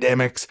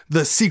pandemics,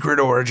 the secret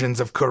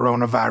origins of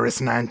coronavirus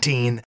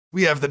 19.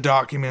 We have the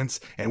documents,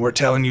 and we're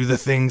telling you the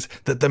things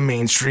that the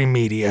mainstream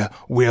media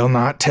will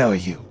not tell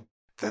you.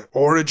 The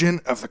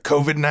origin of the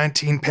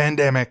COVID-19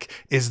 pandemic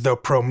is the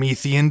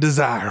Promethean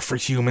desire for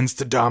humans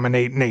to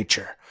dominate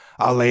nature.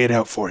 I'll lay it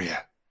out for you.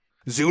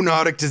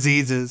 Zoonotic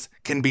diseases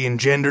can be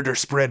engendered or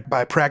spread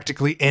by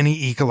practically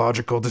any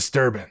ecological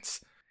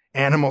disturbance.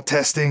 Animal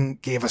testing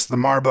gave us the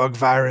Marburg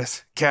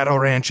virus, cattle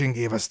ranching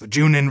gave us the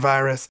Junin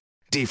virus,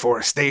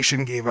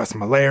 deforestation gave us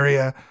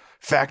malaria,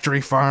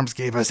 factory farms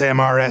gave us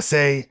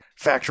MRSA,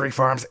 factory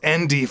farms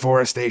and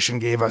deforestation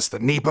gave us the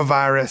Nipah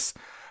virus,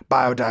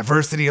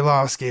 biodiversity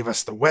loss gave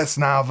us the West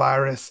Nile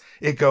virus,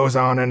 it goes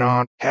on and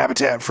on,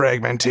 habitat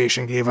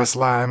fragmentation gave us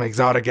Lyme,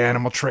 exotic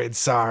animal trade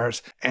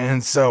SARS,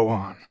 and so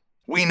on.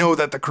 We know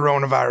that the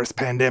coronavirus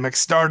pandemic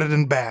started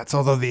in bats,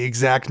 although the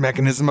exact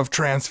mechanism of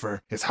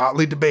transfer is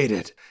hotly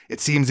debated. It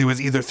seems it was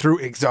either through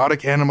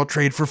exotic animal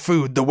trade for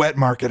food, the wet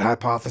market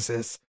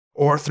hypothesis,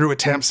 or through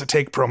attempts to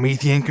take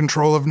Promethean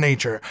control of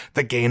nature,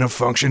 the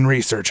gain-of-function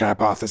research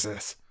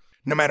hypothesis.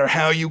 No matter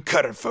how you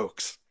cut it,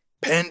 folks,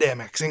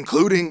 pandemics,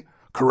 including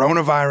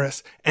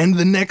coronavirus and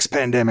the next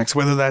pandemics,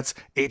 whether that's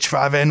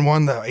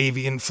H5N1, the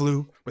avian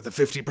flu, with a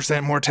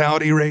 50%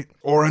 mortality rate,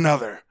 or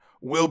another,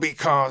 will be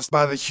caused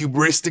by the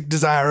hubristic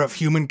desire of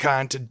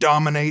humankind to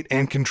dominate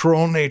and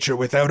control nature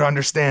without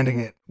understanding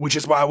it, which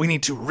is why we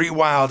need to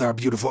rewild our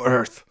beautiful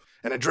Earth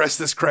and address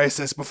this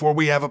crisis before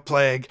we have a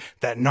plague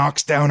that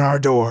knocks down our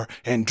door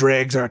and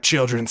drags our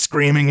children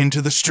screaming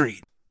into the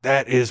street.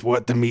 That is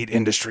what the meat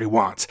industry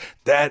wants.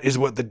 That is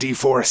what the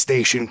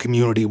deforestation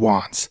community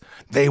wants.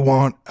 They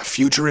want a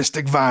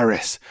futuristic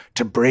virus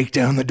to break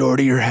down the door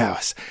to your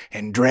house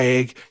and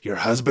drag your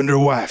husband or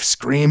wife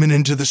screaming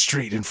into the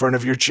street in front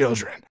of your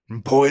children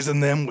and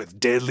poison them with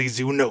deadly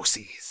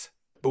zoonoses.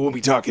 But we'll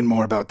be talking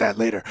more about that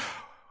later.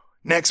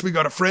 Next, we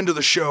got a friend of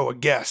the show, a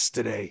guest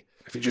today.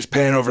 If you just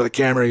pan over the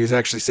camera, he's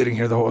actually sitting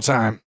here the whole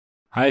time.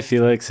 Hi,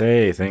 Felix.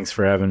 Hey, thanks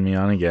for having me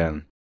on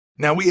again.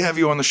 Now, we have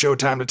you on the show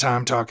time to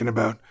time talking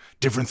about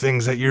different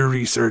things that you're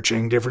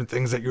researching, different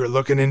things that you're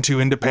looking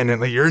into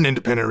independently. You're an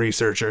independent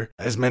researcher,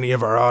 as many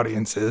of our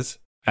audience is.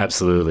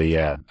 Absolutely,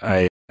 yeah.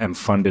 I am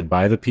funded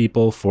by the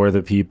people, for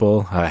the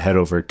people. Head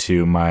over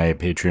to my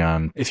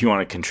Patreon if you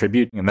want to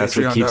contribute. And that's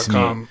what keeps me...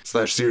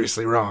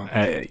 Patreon.com/seriously-wrong.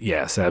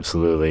 Yes,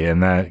 absolutely.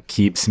 And that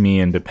keeps me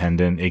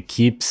independent. It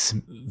keeps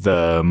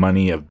the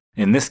money of,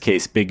 in this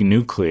case, big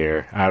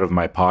nuclear out of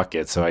my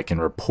pocket so I can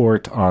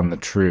report on the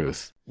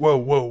truth.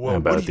 Whoa.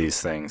 About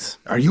these things.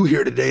 Are you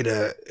here today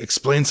to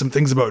explain some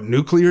things about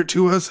nuclear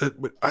to us?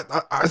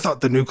 I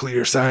thought the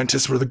nuclear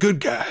scientists were the good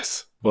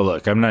guys. Well,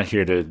 look, I'm not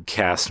here to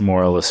cast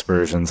moral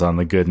aspersions on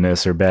the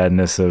goodness or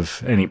badness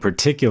of any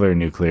particular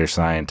nuclear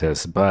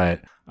scientist,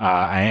 but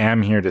I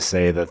am here to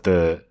say that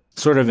the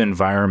sort of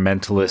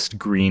environmentalist,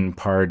 Green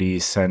Party,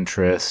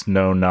 centrist,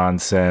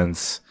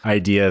 no-nonsense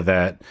idea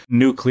that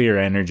nuclear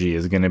energy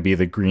is going to be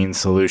the green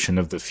solution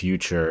of the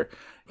future,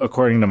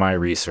 according to my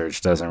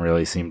research, doesn't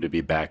really seem to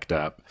be backed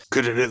up.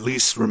 Could it at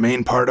least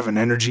remain part of an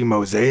energy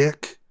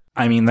mosaic?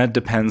 I mean, that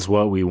depends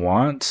what we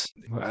want.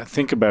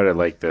 Think about it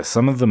like this.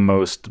 Some of the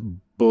most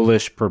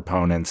bullish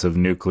proponents of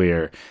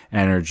nuclear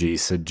energy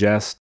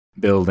suggest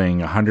building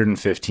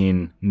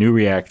 115 new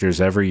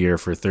reactors every year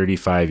for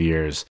 35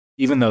 years,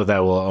 even though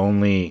that will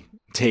only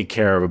take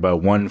care of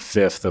about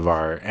 1/5 of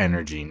our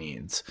energy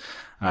needs.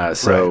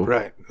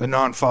 Right. The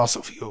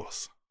non-fossil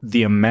fuels.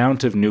 The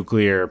amount of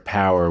nuclear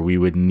power we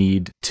would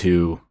need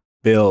to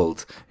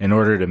build in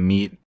order to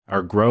meet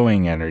our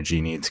growing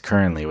energy needs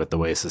currently with the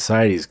way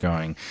society is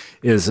going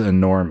is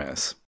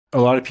enormous. A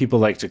lot of people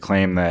like to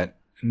claim that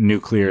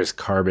nuclear is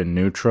carbon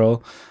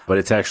neutral, but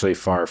it's actually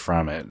far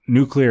from it.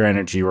 Nuclear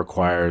energy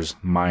requires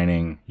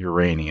mining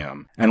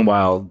uranium. And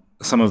while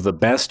some of the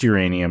best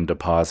uranium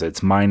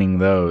deposits, mining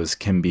those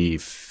can be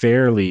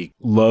fairly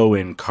low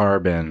in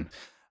carbon,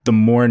 the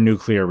more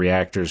nuclear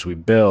reactors we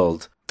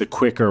build, the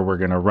quicker we're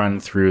going to run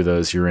through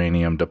those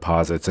uranium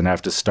deposits and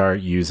have to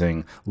start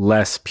using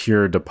less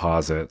pure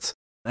deposits.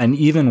 And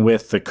even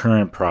with the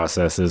current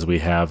processes we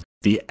have,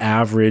 the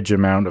average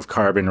amount of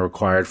carbon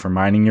required for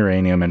mining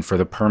uranium and for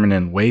the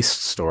permanent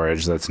waste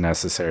storage that's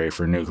necessary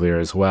for nuclear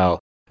as well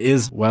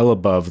is well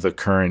above the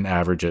current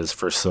averages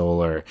for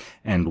solar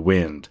and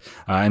wind.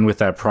 And with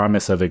that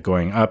promise of it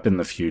going up in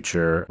the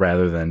future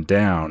rather than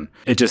down,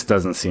 it just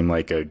doesn't seem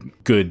like a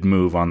good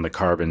move on the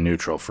carbon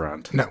neutral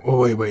front. No,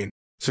 wait.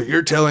 So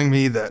you're telling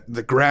me that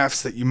the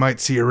graphs that you might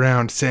see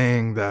around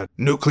saying that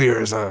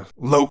nuclear is a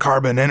low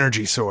carbon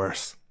energy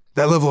source,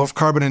 that level of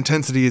carbon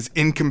intensity is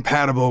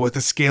incompatible with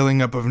the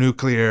scaling up of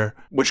nuclear,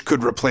 which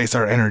could replace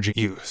our energy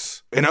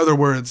use. In other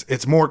words,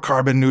 it's more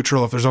carbon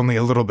neutral if there's only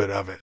a little bit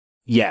of it.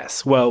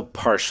 Yes, well,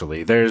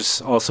 partially.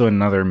 There's also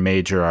another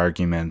major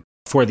argument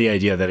for the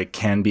idea that it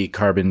can be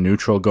carbon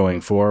neutral going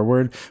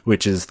forward,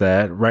 which is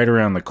that right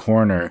around the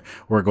corner,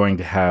 we're going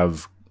to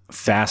have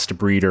fast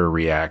breeder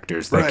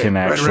reactors that can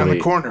actually... Right around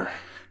the corner.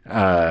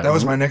 That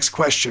was my next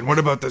question. What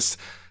about this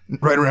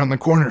right around the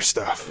corner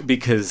stuff?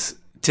 Because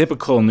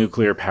typical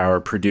nuclear power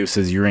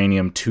produces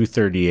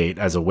uranium-238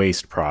 as a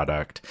waste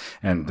product,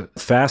 and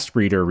fast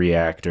breeder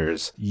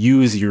reactors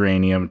use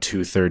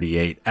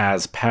uranium-238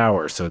 as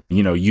power. So,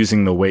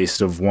 using the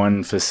waste of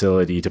one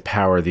facility to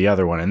power the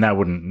other one, and that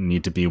wouldn't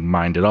need to be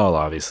mined at all,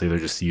 obviously. They're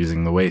just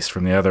using the waste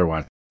from the other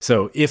one.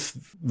 So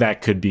if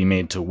that could be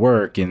made to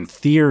work, in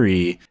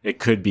theory, it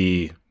could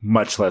be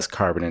much less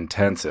carbon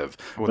intensive.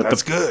 Well, but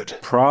that's the good.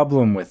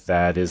 Problem with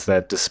that is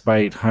that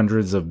despite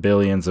hundreds of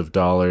billions of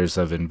dollars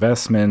of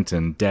investment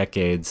and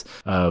decades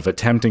of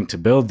attempting to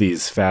build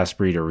these fast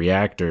breeder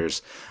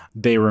reactors,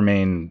 they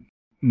remain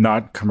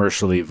not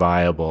commercially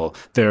viable.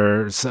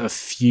 There's a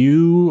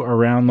few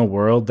around the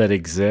world that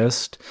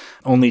exist,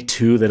 only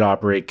 2 that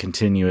operate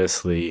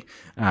continuously,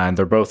 and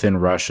they're both in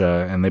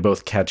Russia, and they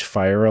both catch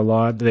fire a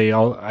lot.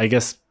 I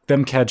guess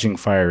them catching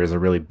fire is a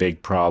really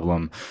big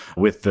problem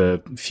with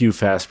the few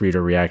fast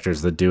breeder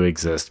reactors that do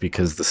exist,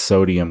 because the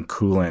sodium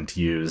coolant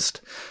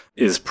used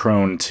is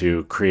prone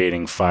to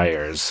creating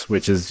fires,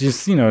 which is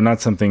just,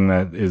 not something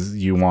that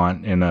you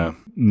want in a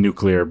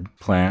nuclear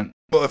plant.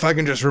 Well, if I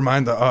can just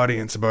remind the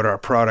audience about our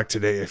product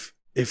today,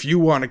 if you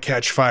want to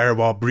catch fire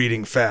while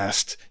breeding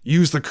fast,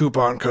 use the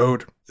coupon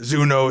code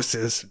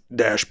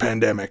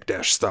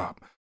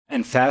zoonosis-pandemic-stop.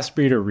 And fast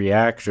breeder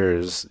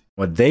reactors,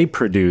 what they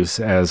produce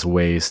as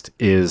waste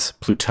is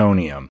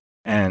plutonium.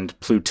 And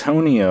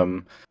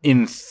plutonium,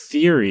 in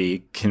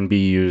theory, can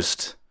be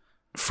used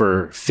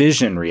for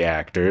fission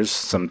reactors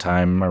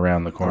sometime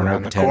around the corner,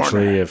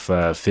 potentially, if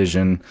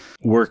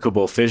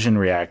workable fission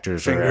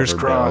reactors are ever built. Fingers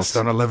crossed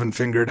on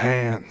 11-fingered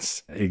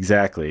hands.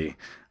 Exactly.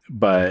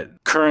 But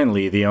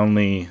currently, the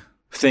only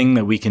thing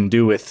that we can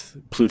do with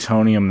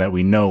plutonium that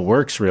we know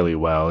works really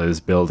well is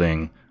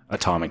building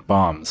atomic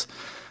bombs.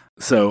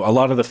 So a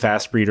lot of the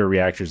fast breeder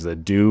reactors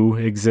that do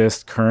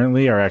exist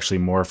currently are actually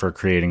more for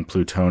creating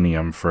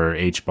plutonium for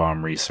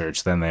H-bomb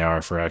research than they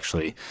are for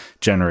actually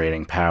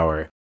generating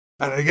power.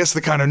 And I guess the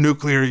kind of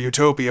nuclear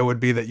utopia would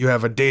be that you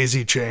have a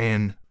daisy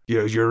chain.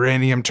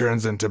 Uranium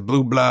turns into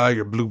blue blah,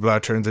 your blue blah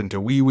turns into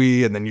wee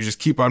wee, and then you just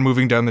keep on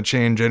moving down the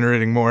chain,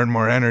 generating more and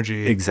more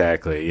energy.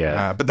 Exactly,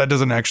 yeah. But that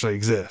doesn't actually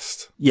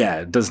exist.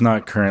 Yeah, it does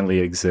not currently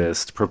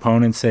exist.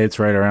 Proponents say it's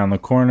right around the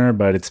corner,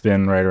 but it's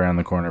been right around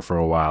the corner for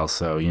a while,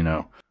 so,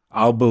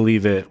 I'll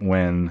believe it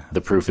when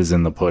the proof is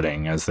in the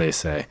pudding, as they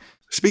say.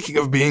 Speaking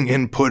of being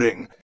in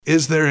pudding,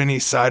 is there any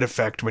side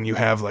effect when you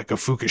have like a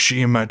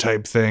Fukushima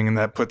type thing and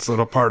that puts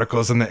little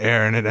particles in the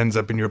air and it ends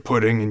up in your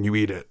pudding and you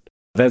eat it?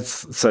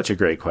 That's such a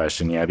great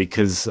question, yeah,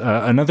 because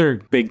another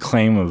big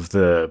claim of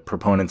the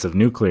proponents of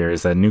nuclear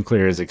is that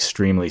nuclear is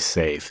extremely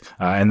safe,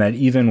 and that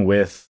even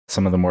with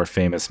some of the more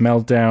famous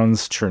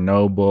meltdowns,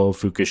 Chernobyl,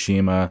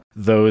 Fukushima,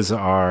 those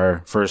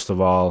are, first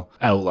of all,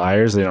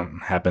 outliers. They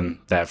don't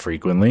happen that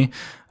frequently.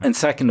 And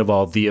second of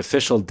all, the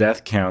official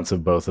death counts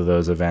of both of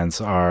those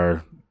events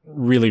are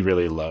really,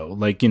 really low.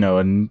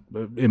 And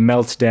it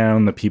melts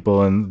down, the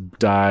people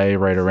die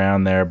right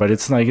around there, but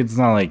it's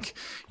not like,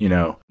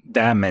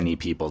 that many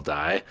people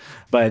die.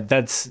 But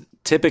that's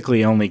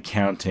typically only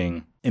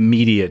counting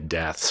immediate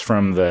deaths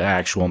from the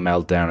actual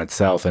meltdown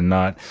itself, and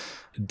not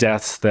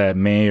deaths that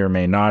may or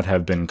may not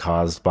have been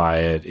caused by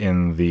it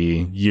in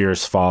the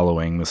years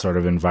following, the sort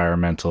of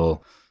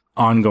environmental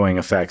ongoing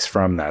effects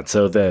from that.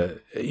 So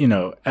the,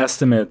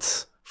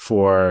 estimates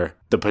for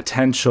the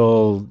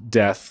potential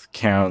death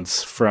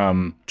counts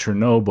from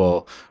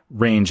Chernobyl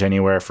range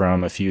anywhere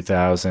from a few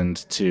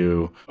thousand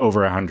to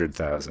over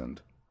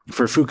 100,000.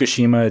 For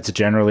Fukushima, it's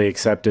generally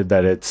accepted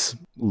that it's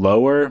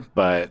lower,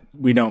 but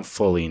we don't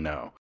fully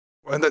know.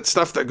 And that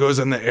stuff that goes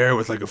in the air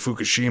with like a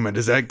Fukushima,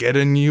 does that get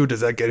in you?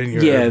 Does that get in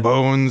your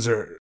bones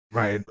or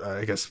I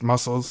guess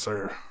muscles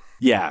or?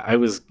 Yeah, I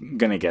was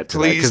going to get to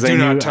Please that. do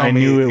not tell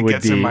me it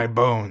gets in my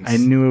bones. I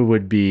knew it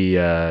would be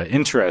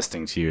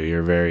interesting to you.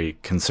 You're very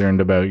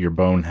concerned about your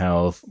bone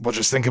health. Well,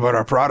 just think about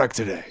our product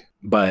today.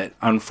 But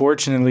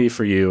unfortunately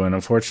for you, and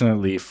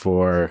unfortunately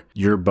for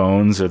your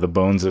bones or the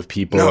bones of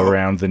people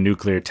around the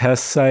nuclear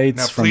test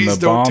sites from the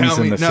bombs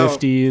in the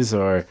 50s,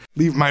 or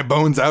leave my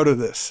bones out of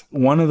this.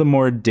 One of the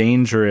more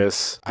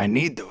dangerous I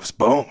need those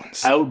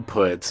bones.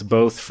 Outputs,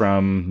 both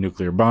from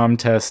nuclear bomb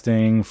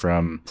testing,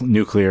 from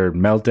nuclear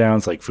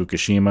meltdowns like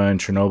Fukushima and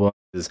Chernobyl,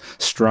 is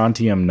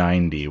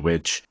strontium-90,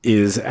 which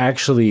is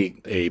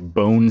actually a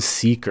bone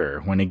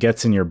seeker when it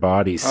gets in your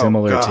body,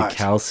 similar to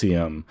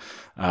calcium.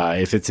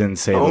 If it's in,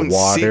 say, bone the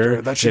water,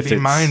 seeker. That should be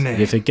my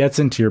name. If it gets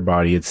into your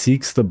body, it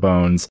seeks the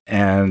bones,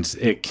 and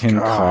it can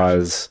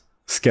cause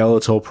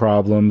skeletal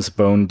problems,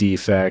 bone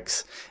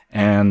defects,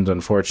 and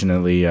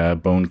unfortunately,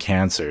 bone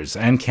cancers,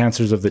 and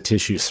cancers of the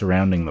tissue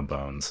surrounding the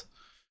bones.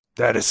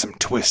 That is some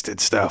twisted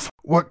stuff.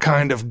 What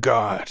kind of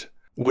god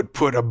would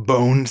put a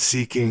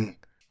bone-seeking...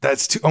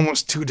 That's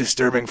almost too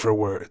disturbing for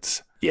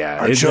words. Yeah.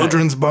 Our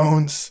children's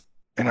bones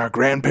and our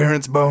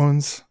grandparents'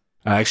 bones.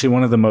 Actually,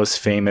 one of the most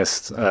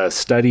famous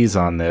studies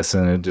on this,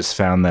 and it just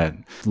found that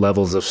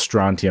levels of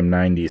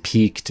strontium-90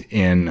 peaked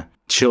in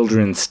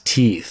children's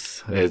teeth.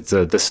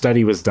 The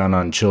study was done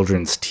on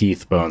children's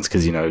teeth bones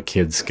because,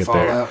 kids get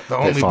their... The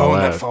only bone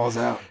that falls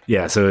out.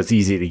 Yeah, so it's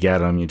easy to get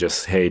them. You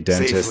just, hey,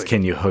 dentist, safely.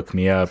 Can you hook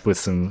me up with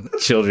some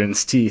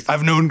children's teeth?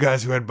 I've known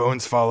guys who had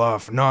bones fall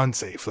off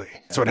non-safely.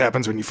 That's what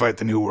happens when you fight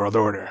the New World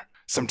Order.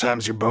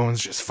 Sometimes your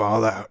bones just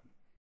fall out.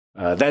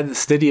 That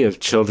study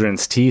of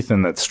children's teeth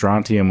and that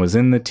strontium was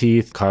in the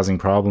teeth, causing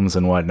problems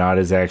and whatnot,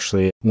 is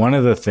actually one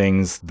of the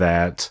things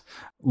that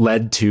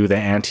led to the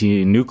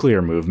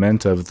anti-nuclear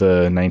movement of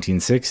the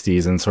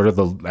 1960s and sort of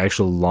the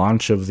actual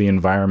launch of the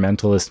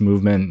environmentalist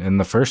movement in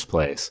the first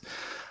place.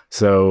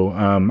 So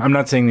I'm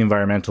not saying the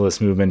environmentalist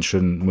movement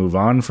shouldn't move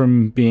on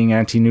from being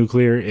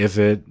anti-nuclear if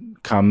it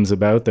comes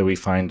about that we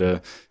find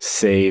a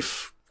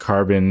safe,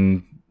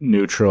 carbon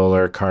neutral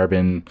or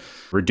carbon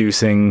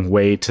reducing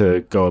way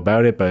to go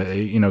about it, but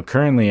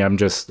currently I'm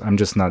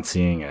just not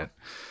seeing it.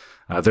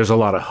 There's a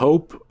lot of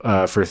hope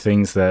for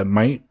things that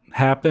might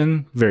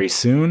happen very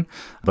soon,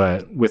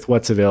 but with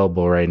what's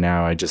available right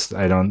now, I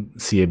don't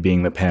see it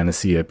being the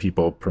panacea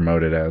people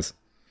promote it as.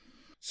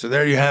 So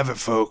there you have it,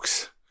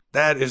 folks.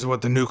 That is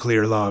what the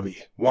nuclear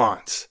lobby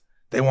wants.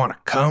 They want to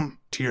come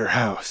to your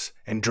house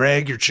and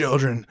drag your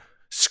children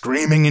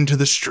screaming into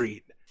the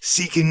street,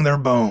 seeking their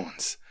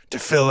bones to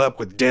fill up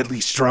with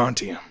deadly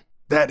strontium.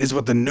 That is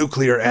what the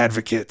nuclear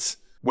advocates,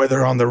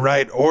 whether on the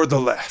right or the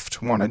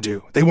left, want to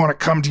do. They want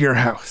to come to your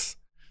house.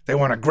 They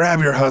want to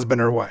grab your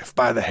husband or wife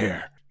by the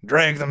hair,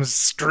 drag them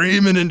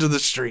screaming into the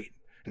street,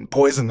 and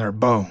poison their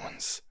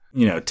bones.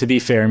 To be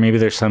fair, maybe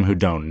there's some who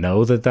don't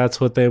know that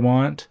that's what they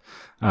want.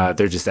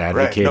 They're just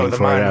advocating right. No, the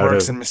for mind it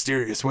works in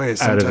mysterious ways.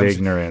 Sometimes out of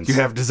ignorance. You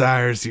have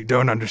desires you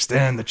don't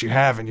understand that you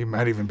have, and you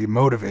might even be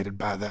motivated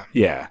by them.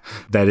 Yeah,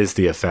 that is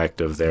the effect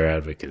of their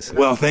advocacy.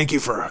 Well, thank you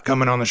for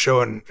coming on the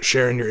show and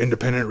sharing your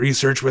independent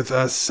research with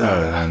us.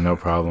 No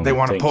problem. They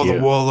want to pull the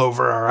wool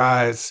over our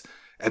eyes,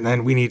 and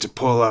then we need to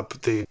pull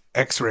up the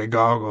X-ray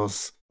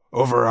goggles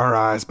over our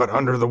eyes, but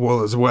under the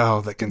wool as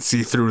well, that can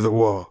see through the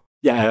wool.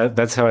 Yeah,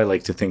 that's how I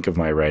like to think of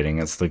my writing.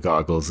 It's the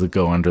goggles that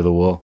go under the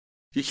wool.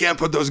 You can't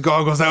put those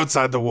goggles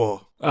outside the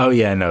wool. Oh,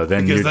 yeah, no.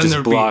 Then you're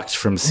just blocked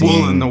from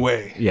seeing. Wool in the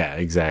way. Yeah,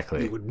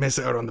 exactly. You would miss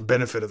out on the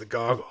benefit of the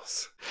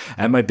goggles.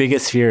 And my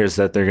biggest fear is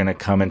that they're going to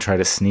come and try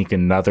to sneak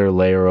another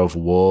layer of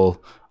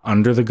wool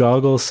under the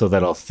goggles so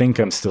that I'll think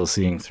I'm still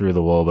seeing through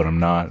the wool, but I'm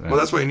not. Well,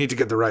 that's why you need to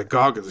get the right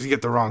goggles. You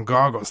get the wrong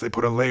goggles, they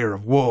put a layer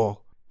of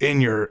wool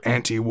in your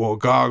anti-wool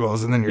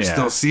goggles, and then you're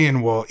still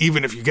seeing wool,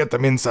 even if you get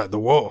them inside the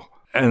wool.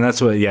 And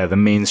that's what, the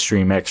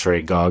mainstream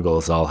X-ray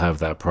goggles all have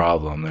that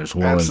problem. There's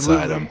wool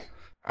inside them.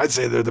 I'd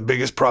say they're the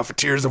biggest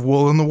profiteers of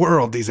wool in the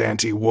world, these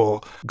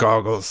anti-wool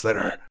goggles that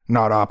are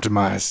not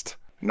optimized,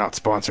 not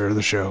sponsor of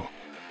the show.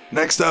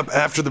 Next up,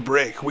 after the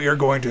break, we are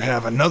going to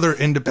have another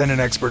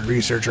independent expert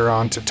researcher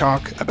on to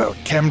talk about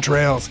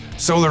chemtrails,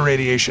 solar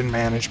radiation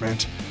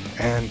management,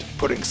 and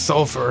putting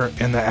sulfur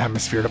in the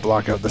atmosphere to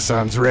block out the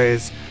sun's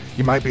rays.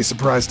 You might be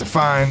surprised to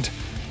find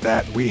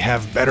that we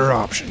have better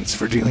options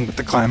for dealing with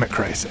the climate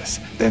crisis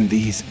than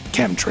these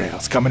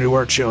chemtrails coming to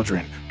our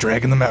children,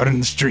 dragging them out in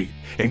the street,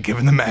 and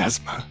giving them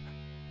asthma.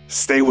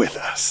 Stay with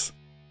us.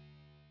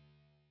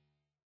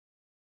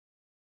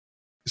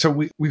 So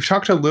we've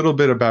talked a little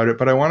bit about it,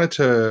 but I wanted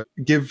to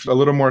give a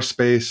little more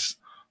space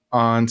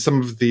on some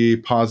of the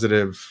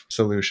positive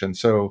solutions.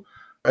 So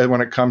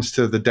when it comes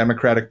to the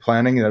democratic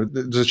planning,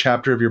 there's a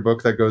chapter of your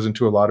book that goes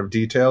into a lot of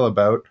detail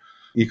about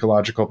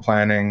ecological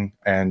planning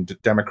and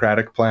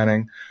democratic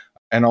planning,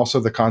 and also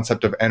the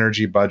concept of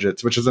energy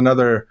budgets, which is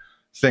another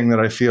thing that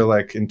I feel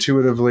like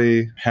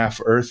intuitively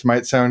Half Earth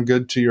might sound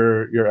good to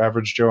your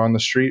average Joe on the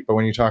street. But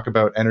when you talk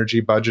about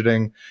energy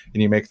budgeting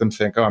and you make them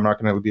think, oh, I'm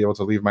not going to be able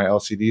to leave my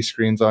LCD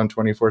screens on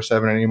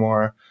 24/7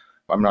 anymore.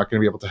 I'm not going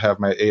to be able to have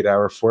my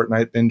 8-hour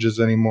Fortnite binges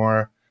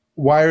anymore.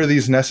 Why are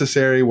these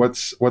necessary?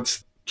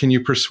 Can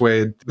you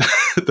persuade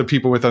the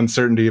people with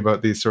uncertainty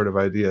about these sort of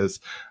ideas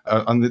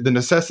on the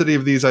necessity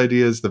of these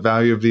ideas, the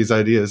value of these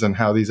ideas, and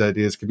how these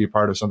ideas could be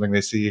part of something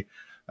they see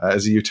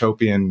as a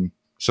utopian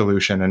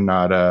solution and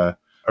not a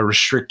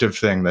restrictive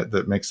thing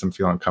that makes them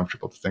feel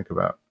uncomfortable to think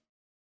about?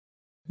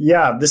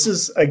 Yeah, this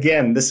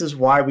is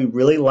why we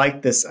really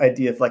like this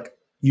idea of like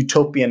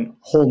utopian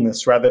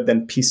wholeness rather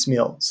than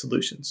piecemeal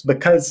solutions,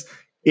 because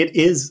it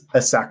is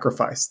a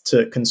sacrifice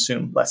to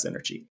consume less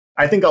energy.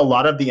 I think a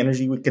lot of the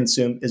energy we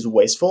consume is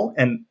wasteful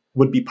and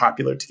would be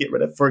popular to get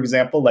rid of. For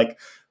example, like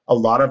a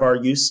lot of our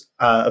use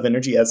of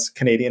energy as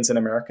Canadians and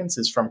Americans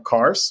is from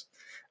cars.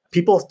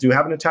 People do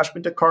have an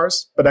attachment to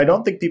cars, but I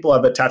don't think people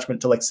have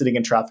attachment to like sitting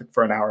in traffic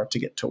for an hour to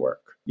get to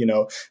work. You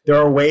know, there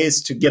are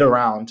ways to get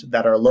around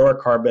that are lower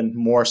carbon,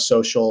 more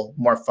social,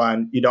 more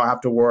fun. You don't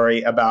have to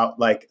worry about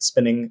like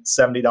spending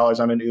 $70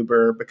 on an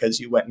Uber because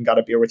you went and got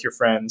a beer with your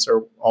friends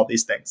or all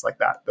these things like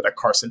that a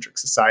car-centric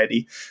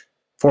society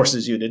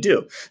forces you to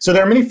do. So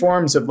there are many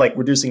forms of like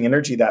reducing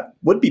energy that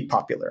would be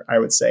popular, I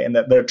would say, and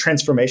that there are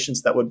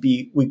transformations that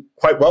we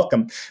quite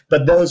welcome.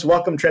 But those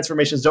welcome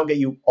transformations don't get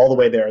you all the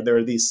way there. There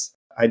are these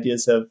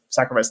ideas of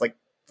sacrifice, like,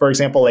 for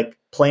example, like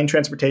plane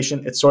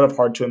transportation. It's sort of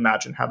hard to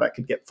imagine how that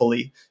could get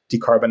fully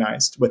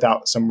decarbonized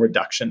without some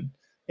reduction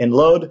in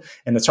load.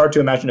 And it's hard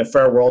to imagine a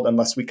fair world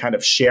unless we kind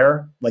of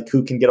share like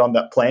who can get on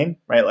that plane,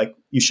 right? Like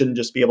you shouldn't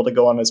just be able to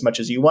go on as much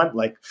as you want.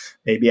 Like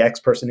maybe X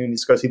person who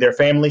needs to go see their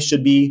family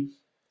should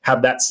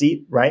have that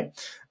seat, right?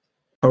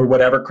 Or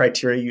whatever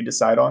criteria you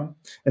decide on.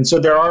 And so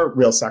there are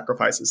real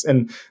sacrifices.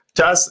 And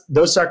to us,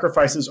 those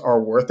sacrifices are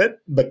worth it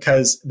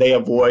because they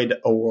avoid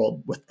a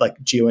world with like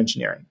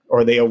geoengineering,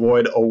 or they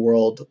avoid a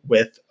world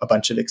with a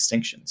bunch of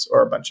extinctions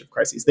or a bunch of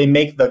crises. They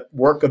make the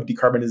work of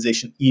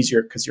decarbonization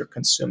easier because you're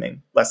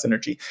consuming less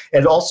energy.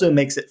 And it also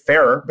makes it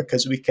fairer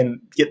because we can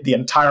get the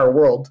entire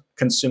world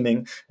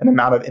consuming an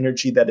amount of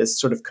energy that is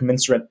sort of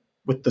commensurate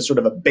with the sort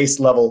of a base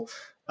level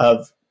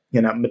of,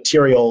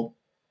 material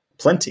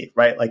plenty,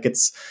 right? Like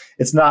it's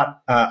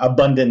not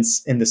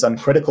abundance in this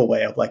uncritical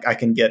way of like I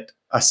can get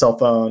a cell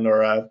phone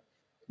or a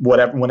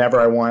whatever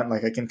whenever I want,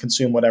 like I can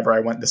consume whatever I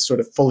want. This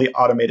sort of fully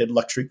automated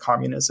luxury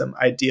communism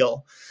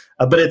ideal,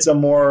 but it's a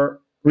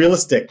more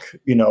realistic,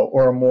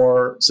 or a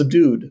more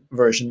subdued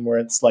version where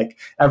it's like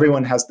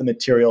everyone has the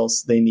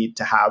materials they need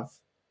to have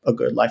a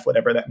good life,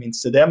 whatever that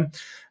means to them,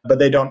 but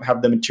they don't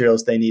have the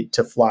materials they need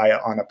to fly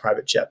on a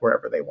private jet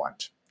wherever they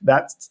want.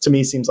 That to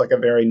me seems like a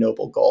very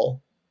noble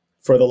goal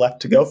for the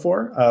left to go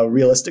for, a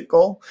realistic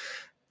goal,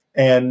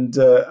 and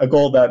a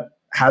goal that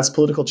has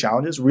political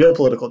challenges, real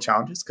political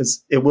challenges,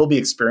 because it will be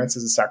experienced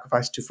as a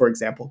sacrifice to, for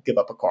example, give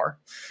up a car.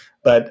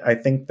 But I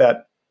think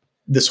that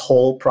this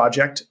whole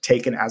project,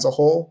 taken as a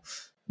whole,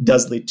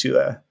 does lead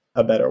to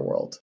a better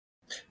world.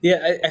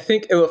 Yeah, I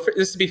think,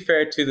 just to be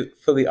fair to the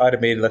fully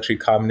automated luxury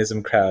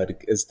communism crowd,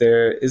 is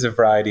there is a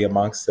variety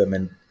amongst them.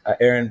 And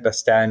Aaron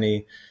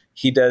Bastani,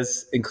 he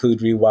does include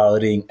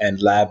rewilding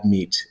and lab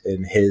meat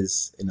in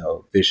his,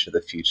 vision of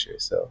the future.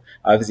 So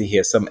obviously he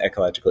has some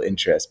ecological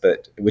interest,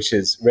 but which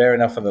is rare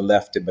enough on the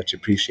left and much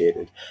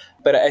appreciated.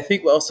 But I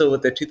think also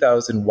what the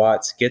 2000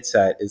 watts gets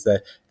at is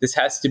that this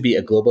has to be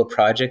a global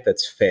project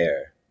that's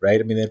fair, right?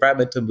 I mean, the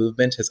environmental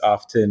movement has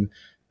often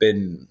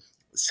been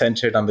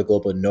centered on the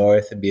global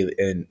north and be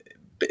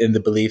in the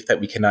belief that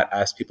we cannot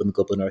ask people in the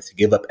global north to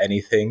give up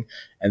anything,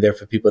 and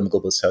therefore people in the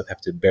global south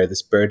have to bear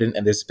this burden.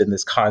 And there's been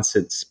this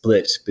constant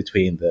split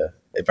between the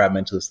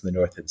environmentalists in the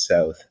north and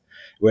south,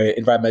 where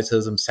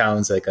environmentalism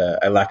sounds like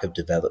a lack of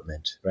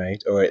development,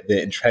 right? Or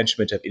the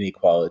entrenchment of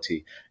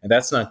inequality. And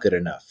that's not good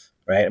enough,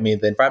 right? I mean,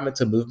 the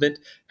environmental movement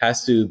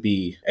has to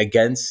be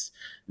against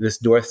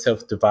this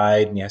north-south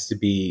divide, and it has to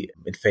be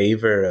in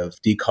favor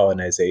of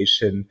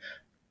decolonization.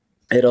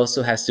 It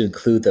also has to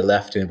include the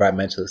left and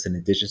environmentalists and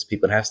indigenous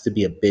people. It has to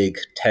be a big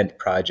tent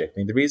project. I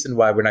mean, the reason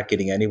why we're not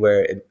getting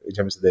anywhere in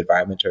terms of the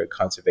environment or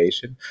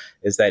conservation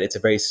is that it's a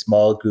very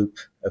small group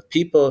of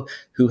people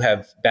who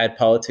have bad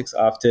politics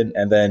often,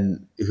 and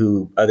then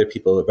who other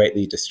people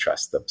rightly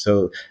distrust them.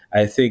 So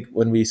I think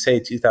when we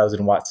say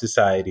 2000 watt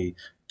society,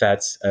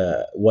 that's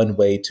one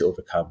way to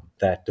overcome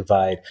that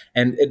divide.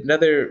 And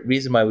another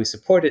reason why we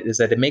support it is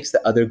that it makes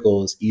the other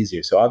goals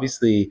easier. So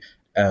obviously,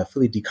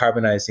 fully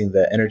decarbonizing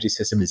the energy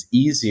system is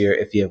easier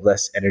if you have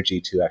less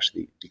energy to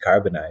actually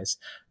decarbonize.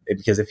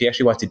 Because if you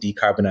actually want to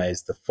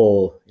decarbonize the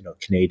full,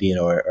 Canadian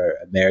or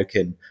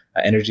American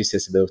energy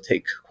system, it will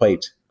take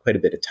quite a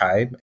bit of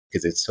time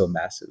because it's so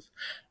massive.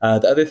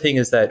 The other thing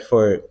is that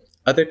for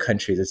other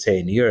countries, let's say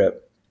in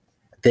Europe,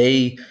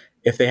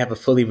 if they have a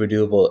fully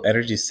renewable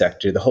energy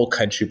sector, the whole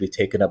country will be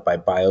taken up by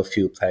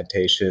biofuel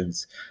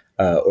plantations,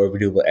 or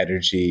renewable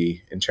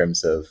energy in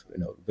terms of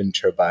wind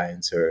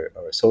turbines or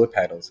solar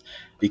panels,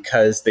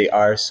 because they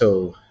are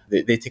so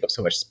they take up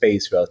so much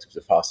space relative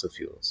to fossil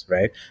fuels,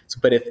 right? So,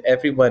 but if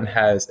everyone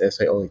has,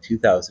 say, only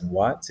 2,000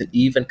 watts, and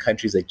even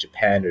countries like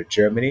Japan or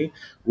Germany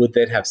would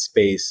then have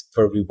space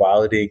for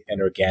rewilding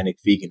and organic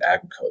vegan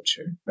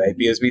agriculture, right?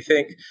 Because we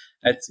think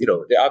that's,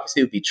 there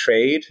obviously would be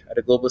trade at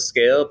a global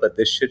scale, but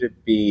there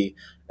shouldn't be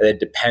a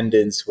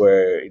dependence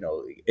where,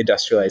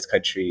 industrialized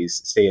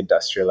countries stay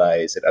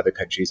industrialized and other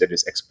countries are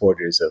just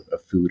exporters of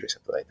food or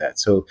something like that.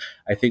 So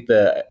I think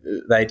the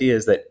idea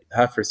is that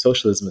Half Earth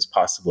Socialism is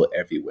possible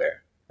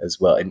everywhere as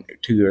well. And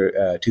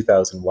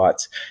 2,000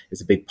 watts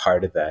is a big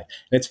part of that.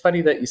 And it's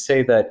funny that you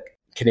say that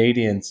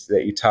Canadians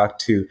that you talk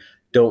to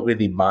don't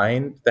really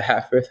mind the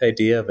half Earth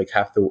idea of like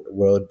half the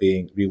world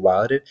being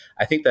rewilded.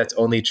 I think that's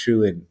only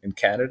true in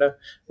Canada,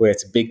 where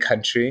it's a big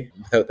country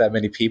without that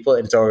many people,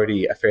 and it's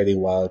already a fairly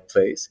wild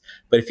place.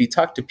 But if you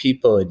talk to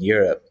people in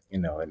Europe,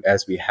 and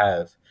as we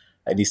have,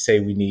 and you say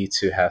we need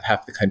to have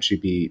half the country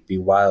be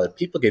wild,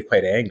 people get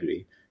quite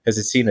angry because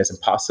it's seen as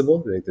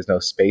impossible. Like, there's no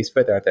space for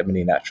it. There aren't that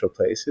many natural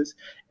places.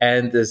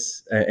 And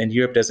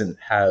Europe doesn't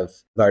have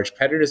large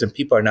predators, and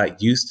people are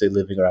not used to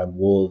living around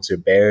wolves or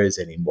bears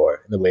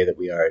anymore in the way that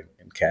we are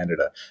in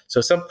Canada. So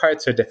some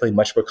parts are definitely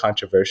much more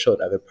controversial,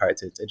 and other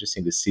parts it's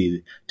interesting to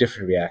see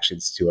different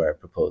reactions to our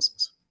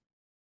proposals.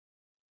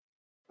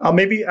 I'll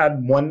maybe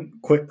add one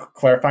quick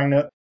clarifying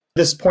note.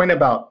 This point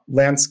about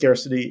land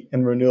scarcity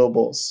and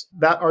renewables,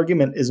 that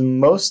argument is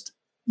most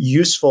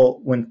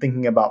useful when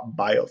thinking about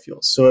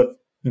biofuels. So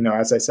if,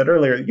 as I said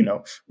earlier,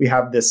 we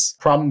have this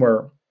problem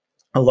where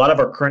a lot of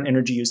our current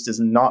energy use is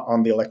not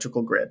on the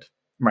electrical grid,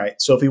 right?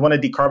 So if we want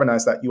to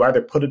decarbonize that, you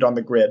either put it on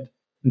the grid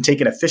and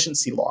take an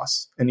efficiency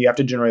loss, and you have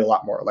to generate a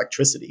lot more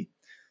electricity,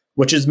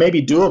 which is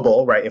maybe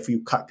doable, right, if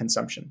you cut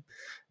consumption,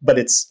 but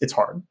it's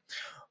hard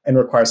and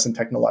requires some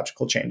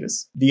technological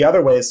changes. The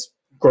other way is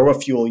grow a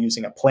fuel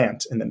using a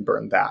plant and then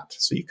burn that.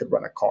 So you could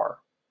run a car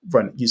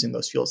using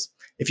those fuels.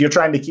 If you're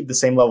trying to keep the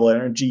same level of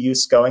energy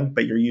use going,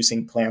 but you're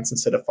using plants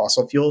instead of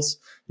fossil fuels,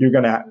 you're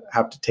going to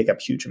have to take up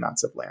huge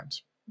amounts of land,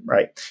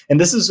 right? And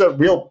this is a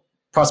real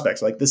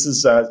prospect. Like this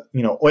is,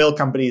 oil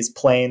companies,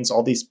 planes,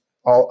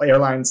 all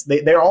airlines,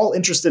 they're all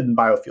interested in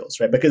biofuels,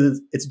 right?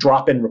 Because it's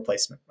drop-in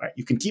replacement, right?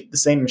 You can keep the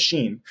same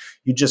machine,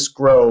 you just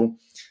grow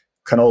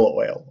canola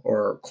oil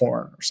or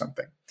corn or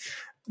something.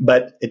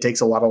 But it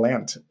takes a lot of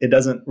land. It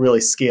doesn't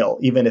really scale,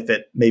 even if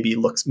it maybe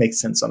makes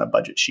sense on a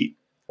budget sheet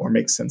or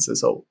makes sense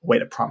as a way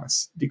to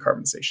promise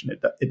decarbonization.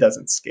 It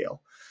doesn't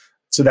scale.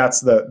 So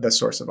that's the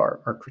source of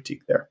our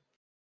critique there.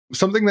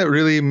 Something that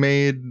really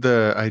made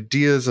the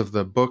ideas of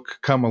the book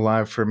come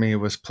alive for me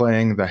was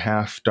playing the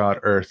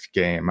Half.Earth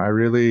game. I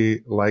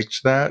really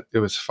liked that. It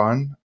was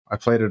fun. I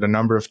played it a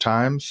number of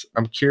times.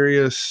 I'm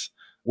curious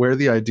where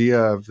the idea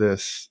of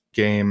this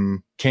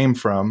game came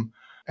from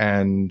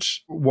and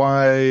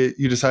why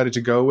you decided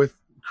to go with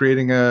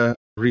creating a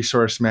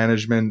resource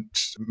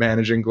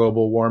managing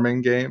global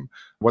warming game,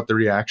 what the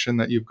reaction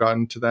that you've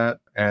gotten to that,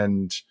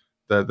 and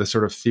the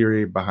sort of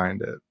theory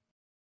behind it.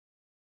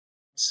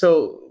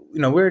 So,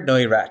 we're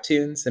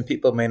Neuratians, and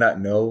people may not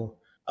know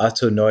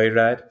Otto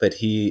Neurath, but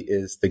he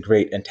is the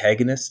great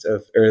antagonist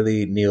of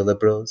early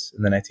neoliberals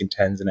in the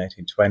 1910s and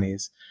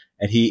 1920s.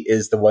 And he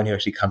is the one who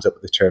actually comes up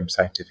with the term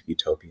scientific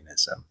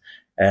utopianism.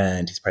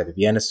 And he's part of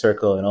the Vienna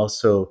Circle, and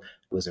also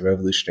was a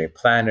revolutionary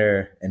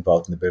planner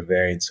involved in the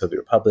Bavarian Soviet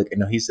Republic.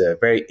 And he's a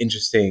very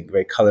interesting,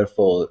 very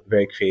colorful,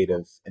 very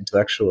creative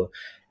intellectual.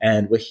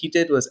 And what he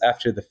did was,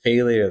 after the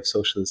failure of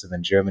socialism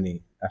in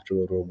Germany after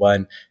World War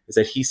I, is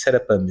that he set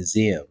up a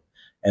museum.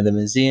 And the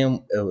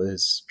museum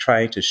was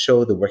trying to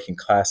show the working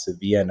class of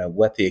Vienna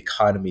what the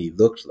economy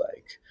looked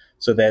like,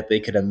 so that they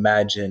could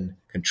imagine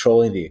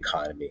controlling the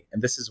economy.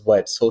 And this is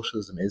what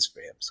socialism is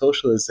for him.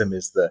 Socialism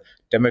is the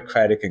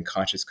democratic and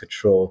conscious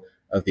control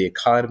of the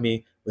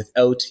economy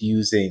without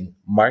using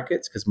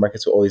markets, because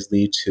markets will always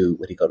lead to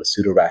what he called a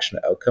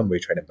pseudo-rational outcome, where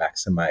you try to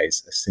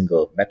maximize a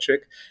single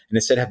metric, and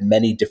instead have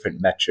many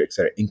different metrics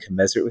that are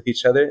incommensurate with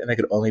each other, and they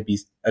could only be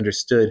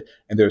understood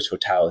in their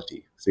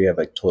totality. So you have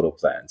like total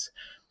plans.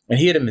 And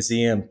he had a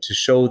museum to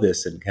show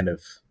this and kind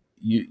of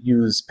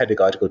use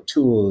pedagogical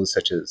tools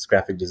such as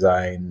graphic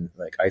design,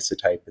 like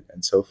isotype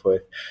and so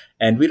forth.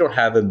 And we don't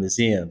have a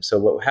museum. So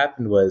what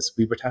happened was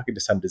we were talking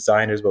to some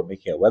designers about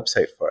making a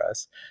website for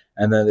us.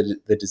 And then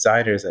the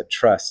designers at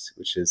Trust,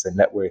 which is a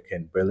network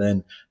in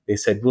Berlin, they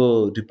said,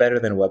 we'll do better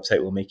than a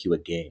website. We'll make you a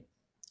game.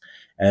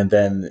 And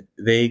then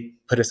they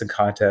put us in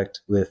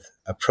contact with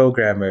a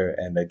programmer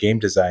and a game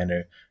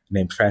designer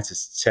named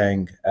Francis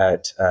Tseng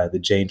at the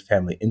Jane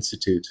Family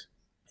Institute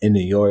in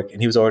New York.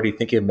 And he was already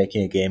thinking of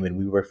making a game, and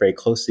we worked very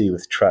closely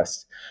with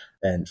Trust.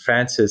 And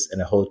Francis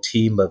and a whole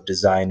team of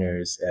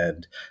designers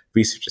and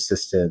research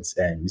assistants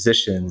and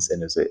musicians,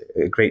 and it was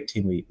a great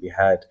team we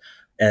had.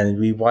 And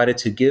we wanted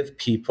to give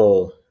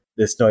people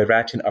this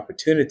Neuratian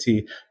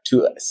opportunity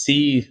to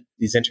see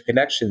these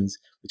interconnections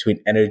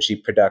between energy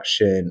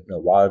production,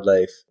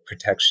 wildlife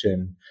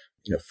protection,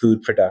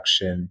 food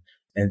production,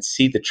 and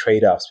see the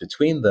trade-offs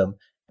between them.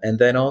 And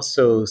then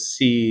also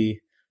see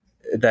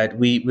that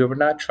we were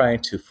not trying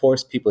to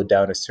force people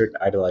down a certain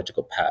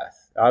ideological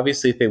path.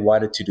 Obviously, if they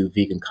wanted to do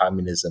vegan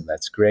communism,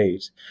 that's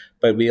great.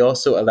 But we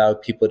also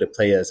allowed people to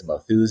play as a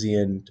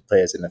Malthusian, to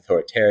play as an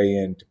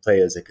authoritarian, to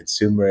play as a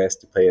consumerist,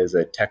 to play as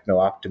a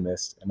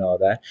techno-optimist and all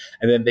that.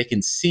 And then they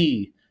can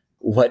see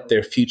what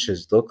their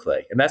futures look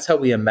like. And that's how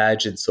we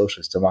imagine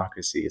socialist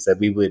democracy, is that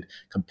we would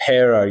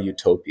compare our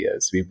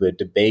utopias. We would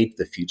debate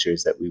the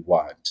futures that we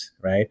want,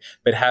 right?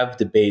 But have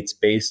debates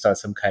based on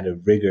some kind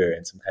of rigor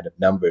and some kind of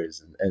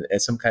numbers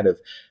and some kind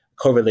of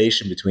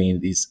correlation between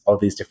all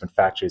these different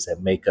factors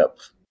that make up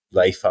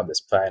life on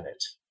this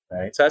planet,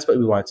 right? So that's what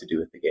we want to do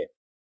with the game.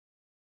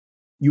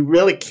 You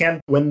really can't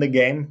win the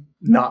game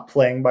not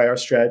playing by our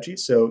strategy.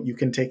 So you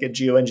can take a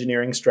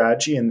geoengineering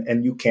strategy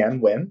and you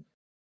can win.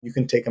 You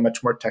can take a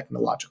much more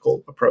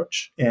technological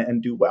approach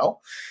and do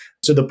well.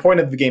 So the point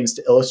of the game is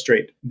to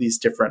illustrate these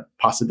different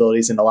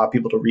possibilities and allow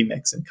people to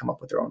remix and come up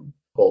with their own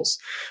goals.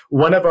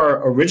 One of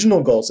our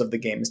original goals of the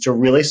game is to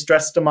really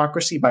stress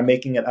democracy by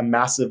making it a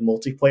massive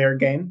multiplayer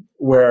game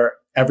where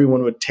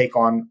everyone would take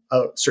on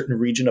a certain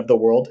region of the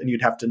world and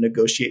you'd have to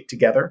negotiate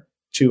together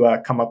to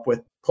come up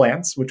with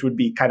plans, which would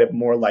be kind of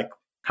more like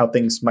how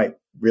things might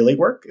really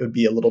work. It would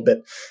be a little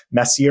bit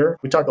messier.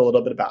 We talk a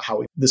little bit about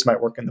how this might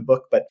work in the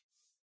book,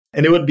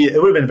 and it would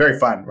have been very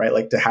fun, right?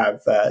 Like to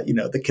have,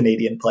 the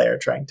Canadian player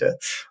trying to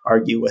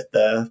argue with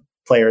the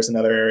players in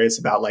other areas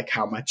about like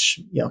how much,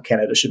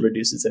 Canada should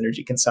reduce its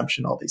energy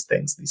consumption, all these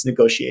things, these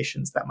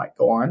negotiations that might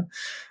go on.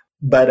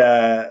 But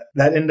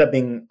that ended up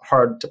being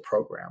hard to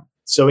program.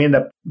 So we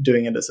ended up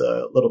doing it as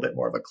a little bit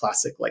more of a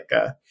classic, like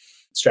a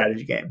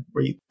strategy game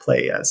where you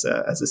play as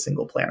a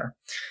single player.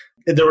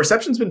 The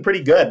reception's been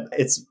pretty good.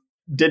 It's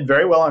did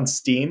very well on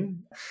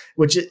Steam,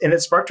 and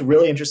it sparked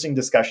really interesting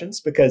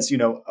discussions because,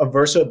 a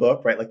Verso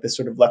book, right, like this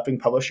sort of left-wing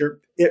publisher,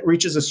 it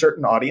reaches a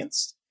certain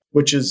audience,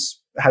 which has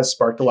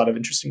sparked a lot of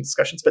interesting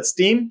discussions. But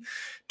Steam,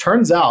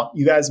 turns out,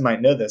 you guys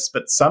might know this,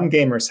 but some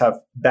gamers have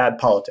bad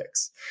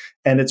politics.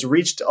 And it's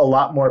reached a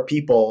lot more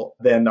people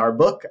than our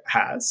book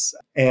has.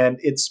 And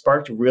it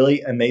sparked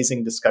really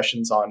amazing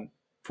discussions on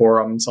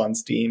forums on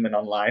Steam and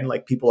online.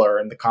 Like people are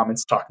in the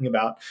comments talking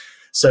about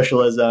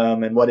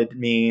socialism and what it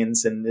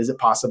means, and is it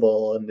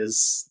possible, and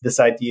is this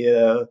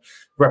idea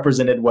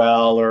represented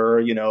well,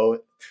 or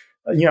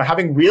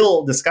having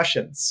real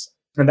discussions.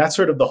 And that's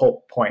sort of the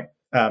whole point.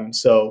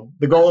 So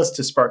the goal is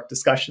to spark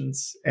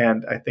discussions,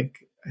 and I think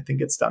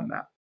it's done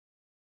that.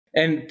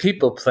 And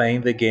people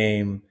playing the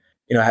game,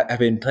 have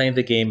been playing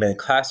the game in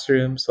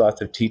classrooms.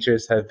 Lots of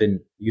teachers have been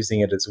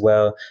using it as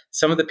well.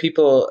 Some of the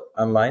people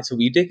online, so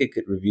we did get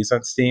good reviews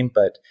on Steam,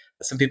 but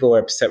some people were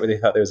upset where they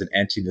thought there was an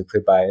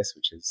anti-nuclear bias,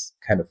 which is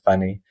kind of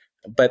funny.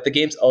 But the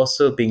game's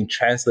also being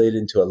translated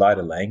into a lot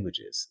of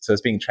languages. So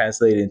it's being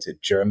translated into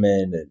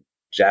German and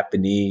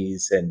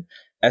Japanese and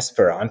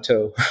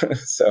Esperanto.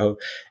 So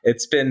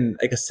it's been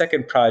like a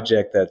second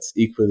project that's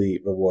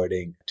equally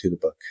rewarding to the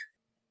book.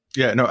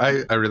 Yeah, no,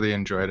 I really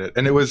enjoyed it.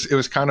 And it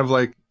was kind of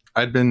like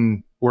I'd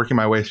been working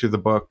my way through the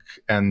book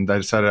and I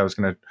decided I was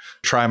going to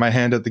try my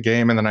hand at the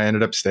game. And then I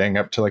ended up staying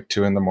up to like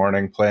 2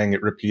 a.m, playing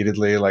it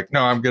repeatedly. Like,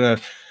 no, I'm going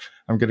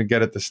to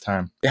get it this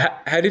time.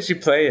 How did you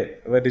play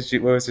it? What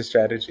was the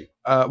strategy?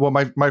 Well,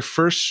 my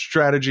first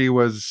strategy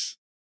was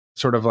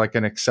sort of like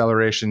an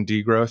acceleration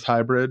degrowth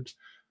hybrid.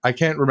 I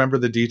can't remember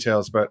the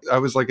details, but it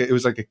was like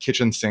a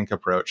kitchen sink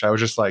approach. I was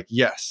just like,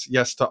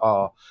 yes to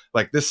all.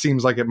 Like, this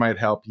seems like it might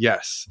help.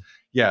 Yes.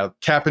 Yeah.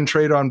 Cap and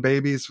trade on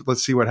babies.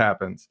 Let's see what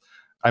happens.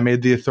 I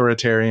made the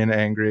authoritarian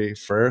angry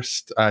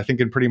first, I think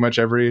in pretty much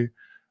every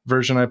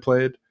version I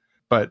played.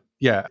 But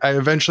yeah, I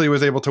eventually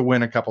was able to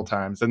win a couple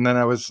times. And then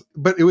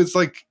but it was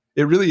like,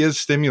 it really is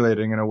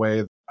stimulating in a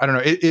way. I don't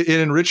know. It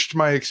enriched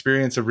my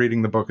experience of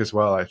reading the book as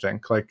well, I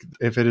think. Like,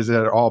 if it is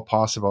at all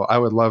possible, I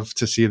would love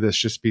to see this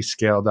just be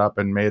scaled up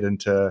and made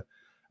into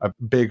a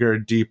bigger,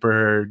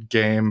 deeper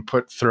game,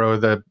 throw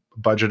the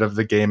budget of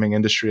the gaming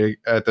industry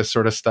at this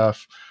sort of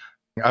stuff.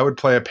 I would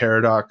play a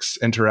Paradox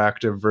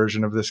interactive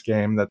version of this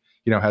game that,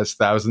 has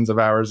thousands of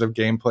hours of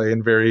gameplay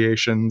and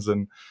variations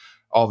and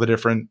all the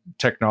different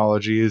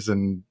technologies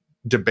and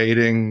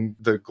debating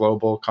the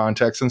global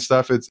context and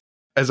stuff. It's,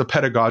 as a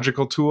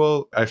pedagogical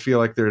tool, I feel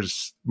like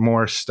there's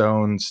more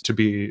stones to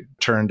be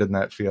turned in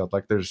that field.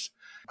 Like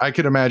I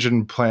could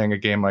imagine playing a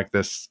game like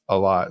this a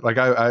lot. Like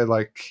I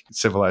like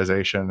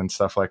Civilization and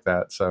stuff like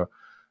that. So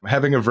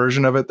having a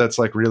version of it that's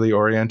like really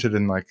oriented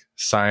in like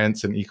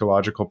science and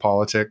ecological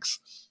politics.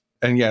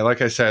 And yeah,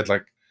 like I said,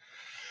 like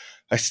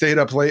I stayed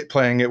up late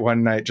playing it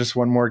one night, just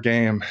one more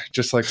game,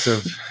 just like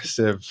Civ.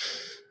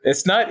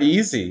 It's not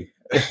easy.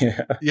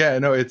 Yeah,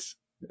 no, it's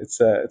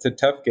a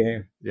tough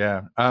game.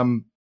 Yeah.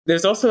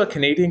 There's also a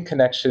Canadian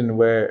connection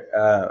where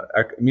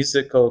our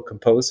musical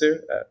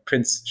composer,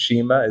 Prince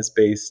Shima, is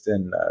based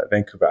in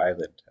Vancouver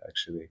Island,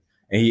 actually.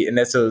 And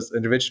that's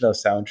an original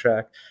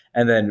soundtrack.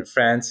 And then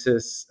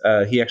Francis,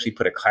 he actually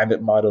put a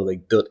climate model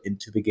like built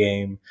into the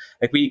game.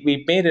 Like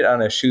we made it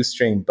on a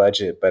shoestring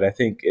budget, but I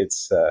think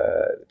it's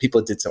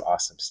people did some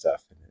awesome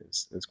stuff.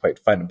 It was quite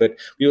fun. But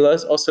we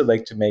would also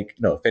like to make,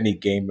 if any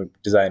game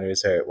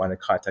designers want to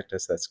contact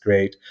us, that's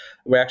great.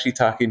 We're actually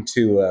talking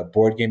to a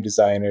board game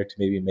designer to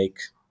maybe make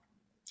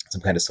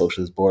some kind of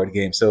socialist board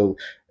game. So,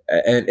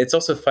 and it's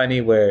also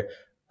funny where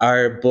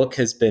our book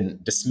has been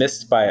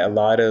dismissed by a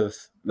lot of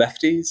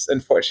lefties,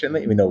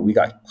 unfortunately. We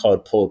got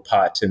called Pol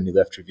Pot in the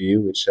Left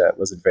Review, which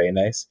wasn't very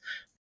nice.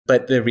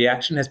 But the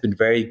reaction has been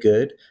very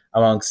good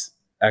amongst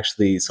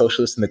actually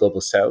socialists in the global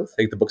south.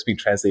 Like the book's being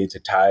translated to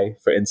Thai,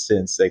 for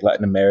instance. Like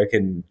Latin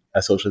American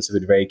socialists have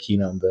been very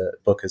keen on the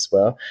book as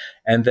well.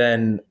 And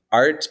then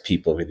art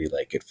people really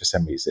like it for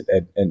some reason.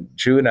 And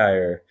Drew and I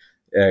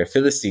are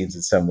Philistines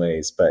in some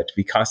ways, but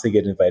we constantly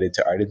get invited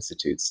to art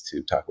institutes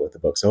to talk about the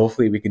book. So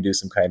hopefully we can do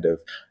some kind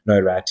of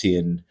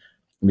Neuratian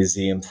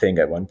museum thing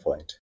at one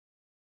point.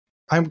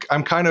 I'm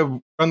kind of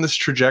on this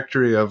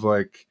trajectory of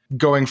like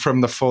going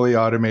from the fully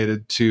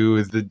automated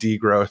to the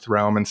degrowth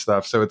realm and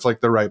stuff. So it's like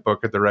the right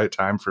book at the right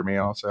time for me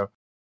also.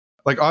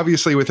 Like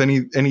obviously with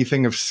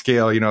anything of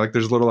scale, like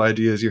there's little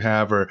ideas you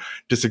have or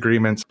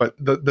disagreements, but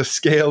the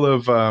scale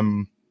of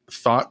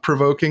thought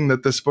provoking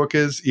that this book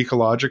is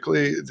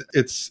ecologically,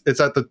 it's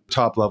at the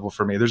top level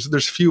for me.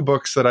 There's few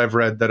books that I've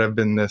read that have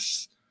been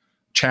this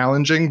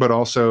challenging, but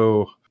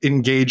also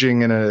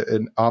engaging in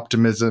an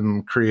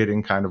optimism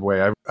creating kind of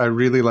way. I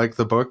really like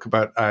the book,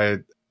 but I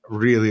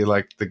really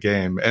liked the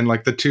game, and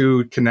like the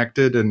two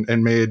connected and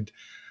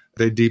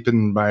they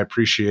deepened my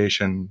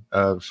appreciation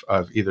of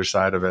either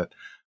side of it.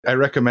 I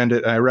recommend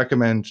it. I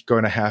recommend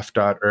going to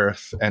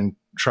Half.Earth and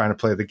trying to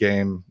play the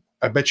game.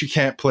 I bet you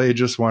can't play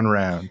just one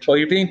round. Well,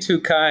 you're being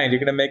too kind. You're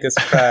going to make us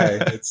cry.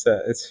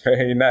 It's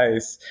very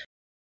nice.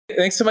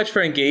 Thanks so much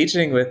for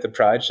engaging with the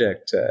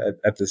project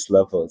at this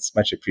level. It's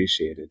much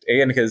appreciated.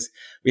 Again, because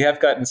we have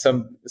gotten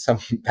some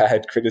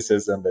bad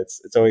criticism.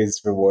 It's always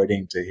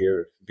rewarding to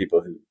hear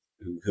people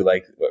who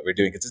like what we're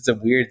doing, because it's a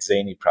weird,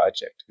 zany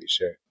project, to be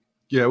sure.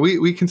 Yeah,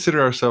 we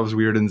consider ourselves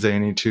weird and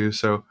zany too,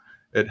 so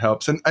it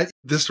helps. And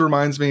this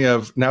reminds me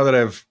of, now that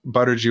I've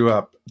buttered you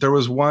up, there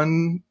was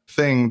one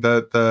thing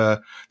that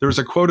there was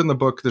a quote in the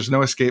book: "There's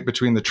no escape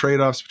between the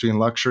trade-offs between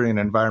luxury and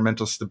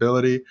environmental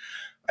stability."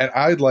 And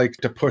I'd like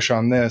to push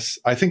on this.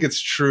 I think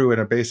it's true in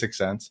a basic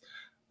sense.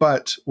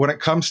 But when it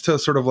comes to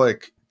sort of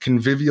like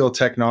convivial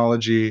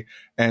technology,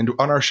 and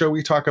on our show,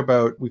 we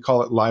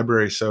call it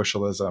library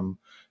socialism,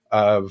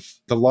 of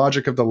the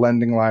logic of the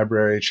lending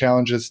library,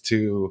 challenges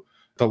to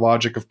the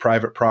logic of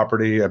private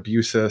property,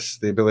 abusus,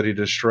 the ability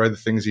to destroy the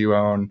things you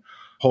own,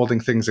 holding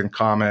things in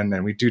common.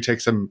 And we do take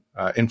some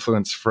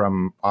influence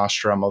from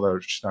Ostrom, although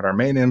it's not our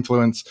main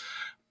influence.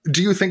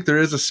 Do you think there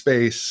is a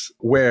space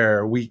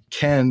where we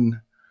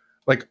can,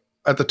 like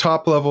at the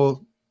top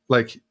level,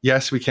 like,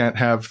 yes, we can't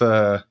have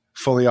the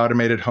fully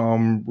automated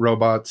home,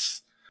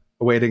 robots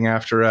waiting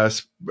after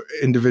us,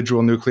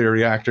 individual nuclear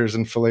reactors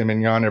and filet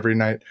mignon every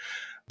night.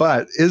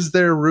 But is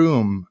there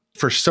room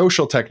for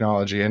social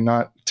technology and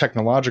not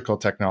technological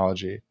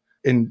technology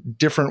in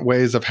different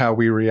ways of how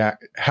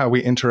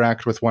we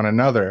interact with one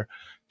another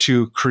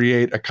to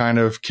create a kind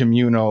of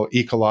communal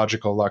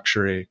ecological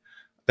luxury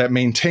that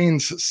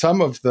maintains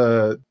some of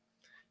the,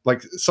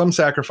 like, some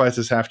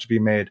sacrifices have to be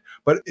made,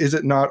 but is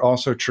it not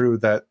also true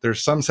that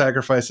there's some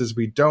sacrifices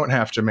we don't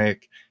have to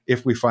make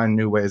if we find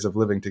new ways of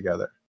living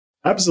together?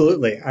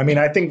 Absolutely. I mean,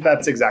 I think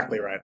that's exactly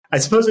right. I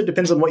suppose it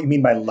depends on what you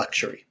mean by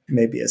luxury,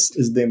 maybe is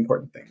the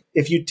important thing.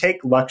 If you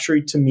take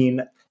luxury to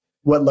mean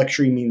what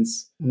luxury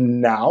means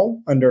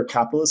now under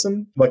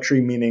capitalism,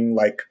 luxury meaning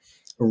like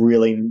a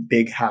really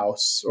big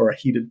house or a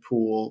heated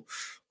pool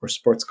or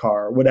sports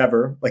car, or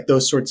whatever, like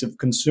those sorts of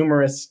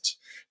consumerist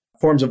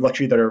forms of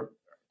luxury that are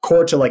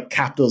core to like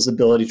capital's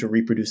ability to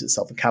reproduce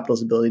itself and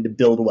capital's ability to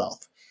build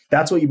wealth.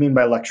 That's what you mean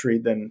by luxury,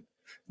 then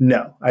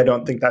no, I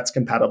don't think that's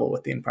compatible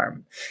with the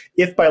environment.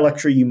 If by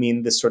luxury you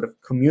mean this sort of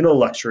communal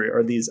luxury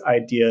or these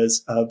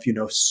ideas of,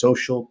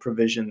 social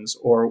provisions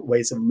or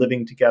ways of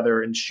living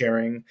together and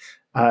sharing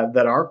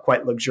that are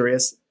quite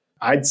luxurious,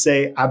 I'd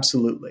say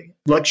absolutely.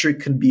 Luxury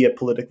can be a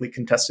politically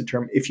contested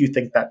term if you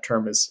think that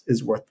term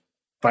is worth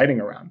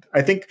fighting around.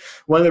 I think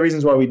one of the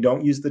reasons why we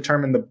don't use the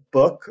term in the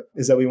book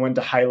is that we wanted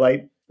to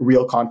highlight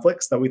real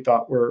conflicts that we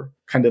thought were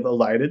kind of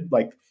elided,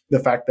 like the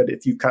fact that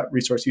if you cut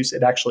resource use,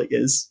 it actually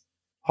is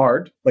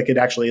hard, like it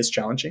actually is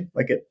challenging,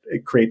 like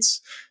it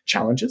creates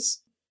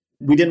challenges.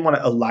 We didn't want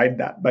to elide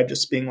that by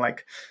just being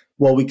like,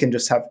 well, we can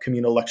just have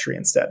communal luxury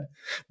instead.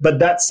 But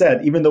that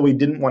said, even though we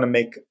didn't want to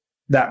make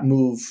that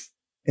move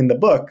in the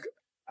book,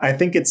 I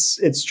think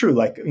it's true.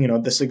 Like,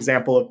 this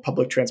example of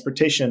public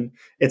transportation,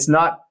 it's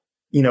not,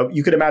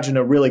 you could imagine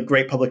a really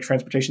great public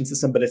transportation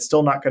system, but it's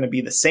still not going to be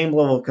the same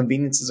level of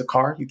convenience as a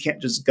car. You can't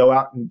just go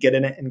out and get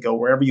in it and go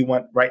wherever you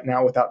want right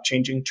now without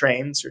changing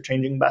trains or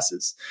changing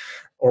buses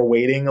or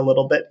waiting a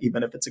little bit,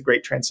 even if it's a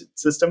great transit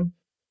system.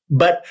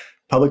 But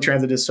public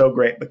transit is so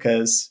great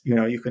because,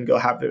 you can go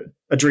have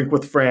a drink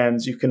with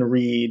friends, you can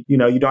read, you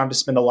don't have to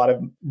spend a lot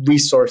of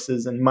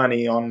resources and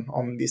money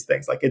on these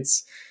things. Like it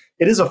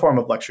is a form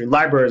of luxury.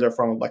 Libraries are a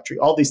form of luxury.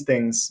 All these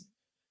things,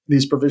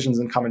 these provisions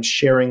in common,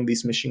 sharing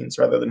these machines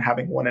rather than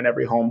having one in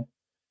every home.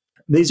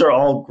 These are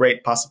all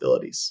great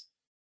possibilities.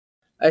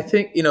 I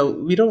think,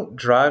 we don't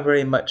draw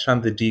very much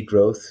on the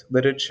degrowth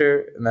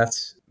literature, and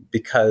that's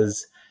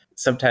because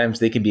sometimes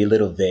they can be a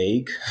little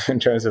vague in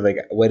terms of like,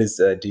 what is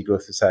a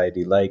degrowth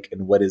society like,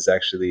 and what is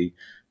actually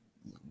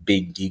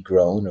being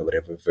degrown, or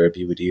whatever verb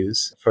you would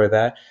use for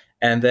that.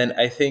 And then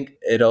I think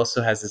it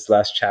also has this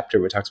last chapter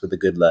where it talks about the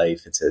good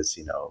life. It says,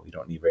 you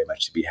don't need very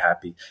much to be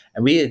happy.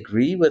 And we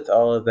agree with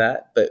all of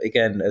that. But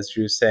again, as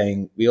Drew's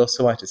saying, we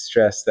also want to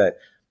stress that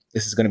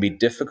this is going to be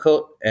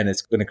difficult and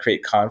it's going to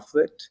create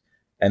conflict.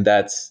 And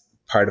that's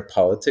part of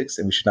politics.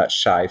 And we should not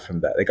shy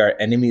from that. Like, our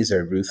enemies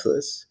are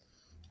ruthless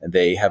and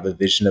they have a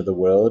vision of the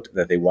world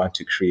that they want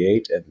to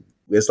create. And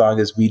as long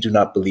as we do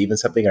not believe in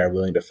something and are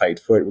willing to fight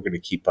for it, we're going to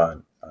keep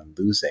on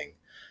losing.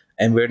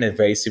 And we're in a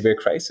very severe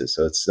crisis,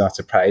 so it's not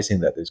surprising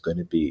that there's going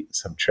to be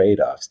some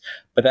trade-offs.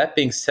 But that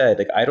being said,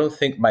 like, I don't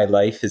think my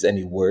life is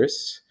any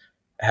worse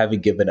having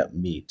given up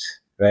meat,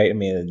 right? I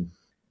mean,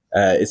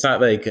 it's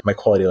not like my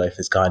quality of life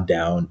has gone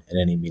down in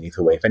any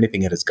meaningful way. If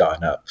anything, it has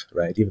gone up,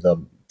 right? Even though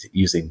I'm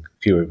using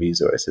fewer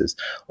resources.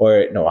 Or,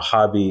 a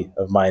hobby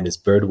of mine is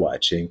bird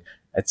watching.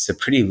 It's a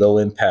pretty low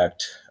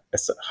impact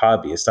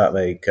hobby. It's not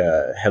like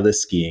heli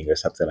skiing or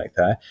something like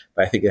that,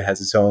 but I think it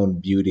has its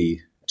own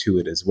beauty to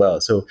it as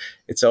well. So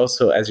it's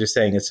also, as you're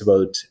saying, it's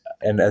about,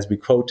 and as we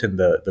quote in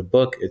the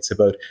book, it's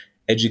about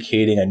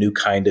educating a new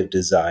kind of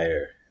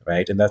desire,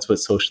 right? And that's what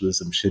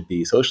socialism should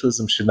be.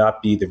 Socialism should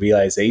not be the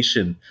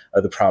realization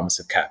of the promise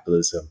of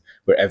capitalism,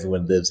 where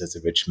everyone lives as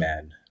a rich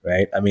man,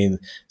 right? I mean,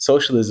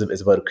 socialism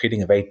is about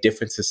creating a very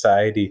different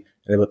society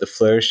and about the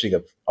flourishing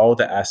of all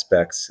the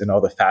aspects and all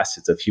the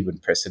facets of human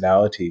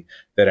personality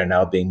that are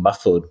now being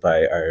muffled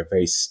by our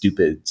very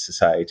stupid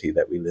society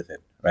that we live in,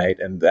 right?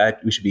 And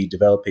that we should be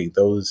developing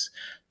those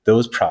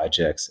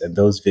projects and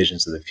those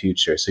visions of the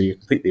future. So you're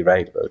completely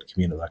right about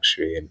communal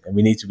luxury. And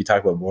we need to be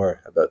talking about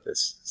more about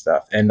this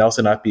stuff, and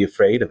also not be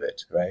afraid of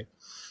it, right?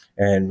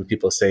 And when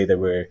people say that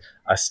we're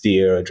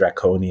austere or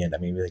draconian, I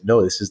mean, we're like,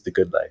 no, this is the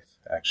good life,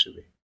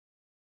 actually.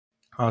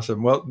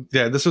 Awesome. Well,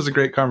 yeah, this was a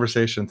great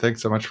conversation.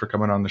 Thanks so much for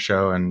coming on the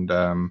show,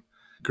 and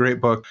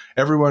great book.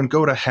 Everyone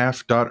go to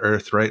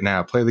half.earth right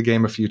now. Play the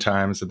game a few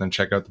times and then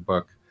check out the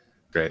book.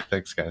 Great.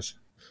 Thanks, guys.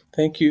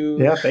 Thank you.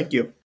 Yeah, thank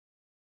you.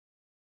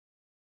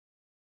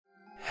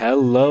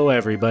 Hello,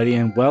 everybody,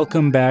 and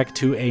welcome back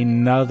to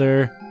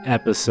another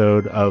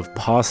episode of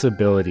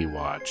Possibility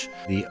Watch,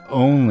 the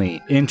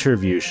only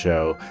interview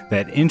show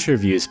that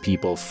interviews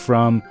people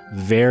from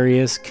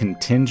various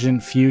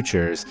contingent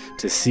futures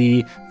to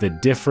see the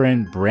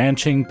different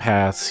branching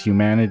paths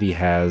humanity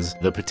has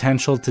the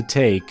potential to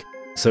take.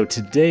 So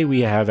today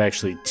we have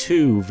actually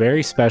two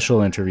very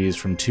special interviews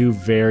from two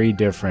very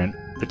different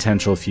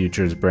potential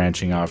futures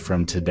branching off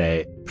from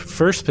today.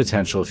 First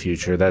potential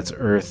future, that's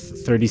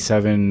Earth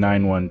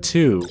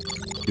 37912.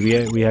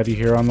 Do we have you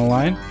here on the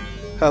line?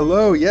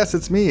 Hello, yes,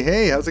 it's me.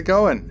 Hey, how's it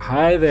going?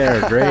 Hi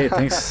there, great.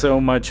 Thanks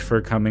so much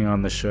for coming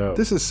on the show.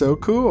 This is so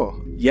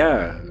cool.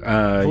 Yeah.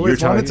 I've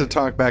always wanted to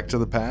talk back to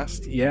the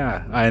past.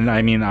 Yeah, and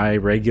I mean, I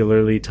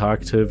regularly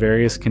talk to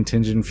various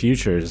contingent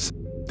futures.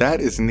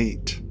 That is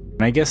neat.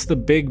 And I guess the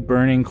big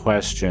burning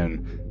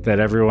question that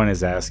everyone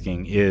is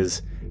asking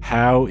is,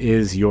 how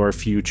is your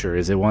future?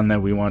 Is it one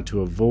that we want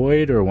to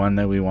avoid or one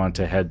that we want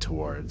to head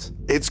towards?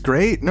 It's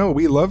great. No,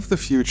 we love the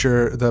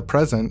future, the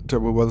present,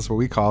 well, that's what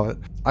we call it.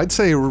 I'd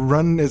say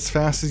run as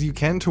fast as you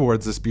can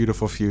towards this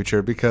beautiful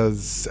future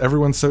because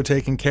everyone's so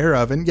taken care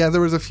of. And yeah,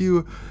 there was a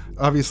few,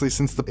 obviously,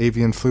 since the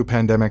avian flu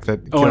pandemic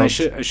that killed. And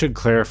I should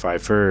clarify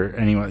for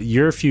anyone,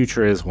 your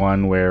future is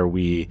one where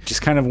we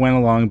just kind of went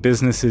along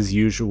business as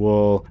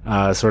usual,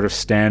 sort of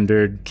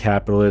standard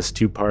capitalist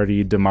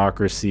two-party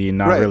democracy,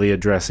 not really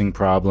addressing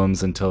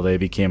problems until they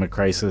became a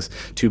crisis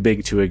too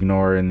big to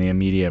ignore in the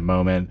immediate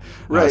moment,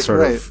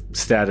 of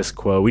status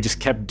quo. We just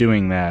kept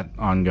doing that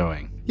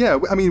ongoing. Yeah,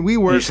 I mean, we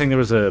were... You're saying there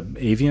was a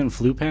avian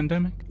flu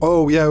pandemic?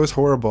 Oh, yeah, it was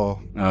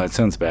horrible. Oh, it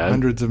sounds bad.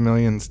 Hundreds of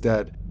millions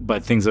dead.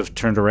 But things have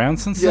turned around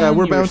since then? Yeah,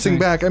 we're bouncing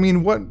back. I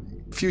mean, what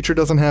future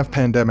doesn't have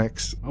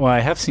pandemics? Well,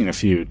 I have seen a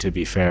few, to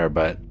be fair,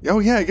 but... Oh,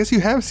 yeah, I guess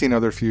you have seen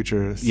other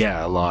futures.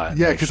 Yeah, a lot.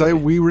 Yeah, because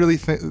we really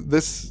think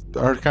this...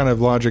 Our kind of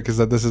logic is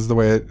that this is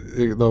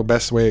the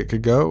best way it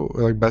could go,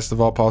 like best of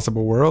all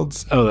possible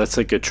worlds. Oh, that's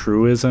like a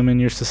truism in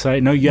your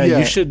society? No, yeah,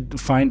 you should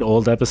find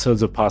old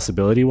episodes of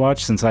Possibility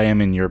Watch, since I am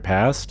in your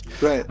past.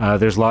 Right.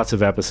 There's lots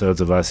of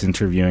episodes of us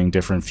interviewing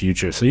different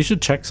futures, so you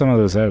should check some of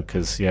those out,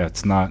 because, yeah,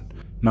 it's not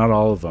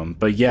all of them,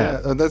 but yeah.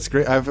 That's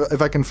great.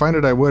 If I can find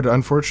it, I would.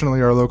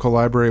 Unfortunately, our local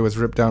library was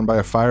ripped down by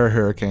a fire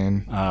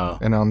hurricane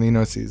in El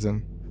Nino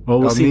season. Well,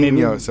 we'll see.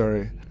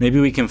 Maybe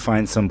we can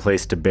find some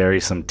place to bury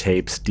some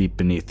tapes deep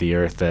beneath the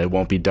earth that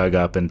won't be dug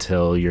up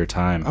until your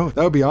time. Oh,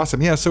 that would be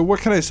awesome. Yeah, so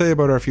what can I say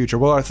about our future?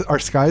 Well, our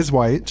sky's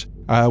white.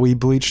 We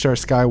bleached our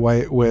sky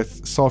white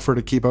with sulfur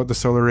to keep out the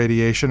solar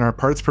radiation. Our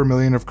parts per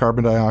million of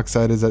carbon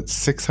dioxide is at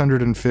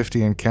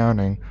 650 and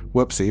counting.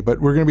 Whoopsie. But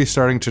we're going to be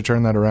starting to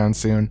turn that around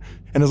soon.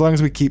 And as long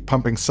as we keep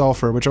pumping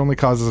sulfur, which only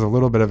causes a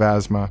little bit of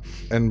asthma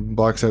and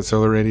blocks out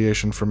solar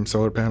radiation from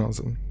solar panels,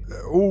 and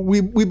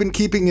we've been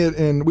keeping it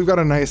in. We've got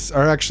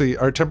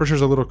our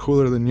temperature's a little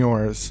cooler than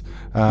yours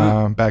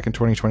back in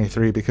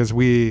 2023 because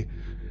we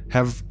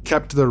have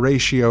kept the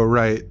ratio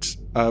right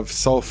of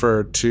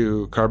sulfur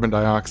to carbon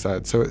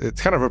dioxide. So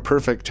it's kind of a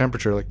perfect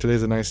temperature. Like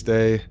today's a nice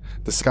day.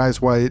 The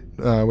sky's white,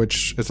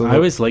 which is I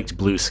always liked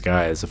blue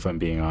skies, if I'm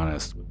being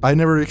honest. I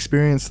never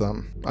experienced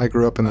them. I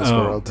grew up in this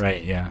world.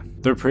 Right, yeah.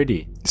 They're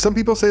pretty. Some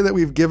people say that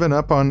we've given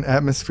up on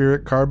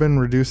atmospheric carbon,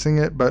 reducing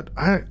it, but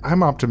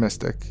I'm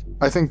optimistic.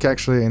 I think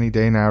actually any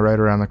day now, right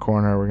around the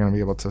corner, we're going to be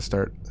able to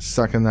start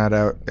sucking that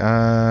out.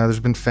 There's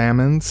been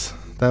famines.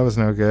 That was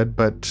no good,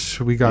 but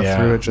we got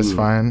through it just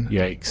fine.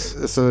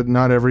 Yikes. So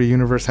not every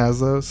universe has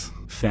those?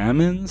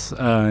 Famines?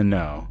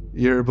 No.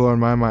 You're blowing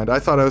my mind. I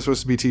thought I was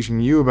supposed to be teaching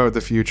you about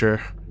the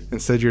future.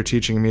 Instead, you're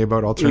teaching me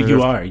about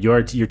alternative...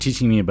 You're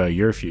teaching me about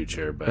your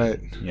future, but right.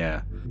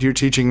 Yeah. You're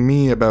teaching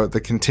me about the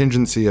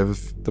contingency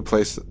of the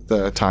place,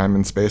 the time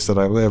and space that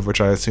I live,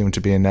 which I assume to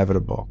be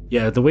inevitable.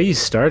 Yeah, the way you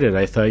started,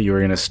 I thought you were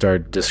going to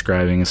start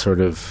describing a sort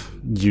of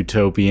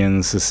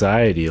utopian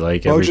society,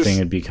 like everything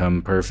had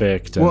become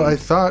perfect. Well, I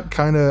thought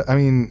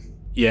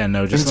yeah,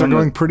 no, just things are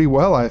going pretty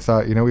well, I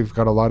thought. We've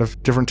got a lot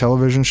of different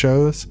television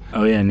shows.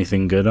 Oh, yeah,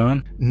 anything good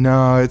on?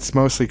 No, it's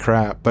mostly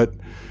crap, but...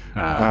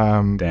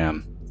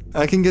 damn.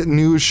 I can get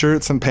new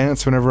shirts and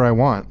pants whenever I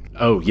want.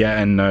 Oh,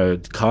 yeah,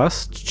 and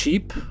cost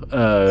cheap?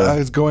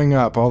 It's going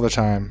up all the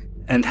time.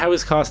 And how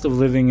is cost of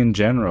living in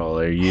general?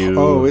 Are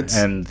you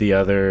and the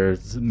other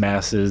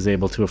masses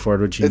able to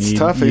afford what you need? It's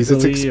tough.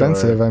 Easily, it's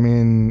expensive. Or? I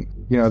mean,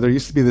 there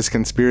used to be this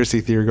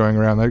conspiracy theory going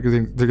around. They're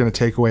going to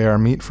take away our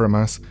meat from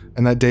us.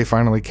 And that day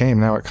finally came.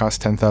 Now it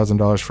costs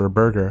 $10,000 for a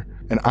burger.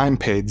 And I'm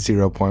paid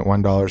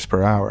 $0.1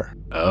 per hour.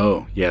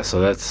 Oh, yeah, so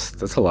that's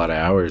a lot of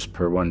hours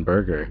per one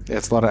burger. Yeah,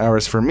 it's a lot of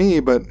hours for me,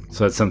 but...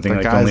 So that's something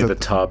like only the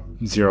top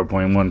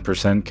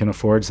 0.1% can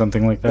afford,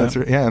 something like that? That's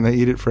right, yeah, and they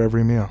eat it for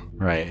every meal.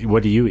 Right.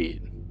 What do you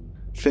eat?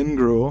 Thin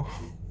gruel.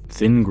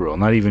 Thin gruel,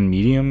 not even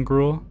medium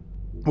gruel?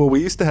 Well,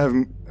 we used to have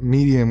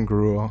medium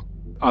gruel.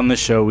 On the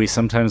show, we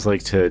sometimes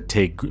like to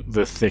take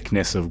the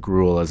thickness of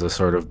gruel as a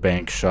sort of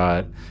bank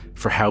shot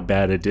for how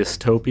bad a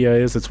dystopia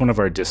is. It's one of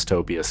our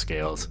dystopia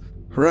scales.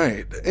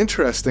 Right.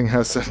 Interesting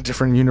how some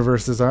different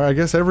universes are. I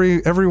guess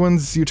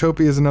everyone's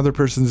utopia is another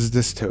person's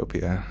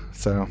dystopia.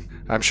 So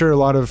I'm sure a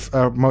lot of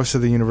most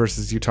of the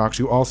universes you talk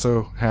to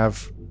also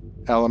have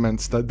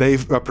elements that they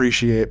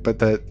appreciate, but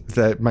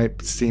that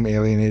might seem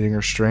alienating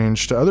or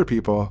strange to other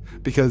people.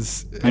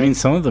 Because I mean,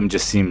 some of them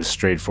just seem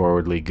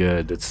straightforwardly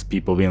good. It's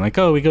people being like,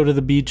 "Oh, we go to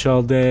the beach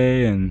all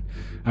day," and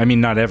I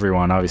mean, not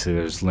everyone. Obviously,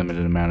 there's a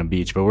limited amount of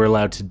beach, but we're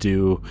allowed to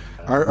do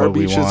our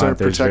beaches are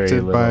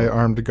protected by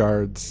armed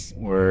guards.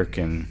 Work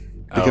and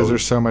because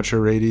there's so much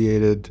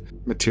irradiated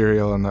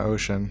material in the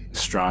ocean.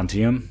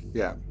 Strontium.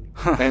 Yeah.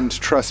 And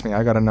trust me,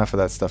 I got enough of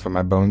that stuff in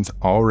my bones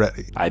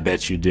already. I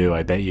bet you do.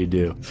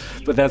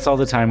 But that's all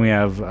the time we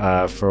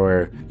have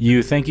for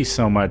you. Thank you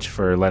so much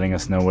for letting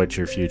us know what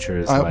your future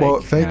is like. Well,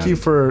 thank you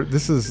for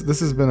this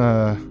has been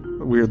a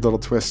weird little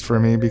twist for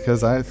me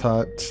because I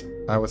thought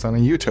I was on a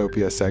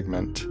utopia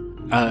segment.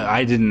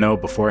 I didn't know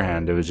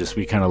beforehand. It was just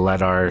we kind of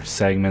let our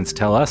segments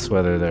tell us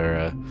whether they're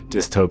a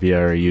dystopia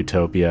or a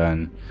utopia.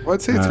 And well,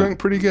 I'd say it's going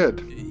pretty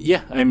good.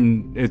 Yeah,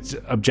 it's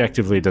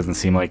objectively it doesn't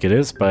seem like it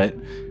is, but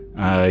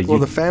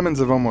the famines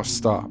have almost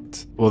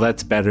stopped. Well,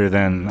 that's better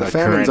than the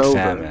current over.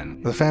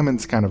 famine. The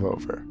famine's kind of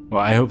over.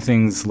 Well, I hope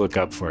things look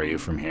up for you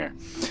from here.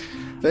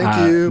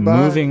 Thank you. Bye.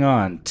 Moving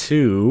on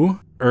to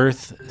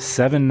Earth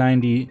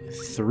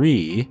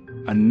 793,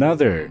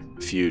 another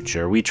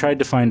future. We tried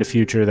to find a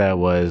future that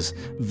was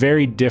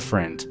very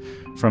different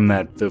from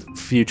the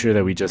future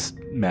that we just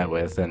met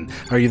with. And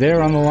are you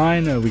there on the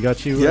line? We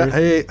got you. Yeah. Earth?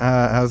 Hey,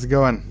 how's it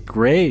going?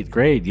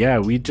 Great. Yeah,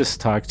 we just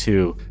talked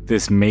to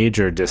this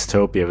major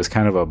dystopia. It was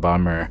kind of a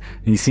bummer.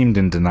 He seemed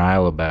in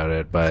denial about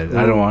it, but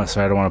I don't want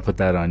to put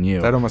that on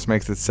you. That almost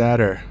makes it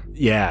sadder.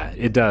 Yeah,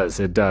 it does.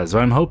 But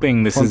I'm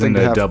hoping this isn't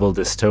a double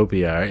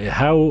dystopia.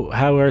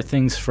 How are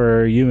things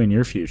for you in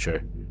your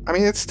future? I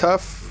mean, it's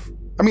tough.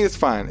 I mean, it's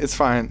fine.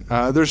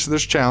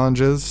 There's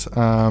challenges,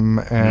 but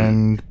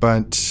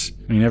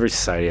I mean, every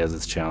society has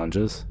its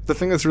challenges. The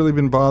thing that's really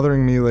been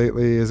bothering me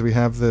lately is we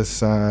have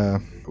this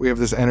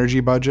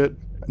energy budget.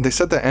 They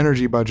set the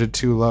energy budget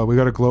too low. We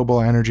got a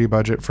global energy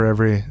budget for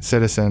every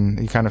citizen.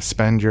 You kind of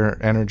spend your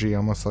energy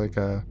almost like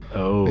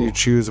you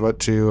choose what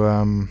to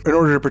in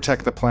order to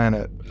protect the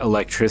planet.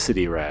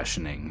 Electricity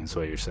rationing is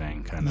what you're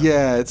saying, kind of.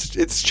 Yeah,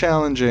 it's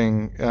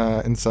challenging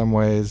in some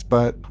ways,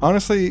 but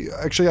honestly,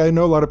 actually, I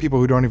know a lot of people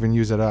who don't even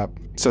use it up,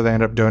 so they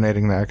end up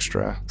donating the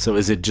extra. So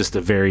is it just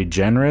a very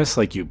generous,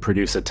 like you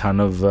produce a ton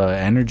of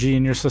energy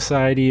in your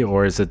society,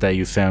 or is it that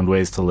you found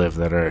ways to live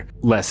that are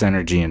less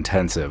energy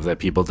intensive, that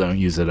people don't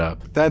use it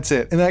up? That's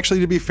it. And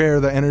actually, to be fair,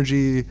 the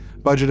energy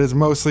budget has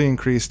mostly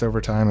increased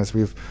over time as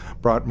we've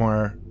brought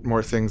more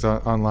things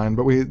online.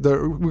 But we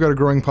got a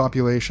growing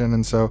population,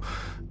 and so.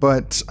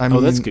 But I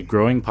mean, that's good.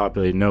 Growing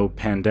population. No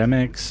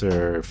pandemics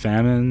or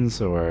famines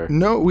or.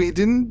 No, we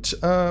didn't.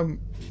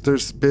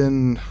 There's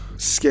been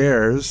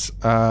scares,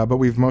 but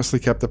we've mostly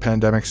kept the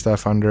pandemic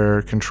stuff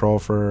under control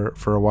for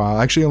a while.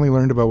 I actually only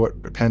learned about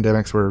what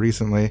pandemics were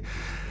recently.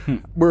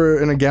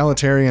 We're an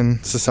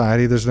egalitarian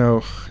society. There's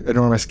no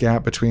enormous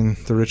gap between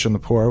the rich and the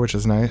poor, which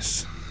is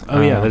nice.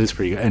 Oh, yeah, that is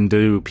pretty good. And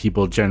do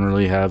people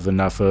generally have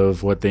enough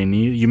of what they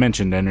need? You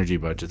mentioned energy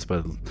budgets,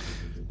 but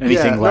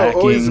anything lacking?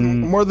 Always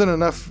more than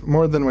enough,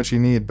 more than what you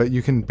need, but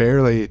you can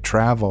barely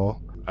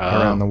travel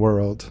around the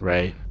world.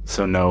 Right.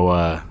 So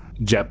no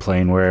jet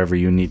plane wherever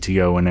you need to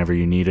go whenever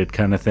you need it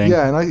kind of thing?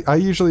 Yeah, and I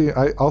usually,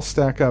 I'll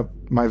stack up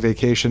my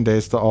vacation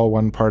days to all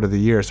one part of the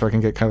year, so I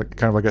can get kind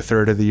of like a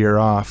third of the year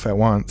off at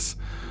once.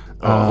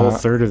 A whole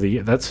third of the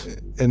year.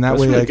 And that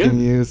way really I can good.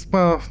 use,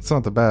 well, it's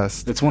not the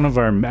best. It's one of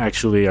our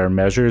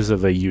measures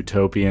of a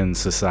utopian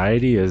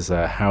society is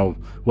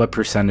what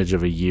percentage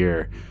of a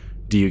year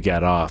do you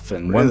get off?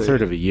 And Really?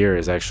 1/3 of a year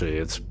is actually,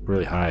 it's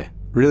really high.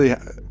 Really,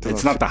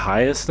 It's not the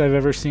highest I've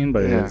ever seen,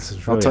 but it's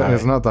I'll really tell high. you,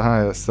 it's not the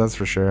highest, that's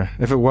for sure.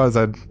 If it was,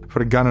 I'd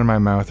put a gun in my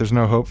mouth. There's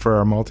no hope for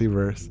our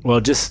multiverse. Well,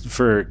 just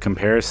for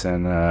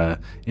comparison,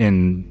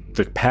 in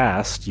the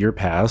past, your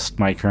past,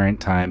 my current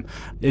time,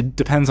 it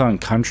depends on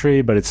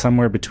country, but it's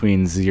somewhere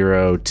between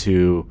 0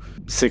 to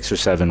 6 or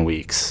 7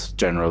 weeks,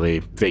 generally,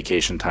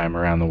 vacation time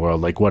around the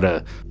world, like what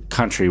a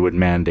country would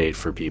mandate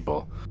for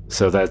people.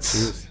 So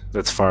that's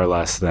far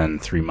less than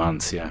 3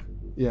 months, yeah.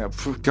 Yeah,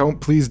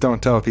 please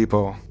don't tell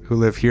people who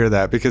live here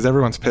that, because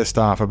everyone's pissed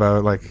off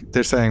about, like,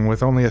 they're saying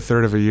with only a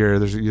third of a year,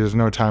 there's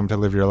no time to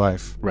live your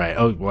life. Right.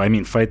 Oh, well, I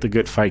mean, fight the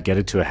good fight, get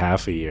it to a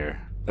half a year.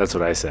 That's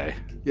what I say.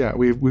 Yeah,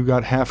 we've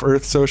got half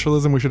Earth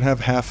socialism. We should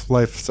have half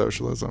life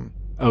socialism.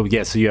 Oh,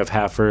 yeah, so you have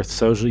half Earth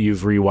social.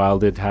 You've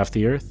rewilded half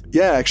the Earth?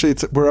 Yeah, actually,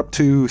 we're up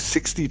to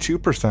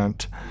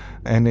 62%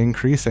 and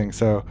increasing.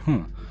 So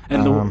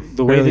And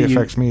the way barely that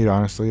affects me,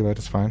 honestly, but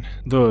it's fine.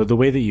 the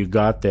way that you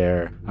got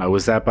there,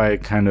 was that by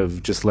kind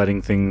of just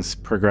letting things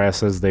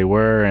progress as they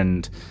were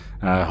and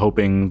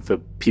hoping the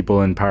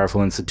people in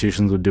powerful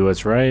institutions would do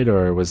what's right,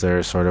 or was there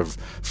a sort of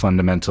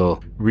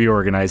fundamental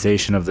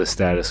reorganization of the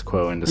status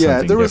quo into something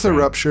different? Yeah, there was a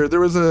rupture. There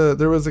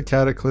was a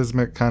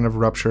cataclysmic kind of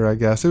rupture, I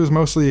guess. It was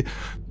mostly,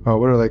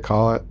 what do they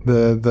call it?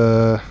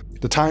 The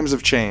times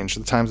of change.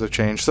 The times of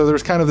change. So there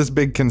was kind of this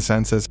big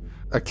consensus.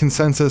 A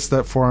consensus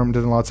that formed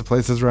in lots of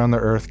places around the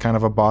earth, kind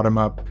of a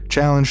bottom-up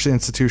challenge to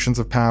institutions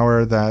of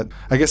power that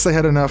I guess they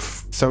had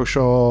enough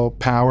social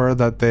power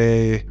that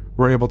they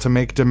were able to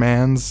make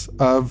demands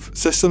of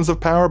systems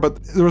of power,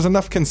 but there was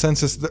enough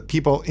consensus that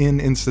people in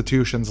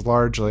institutions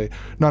largely,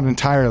 not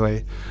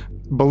entirely,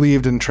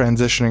 believed in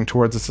transitioning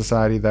towards a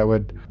society that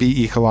would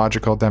be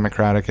ecological,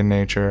 democratic in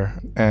nature,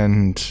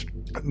 and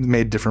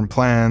made different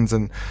plans,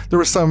 and there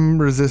was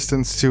some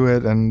resistance to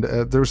it, and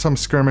there were some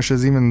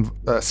skirmishes, even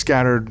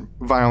scattered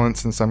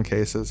violence in some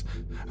cases,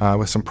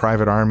 with some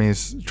private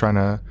armies trying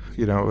to,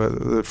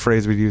 the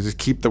phrase we'd use is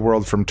keep the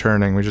world from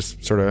turning. We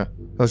just sort of,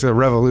 like a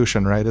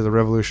revolution, right? A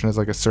revolution is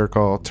like a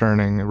circle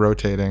turning,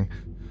 rotating.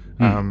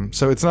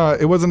 So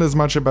it wasn't as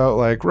much about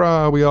like,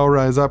 rah, we all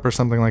rise up or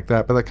something like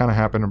that, but that kind of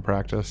happened in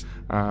practice.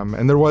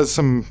 And there was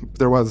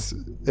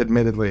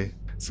admittedly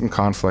some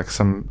conflict,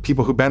 some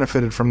people who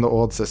benefited from the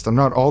old system,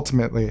 not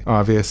ultimately,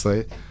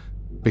 obviously,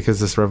 because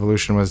this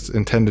revolution was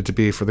intended to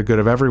be for the good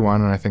of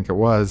everyone, and I think it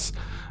was,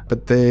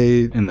 but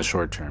they in the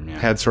short term, yeah,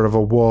 had sort of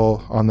a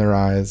wool on their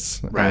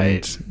eyes,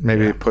 right? And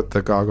maybe put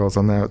the goggles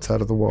on the outside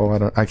of the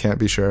wool. I can't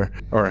be sure,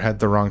 or had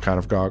the wrong kind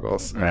of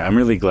goggles. Right. I'm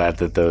really glad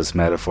that those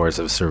metaphors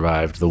have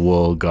survived. The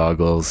wool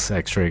goggles,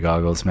 X-ray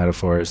goggles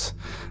metaphors.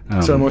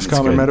 It's our most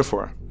common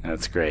metaphor.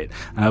 That's great.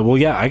 Well,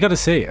 yeah, I got to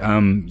say,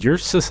 your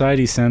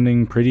society's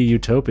sounding pretty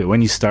utopian.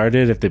 When you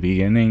started at the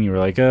beginning, you were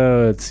like,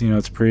 oh,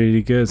 it's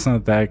pretty good. It's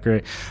not that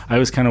great. I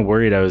was kind of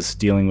worried I was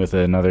dealing with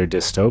another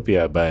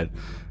dystopia, but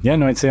yeah,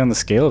 no, I'd say on the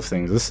scale of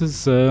things, this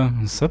is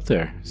it's up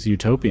there. It's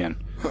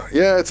utopian.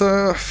 Yeah,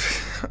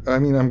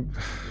 I'm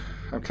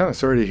kind of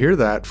sorry to hear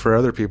that for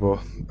other people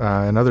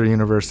in other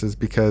universes,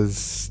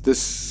 because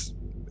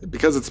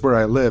it's where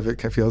I live,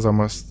 it feels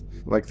almost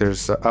like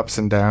there's ups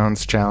and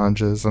downs,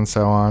 challenges, and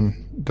so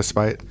on,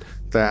 despite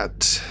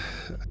that.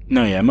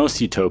 No, yeah,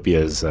 most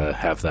utopias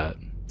have that.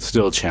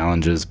 Still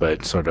challenges,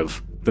 but sort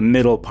of the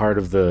middle part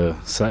of the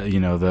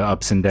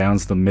ups and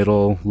downs, the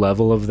middle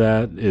level of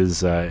that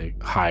is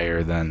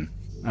higher than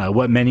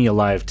what many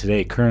alive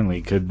today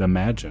currently could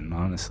imagine,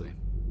 honestly.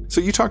 So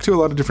you talk to a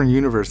lot of different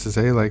universes,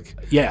 eh? Like,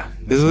 yeah.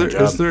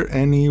 Is there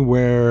any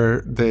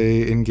where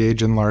they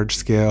engage in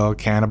large-scale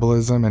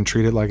cannibalism and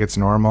treat it like it's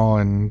normal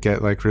and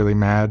get like really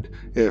mad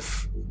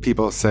if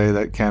people say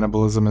that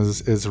cannibalism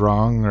is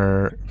wrong?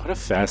 Or what a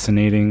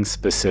fascinating,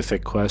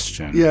 specific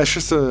question. Yeah, it's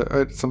just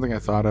something I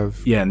thought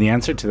of. Yeah, and the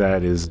answer to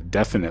that is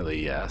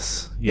definitely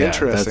yes. Yeah,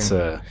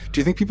 interesting. Do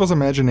you think people's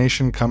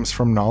imagination comes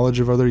from knowledge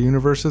of other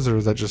universes, or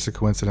is that just a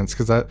coincidence?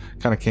 Because that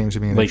kind of came to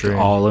me in a dream.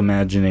 Like all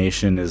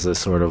imagination is a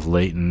sort of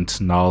latent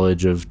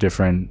knowledge of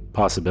different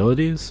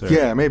possibilities? Or?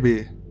 Yeah,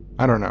 maybe.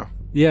 I don't know.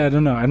 Yeah, I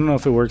don't know. I don't know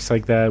if it works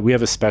like that. We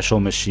have a special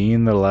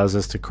machine that allows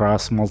us to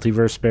cross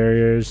multiverse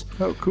barriers.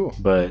 Oh, cool.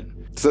 But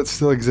does that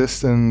still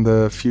exist in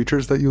the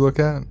futures that you look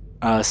at?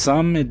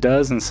 Some it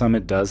does and some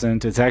it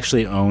doesn't. It's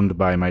actually owned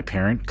by my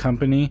parent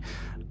company,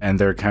 and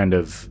they're kind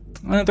of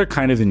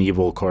an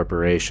evil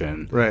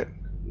corporation. Right.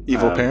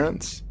 Evil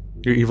parents?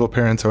 Your evil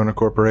parents own a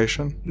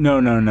corporation? No.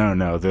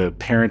 The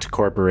parent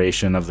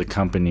corporation of the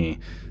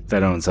company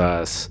that owns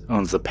us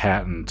owns the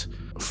patent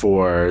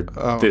for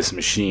this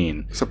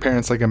machine. So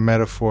parent's like a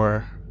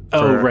metaphor.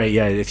 Oh, right,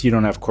 yeah. If you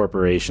don't have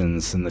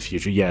corporations in the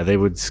future, yeah, they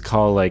would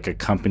call like a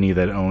company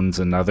that owns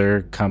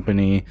another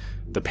company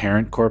the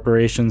parent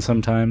corporation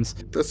sometimes.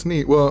 That's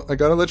neat. Well, I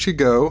gotta let you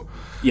go.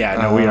 Yeah,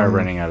 no, we are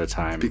running out of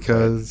time.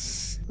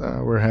 Because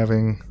we're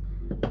having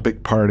a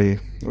big party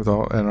with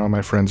all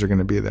my friends are going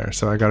to be there.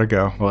 So I gotta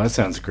go. Well, that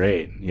sounds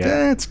great.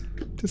 Yeah,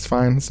 it's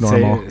fine. It's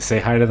normal. Say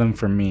hi to them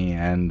from me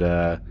and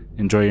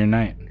enjoy your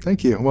night.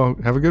 Thank you. Well,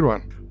 have a good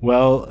one.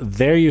 Well,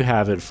 there you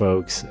have it,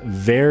 folks.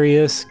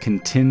 Various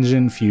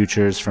contingent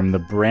futures from the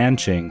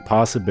branching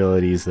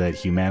possibilities that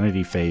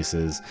humanity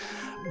faces.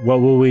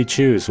 What will we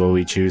choose? Will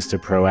we choose to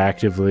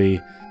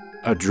proactively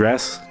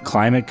address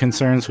climate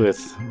concerns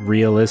with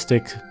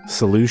realistic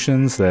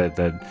solutions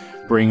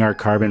that bring our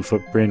carbon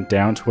footprint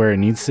down to where it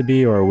needs to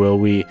be? Or will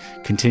we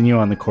continue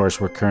on the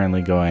course we're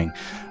currently going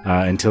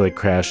until it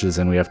crashes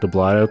and we have to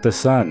blot out the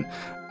sun?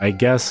 I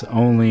guess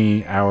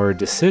only our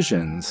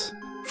decisions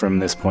from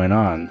this point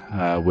on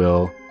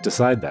will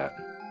decide that.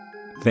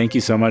 Thank you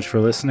so much for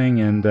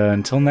listening, and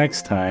until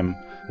next time,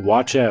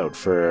 watch out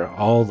for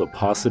all the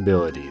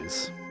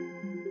possibilities.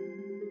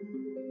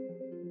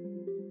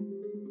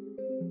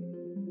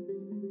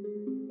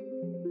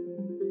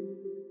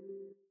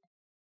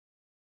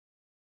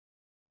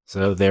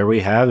 So there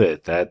we have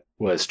it. That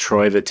was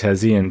Troy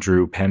Vettese and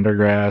Drew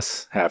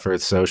Pendergrass, Half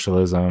Earth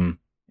Socialism,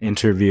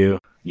 interview,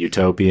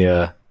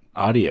 Utopia,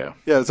 audio.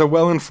 Yeah, it's a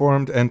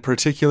well-informed and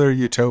particular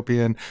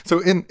utopian. So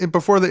in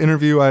before the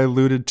interview, I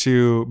alluded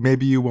to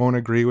maybe you won't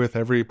agree with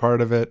every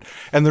part of it.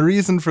 And the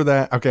reason for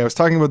that, okay, I was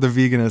talking about the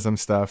veganism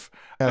stuff.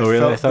 I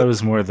thought it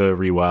was more the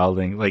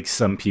rewilding. Like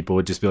some people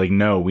would just be like,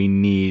 no, we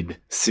need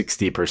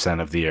 60%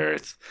 of the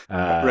earth.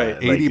 Right,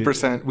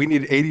 80%. We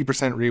need 80%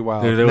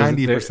 rewild,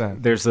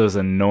 90%. There's those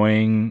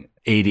annoying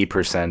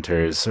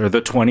 80%ers or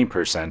the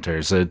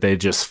 20%ers. They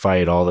just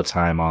fight all the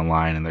time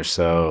online and they're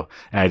so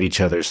at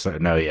each other's.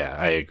 No, yeah,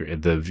 I agree.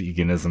 The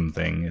veganism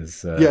thing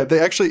is. Yeah, they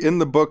actually, in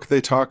the book, they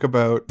talk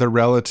about the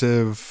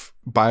relative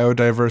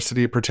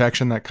biodiversity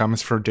protection that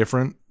comes for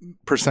different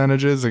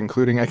percentages,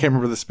 including, I can't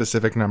remember the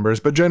specific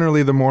numbers, but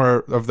generally the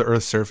more of the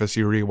Earth's surface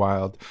you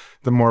rewild,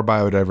 the more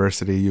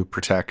biodiversity you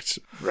protect.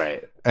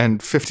 Right.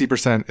 And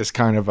 50% is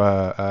kind of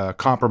a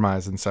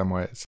compromise in some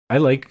ways. I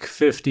like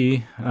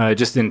 50,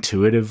 just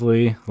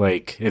intuitively.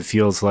 Like, it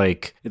feels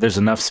like there's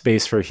enough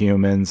space for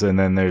humans and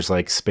then there's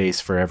like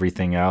space for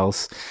everything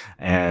else.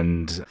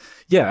 And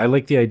yeah, I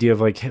like the idea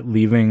of like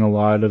leaving a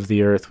lot of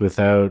the earth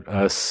without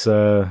us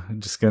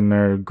just getting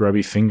our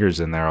grubby fingers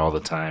in there all the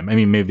time. I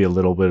mean, maybe a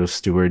little bit of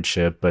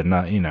stewardship, but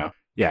not,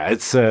 Yeah,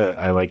 it's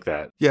I like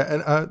that. Yeah,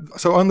 and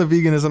so on the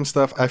veganism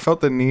stuff, I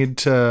felt the need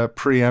to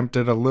preempt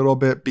it a little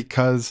bit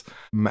because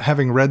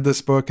having read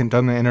this book and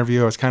done the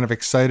interview, I was kind of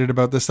excited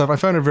about this stuff. I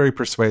found it very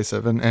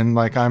persuasive, and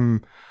like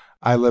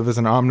I live as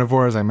an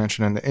omnivore, as I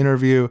mentioned in the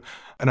interview,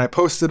 and I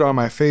posted on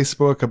my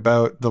Facebook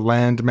about the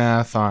land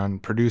math on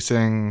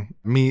producing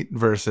meat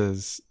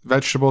versus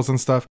vegetables and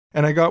stuff,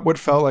 and I got what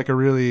felt like a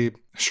really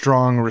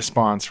strong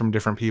response from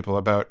different people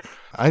about.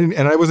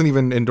 I wasn't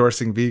even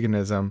endorsing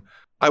veganism.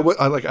 I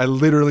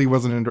literally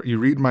wasn't. You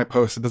read my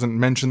post; it doesn't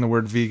mention the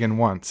word vegan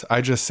once.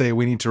 I just say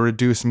we need to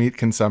reduce meat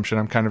consumption.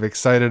 I'm kind of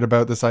excited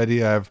about this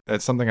idea.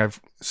 It's something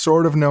I've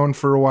sort of known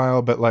for a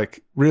while, but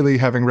like really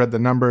having read the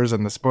numbers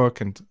in this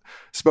book and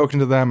spoken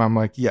to them, I'm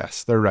like,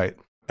 yes, they're right.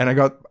 And I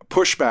got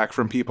pushback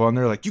from people, and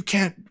they're like, you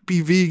can't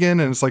be vegan,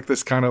 and it's like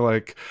this kind of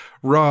like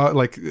raw,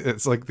 like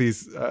it's like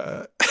these.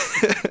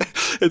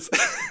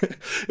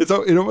 It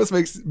almost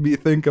makes me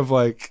think of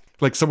like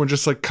someone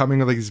just like coming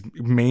with like these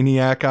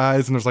maniac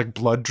eyes and there's like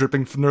blood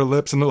dripping from their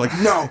lips and they're like,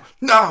 no.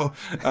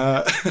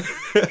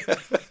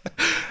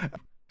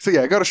 So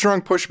yeah, I got a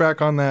strong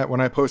pushback on that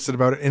when I posted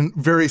about it in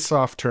very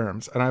soft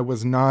terms. And I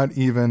was not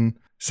even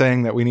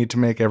saying that we need to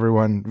make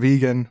everyone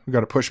vegan. We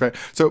got a pushback.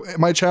 So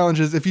my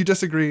challenge is, if you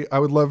disagree, I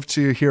would love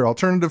to hear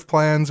alternative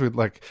plans. We'd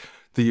like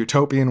the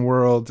utopian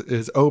world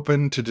is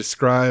open to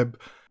describe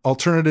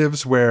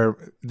alternatives where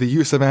the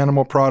use of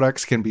animal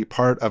products can be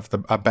part of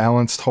a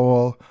balanced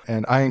whole.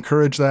 And I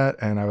encourage that,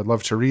 and I would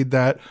love to read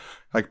that.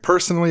 Like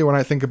personally, when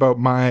I think about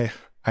my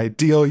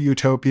ideal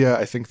utopia,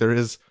 I think there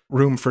is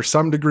room for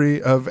some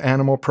degree of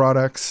animal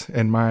products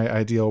in my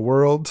ideal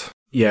world.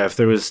 Yeah, if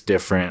there was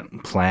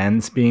different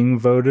plans being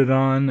voted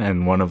on,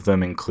 and one of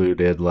them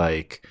included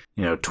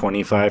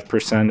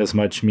 25% as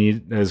much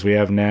meat as we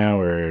have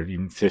now, or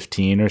even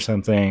 15 or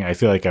something, I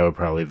feel like I would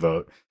probably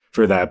vote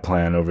for that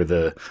plan over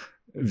the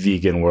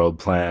vegan world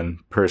plan.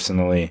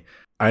 Personally,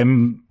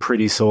 I'm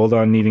pretty sold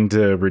on needing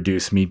to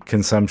reduce meat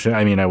consumption.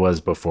 I mean, I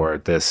was before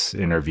this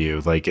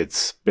interview. Like,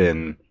 it's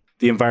been,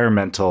 the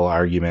environmental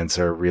arguments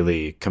are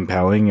really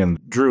compelling, and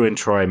Drew and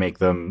Troy make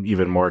them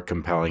even more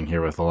compelling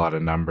here with a lot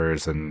of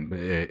numbers. And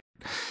it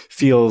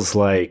feels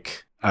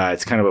like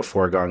it's kind of a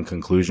foregone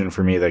conclusion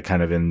for me that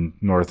kind of in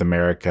North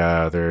America,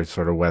 other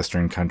sort of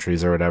Western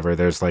countries or whatever,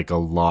 there's like a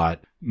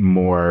lot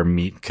more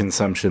meat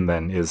consumption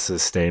than is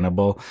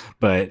sustainable.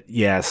 But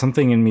yeah,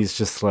 something in me is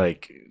just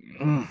like,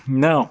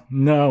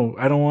 No,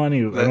 I don't want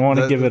to. I don't want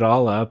to give it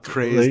all up.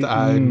 Crazed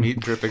eye, meat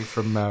dripping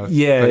from mouth.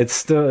 Yeah, Like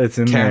it's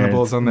in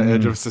cannibals there. on the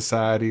edge of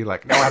society.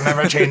 Like, no, I'll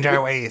never change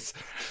our ways.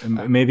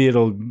 Maybe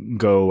it'll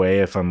go away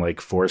if I'm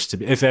like forced to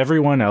be. If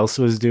everyone else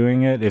was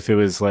doing it, if it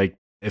was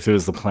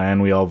the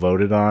plan we all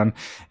voted on,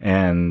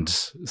 and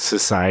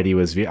society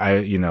was,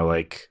 I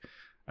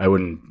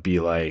wouldn't be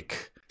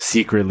like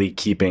secretly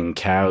keeping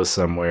cows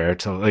somewhere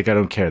to like, I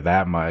don't care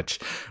that much,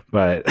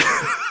 but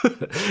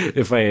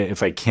if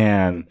I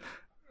can,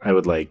 I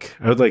would like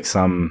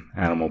some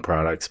animal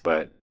products.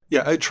 But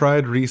yeah, I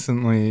tried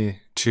recently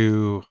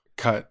to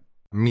cut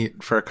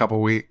meat for a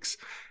couple weeks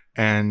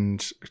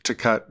and to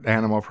cut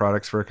animal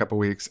products for a couple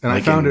weeks, and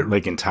I found it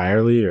like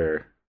entirely,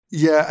 or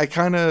yeah,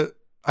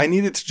 I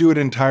needed to do it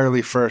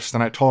entirely first,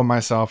 and I told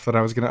myself that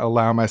I was going to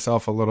allow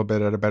myself a little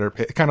bit at a better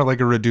pace, kind of like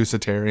a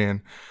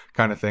reducitarian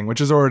kind of thing, which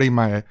is already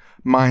my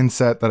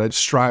mindset that I'd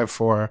strive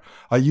for.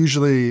 I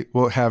usually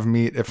will have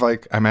meat if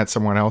like I'm at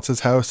someone else's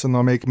house and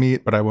they'll make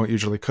meat, but I won't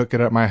usually cook it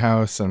at my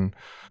house.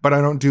 But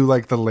I don't do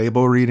like the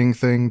label reading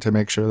thing to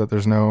make sure that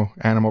there's no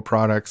animal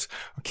products.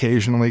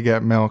 Occasionally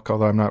get milk,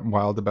 although I'm not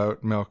wild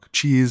about milk.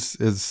 Cheese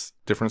is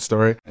a different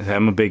story.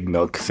 I'm a big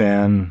milk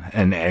fan,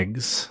 and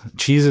eggs.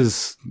 Cheese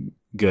is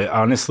good.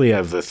 Honestly,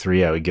 of the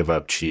three, I would give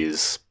up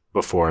cheese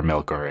before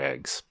milk or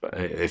eggs, but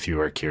if you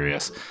were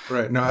curious.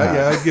 Right. No,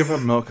 I'd give up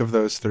milk of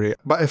those three.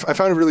 But I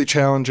found it really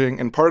challenging,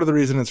 and part of the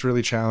reason it's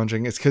really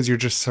challenging is because you're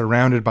just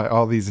surrounded by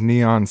all these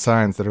neon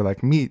signs that are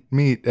like meat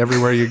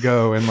everywhere you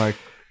go, and like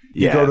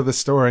you go to the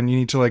store and you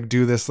need to like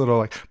do this little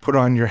like put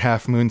on your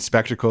half moon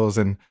spectacles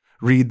and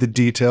read the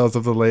details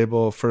of the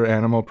label for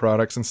animal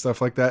products and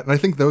stuff like that. And I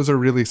think those are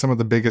really some of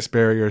the biggest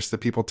barriers to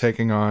people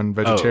taking on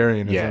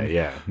vegetarianism.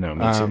 Yeah. No,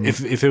 me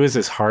too. If it was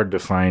as hard to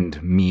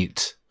find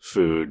meat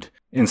food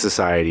in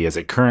society as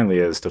it currently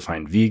is to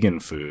find vegan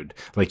food,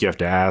 like you have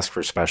to ask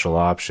for special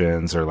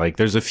options, or like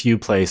there's a few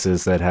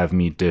places that have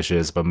meat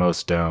dishes, but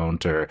most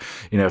don't, or,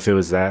 if it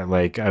was that,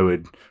 like I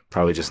would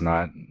probably just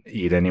not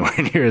eat anywhere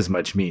near as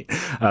much meat.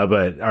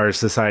 But our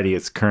society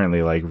is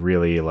currently like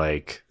really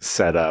like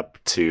set up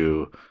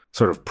to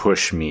sort of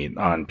push meat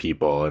on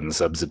people and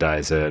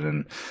subsidize it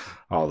and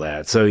all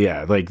that. So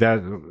yeah, like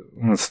that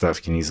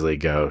stuff can easily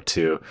go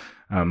to,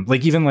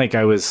 like even like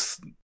I was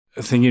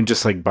thinking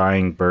just like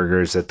buying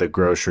burgers at the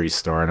grocery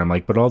store, and I'm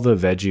like, but all the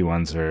veggie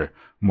ones are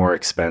more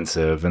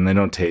expensive and they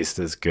don't taste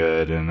as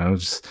good, and I'll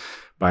just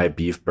buy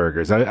beef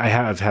burgers. I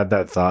have had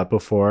that thought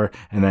before,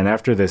 and then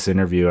after this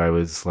interview I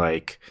was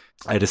like,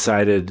 I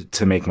decided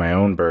to make my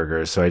own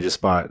burgers, so I just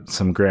bought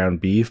some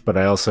ground beef, but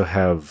I also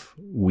have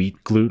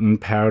wheat gluten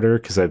powder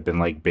because I've been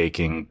like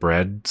baking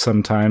bread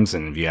sometimes,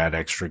 and if you add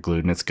extra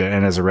gluten, it's good.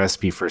 And as a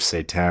recipe for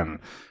seitan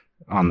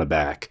on the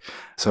back.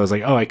 So I was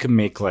like, oh, I could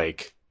make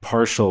like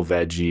partial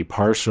veggie,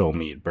 partial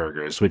meat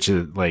burgers, which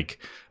is like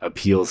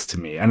appeals to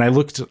me. And I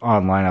looked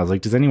online, I was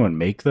like, does anyone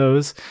make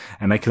those?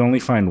 And I could only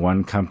find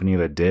one company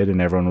that did,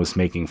 and everyone was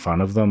making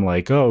fun of them,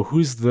 like, oh,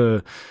 who's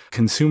the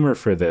consumer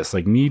for this?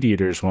 Like meat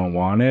eaters won't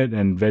want it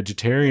and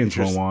vegetarians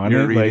won't want it.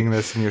 You're reading like,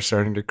 this and you're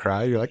starting to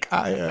cry. You're like,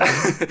 I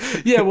am.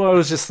 Yeah, well, I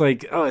was just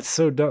like, oh, it's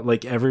so dumb.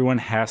 Like everyone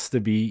has to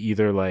be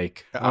either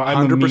like,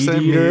 I'm a 100%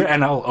 meat eater meat.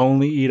 and I'll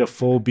only eat a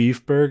full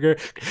beef burger.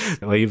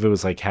 Like if it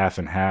was like half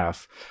and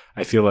half,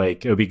 I feel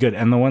like it would be good.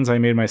 And the ones I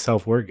made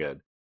myself were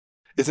good.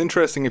 It's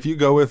interesting if you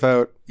go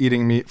without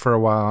eating meat for a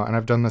while, and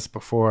I've done this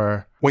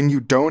before, when you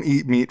don't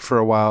eat meat for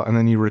a while and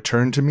then you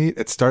return to meat,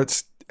 it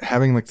starts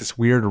having like this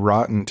weird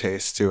rotten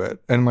taste to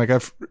it. And like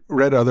I've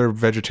read other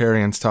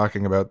vegetarians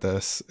talking about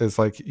this, is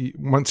like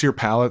once your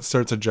palate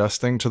starts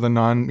adjusting to the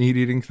non-meat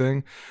eating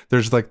thing,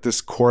 there's like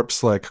this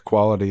corpse-like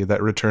quality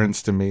that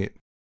returns to meat.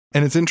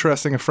 And it's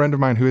interesting, a friend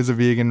of mine who is a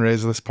vegan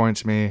raised this point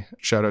to me,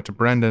 shout out to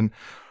Brendan.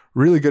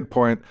 Really good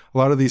point. A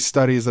lot of these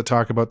studies that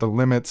talk about the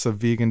limits of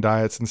vegan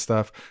diets and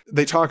stuff,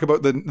 they talk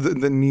about the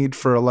need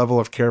for a level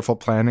of careful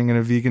planning in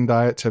a vegan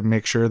diet to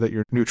make sure that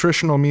your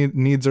nutritional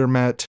needs are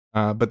met,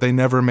 but they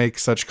never make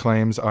such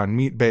claims on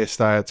meat-based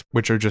diets,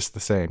 which are just the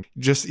same.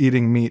 Just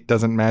eating meat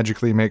doesn't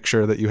magically make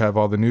sure that you have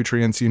all the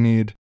nutrients you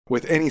need.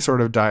 With any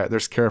sort of diet,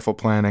 there's careful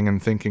planning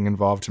and thinking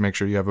involved to make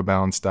sure you have a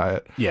balanced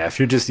diet. Yeah, if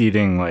you're just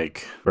eating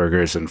like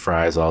burgers and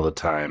fries all the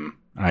time,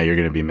 you're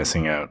going to be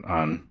missing out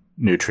on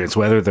nutrients,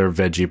 whether they're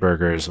veggie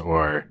burgers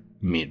or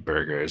meat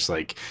burgers.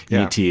 Like you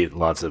need to eat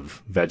lots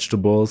of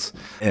vegetables,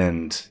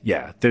 and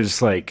there's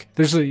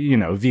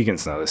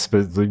vegans know this,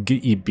 but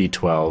eat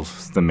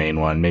B12, the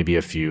main one, maybe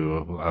a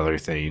few other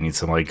things. You need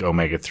some like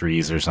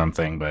omega-3s or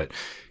something, but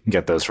you can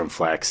get those from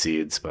flax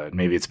seeds, but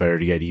maybe it's better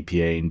to get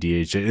EPA and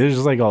DHA. There's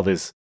just like all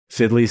this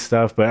fiddly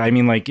stuff, but I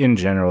mean, like in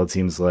general, it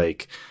seems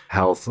like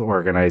health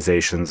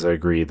organizations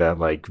agree that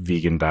like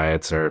vegan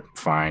diets are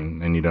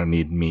fine and you don't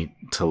need meat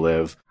to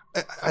live.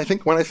 I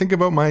think when I think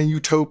about my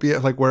utopia,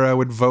 like where I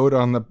would vote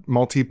on the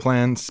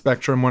multi-plan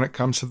spectrum when it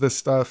comes to this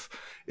stuff,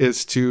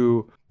 is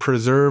to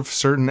preserve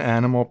certain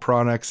animal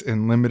products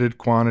in limited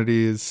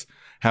quantities,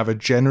 have a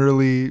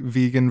generally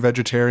vegan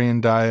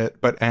vegetarian diet,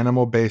 but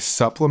animal-based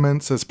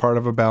supplements as part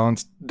of a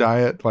balanced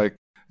diet. Like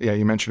Yeah,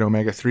 you mentioned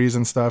omega-3s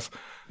and stuff.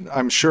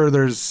 I'm sure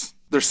there's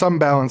some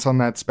balance on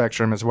that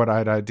spectrum is what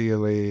I'd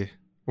ideally,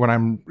 when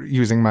I'm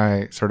using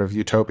my sort of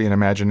utopian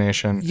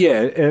imagination.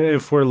 Yeah, and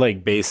if we're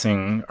like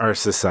basing our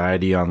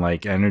society on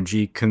like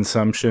energy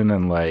consumption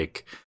and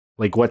like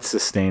what's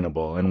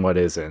sustainable and what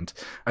isn't,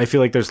 I feel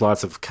like there's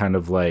lots of kind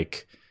of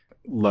like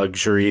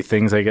luxury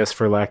things, I guess,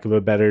 for lack of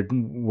a better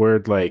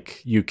word.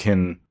 Like you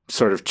can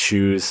sort of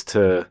choose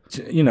to,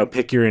 you know,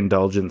 pick your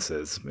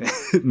indulgences.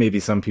 Maybe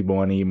some people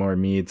want to eat more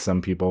meat,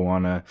 some people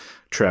want to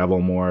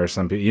travel more,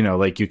 some people, you know,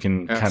 like you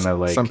can kind of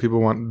like, some people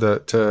want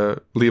to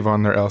leave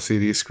on their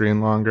LCD screen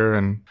longer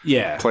and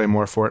play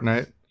more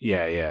Fortnite.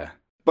 Yeah.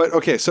 But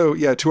okay, so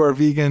yeah, to our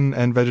vegan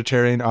and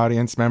vegetarian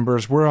audience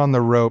members, we're on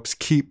the ropes,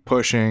 keep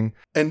pushing.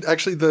 And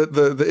actually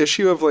the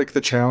issue of like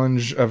the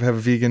challenge of have a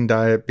vegan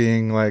diet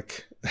being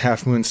like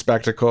Half Moon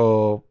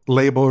spectacle,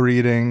 label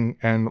reading,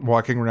 and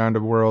walking around a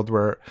world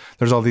where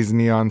there's all these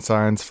neon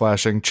signs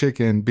flashing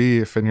chicken,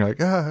 beef, and you're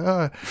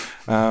like,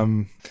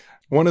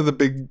 one of the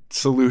big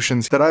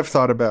solutions that I've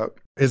thought about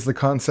is the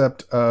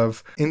concept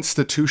of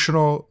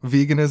institutional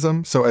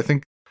veganism. So I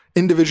think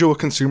individual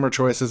consumer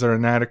choices are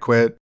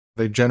inadequate.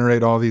 They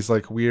generate all these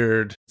like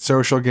weird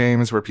social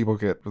games where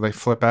they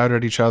flip out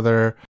at each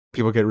other.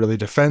 People get really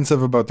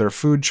defensive about their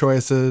food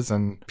choices,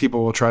 and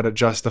people will try to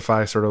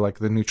justify sort of like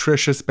the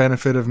nutritious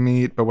benefit of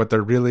meat. But what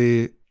they're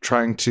really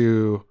trying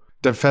to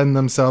defend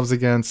themselves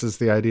against is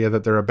the idea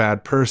that they're a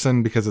bad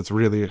person because it's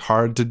really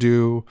hard to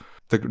do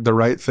the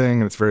right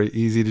thing. And it's very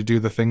easy to do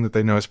the thing that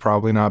they know is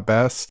probably not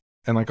best.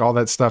 And like all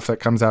that stuff that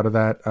comes out of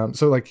that.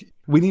 So like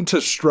we need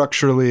to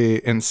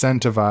structurally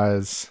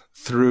incentivize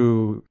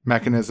through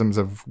mechanisms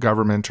of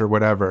government or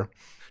whatever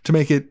to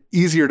make it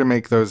easier to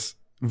make those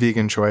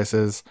vegan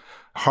choices,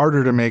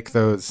 harder to make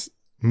those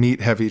meat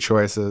heavy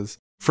choices.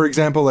 For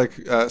example, like,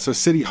 so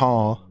City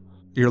Hall,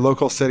 your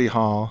local City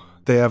Hall,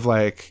 they have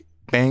like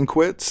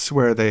banquets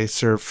where they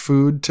serve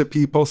food to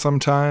people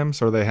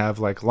sometimes, or they have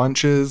like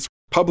lunches.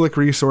 Public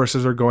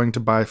resources are going to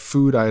buy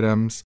food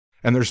items,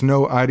 and there's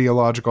no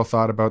ideological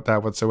thought about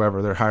that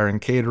whatsoever. They're hiring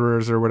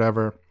caterers or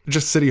whatever.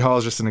 Just City Hall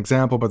is just an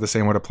example, but the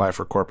same would apply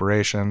for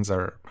corporations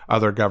or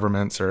other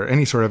governments or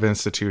any sort of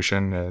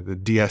institution, the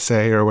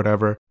DSA or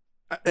whatever.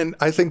 And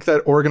I think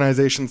that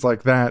organizations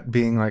like that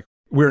being like,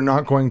 we're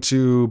not going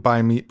to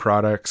buy meat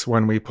products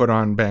when we put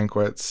on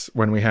banquets,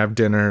 when we have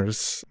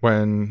dinners,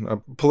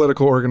 when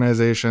political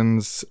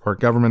organizations or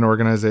government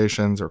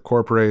organizations or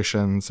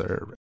corporations,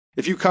 or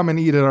if you come and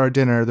eat at our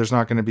dinner, there's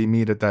not going to be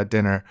meat at that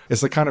dinner.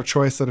 It's the kind of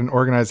choice that an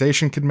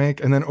organization could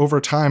make. And then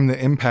over time,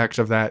 the impact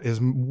of that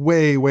is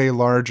way, way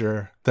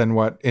larger than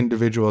what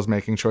individuals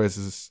making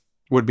choices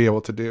would be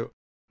able to do.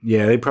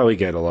 Yeah, they probably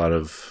get a lot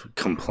of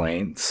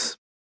complaints.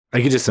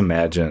 I could just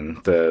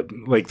imagine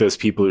those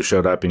people who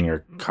showed up in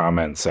your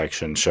comment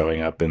section showing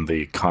up in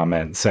the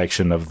comment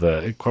section of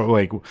the,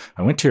 like,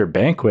 I went to your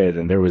banquet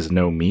and there was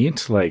no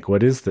meat. Like,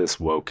 what is this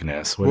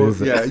wokeness? What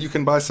is yeah, you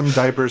can buy some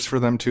diapers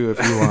for them too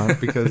if you want,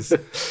 because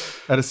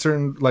at a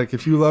certain, like,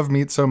 if you love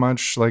meat so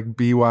much, like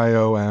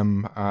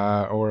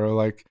BYOM, or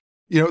like,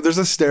 you know, there's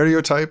a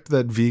stereotype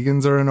that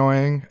vegans are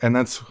annoying, and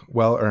that's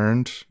well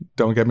earned.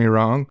 Don't get me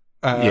wrong.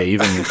 Yeah,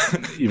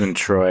 even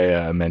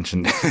Troy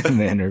mentioned in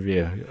the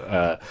interview.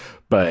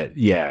 But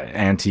yeah,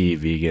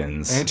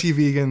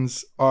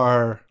 anti-vegans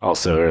are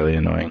also really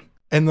annoying.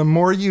 And the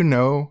more you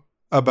know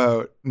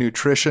about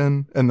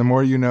nutrition and the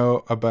more you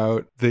know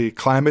about the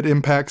climate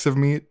impacts of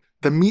meat,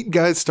 the meat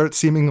guys start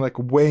seeming like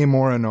way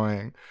more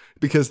annoying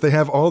because they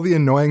have all the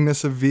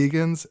annoyingness of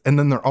vegans, and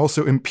then they're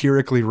also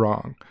empirically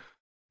wrong.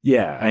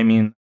 Yeah, I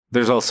mean,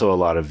 there's also a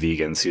lot of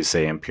vegans who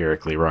say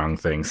empirically wrong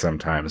things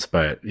sometimes,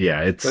 but yeah,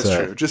 it's... That's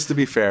true. Just to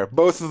be fair,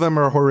 both of them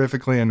are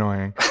horrifically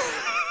annoying.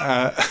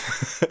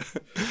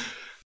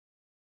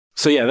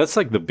 So yeah, that's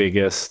like the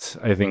biggest,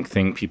 I think,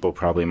 thing people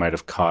probably might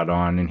have caught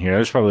on in here.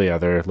 There's probably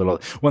other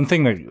little... One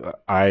thing that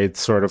I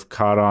sort of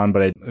caught on,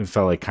 but I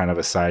felt like kind of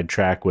a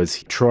sidetrack,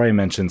 was Troy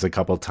mentions a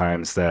couple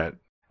times that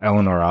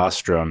Elinor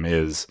Ostrom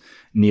is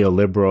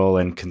neoliberal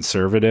and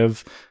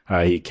conservative.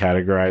 He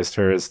categorized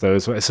her as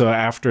those. So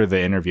after the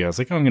interview, I was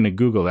like, I'm going to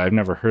Google that. I've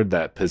never heard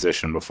that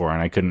position before,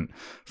 and I couldn't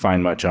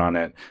find much on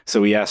it.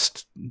 So we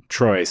asked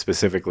Troy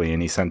specifically,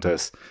 and he sent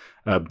us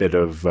a bit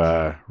of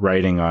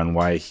writing on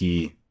why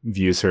he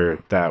views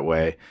her that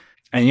way.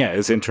 And yeah,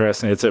 it's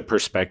interesting. It's a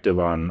perspective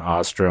on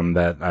Ostrom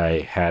that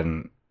I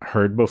hadn't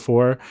heard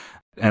before.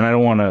 And I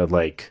don't want to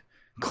like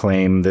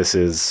claim this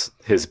is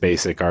his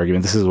basic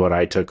argument. This is what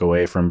I took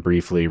away from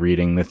briefly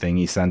reading the thing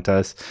he sent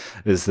us,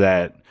 is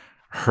that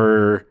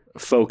her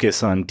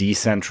focus on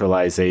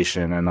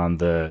decentralization and on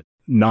the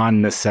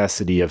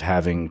non-necessity of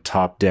having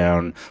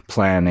top-down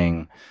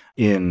planning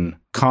in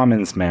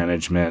commons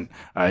management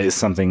is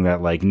something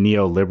that like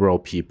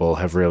neoliberal people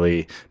have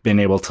really been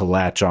able to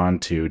latch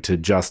onto to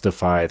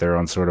justify their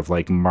own sort of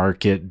like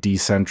market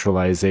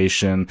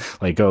decentralization,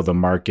 like, oh, the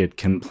market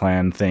can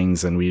plan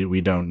things and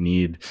we don't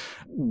need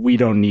we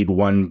don't need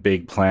one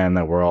big plan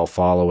that we're all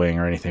following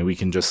or anything. We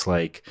can just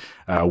like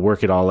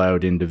work it all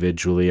out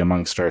individually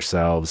amongst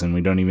ourselves, and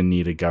we don't even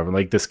need a government.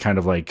 Like this kind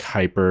of like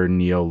hyper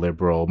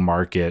neoliberal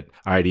market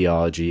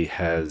ideology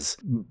has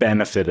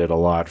benefited a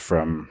lot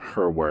from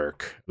her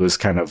work. It was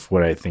kind of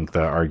what I think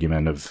the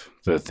argument of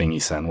the thing he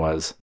sent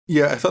was.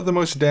 Yeah, I thought the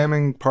most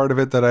damning part of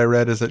it that I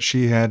read is that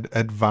she had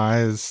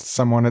advised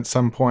someone at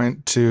some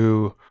point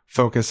to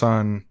focus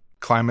on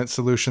climate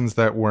solutions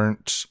that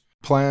weren't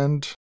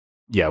planned.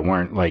 Yeah,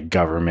 weren't like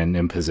government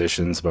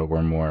impositions, but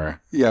were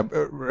more... Yeah,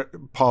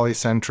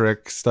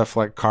 polycentric stuff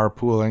like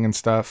carpooling and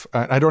stuff.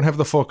 I don't have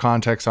the full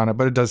context on it,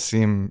 but it does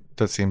seem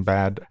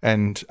bad.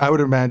 And I would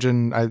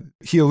imagine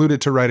he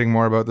alluded to writing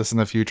more about this in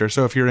the future.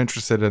 So if you're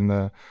interested in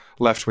the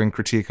left-wing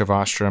critique of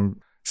Ostrom,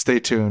 stay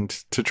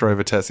tuned to Troy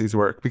Vettese's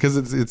work, because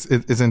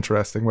it's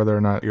interesting whether or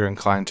not you're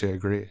inclined to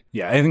agree.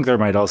 Yeah, I think there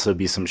might also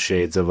be some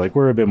shades of like,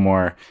 we're a bit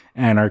more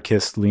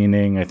anarchist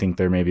leaning. I think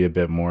there may be a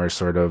bit more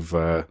sort of...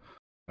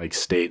 like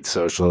state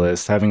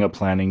socialist, having a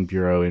planning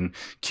bureau in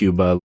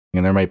Cuba.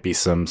 And there might be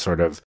some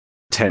sort of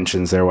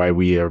tensions there why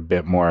we are a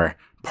bit more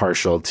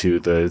partial to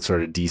the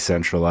sort of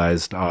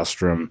decentralized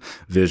Ostrom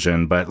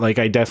vision. But like,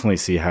 I definitely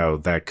see how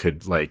that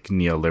could, like,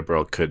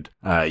 neoliberal could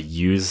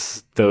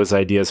use those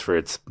ideas for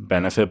its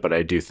benefit. But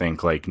I do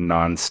think like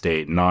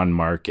non-state,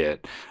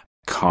 non-market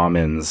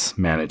commons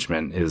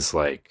management is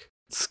like,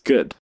 it's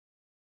good.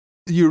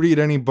 You read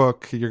any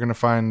book, you're going to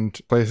find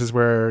places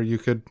where you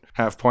could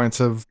have points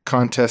of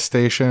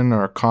contestation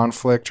or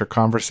conflict or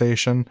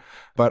conversation.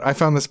 But I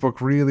found this book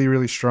really,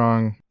 really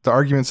strong. The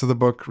arguments of the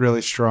book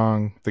really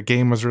strong. The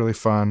game was really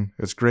fun.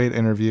 It was a great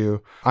interview.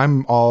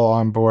 I'm all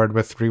on board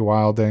with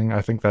rewilding.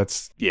 I think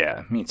that's...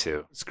 Yeah, me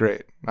too. It's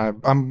great.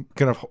 I'm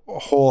going to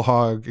whole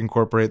hog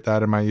incorporate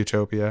that in my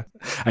utopia.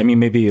 I mean,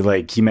 maybe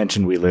like he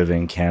mentioned we live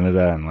in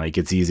Canada, and like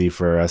it's easy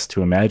for us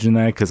to imagine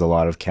that because a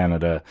lot of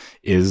Canada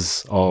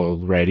is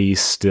already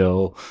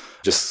still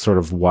just sort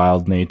of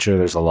wild nature.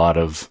 There's a lot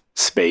of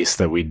space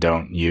that we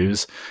don't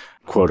use,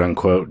 quote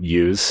unquote,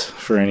 use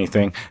for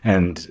anything.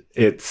 And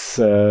it's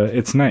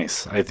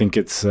nice. I think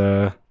it's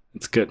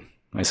good.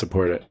 I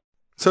support it.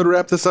 So to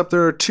wrap this up,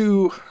 there are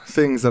two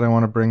things that I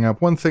want to bring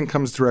up. One thing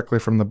comes directly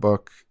from the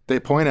book. They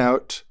point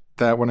out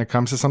that when it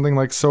comes to something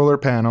like solar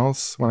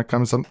panels, when it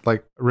comes to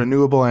like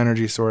renewable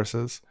energy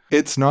sources,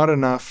 it's not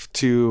enough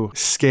to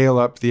scale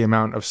up the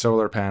amount of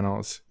solar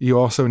panels. You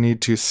also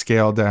need to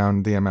scale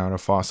down the amount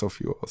of fossil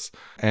fuels.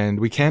 And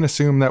we can't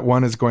assume that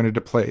one is going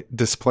to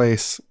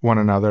displace one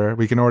another.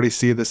 We can already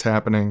see this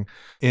happening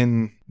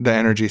in the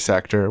energy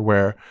sector,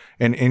 where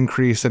an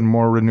increase in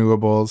more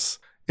renewables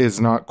is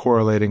not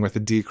correlating with a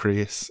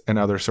decrease in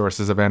other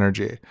sources of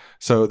energy.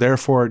 So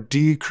therefore,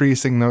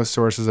 decreasing those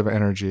sources of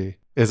energy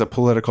is a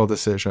political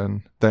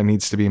decision that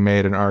needs to be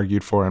made and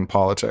argued for in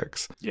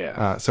politics.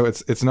 Yeah. So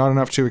it's not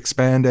enough to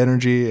expand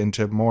energy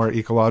into more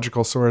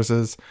ecological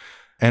sources.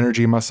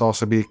 Energy must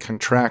also be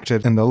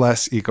contracted in the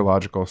less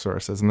ecological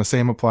sources. And the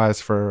same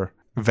applies for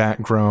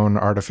vat-grown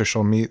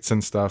artificial meats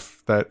and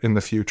stuff that in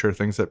the future,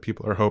 things that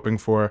people are hoping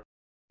for.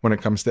 When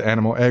it comes to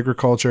animal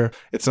agriculture,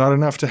 it's not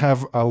enough to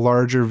have a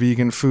larger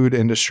vegan food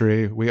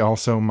industry. We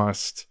also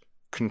must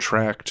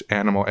contract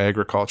animal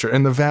agriculture.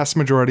 And the vast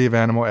majority of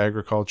animal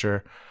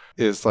agriculture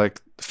is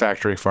like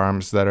factory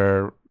farms that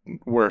are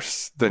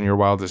worse than your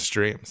wildest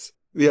dreams.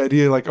 The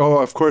idea like, oh,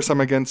 of course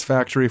I'm against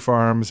factory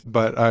farms,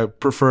 but I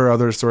prefer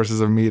other sources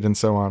of meat and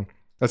so on.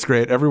 That's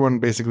great. Everyone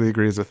basically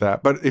agrees with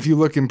that. But if you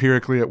look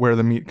empirically at where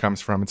the meat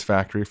comes from, it's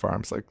factory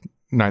farms, like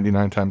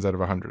 99 times out of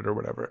 100 or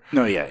whatever.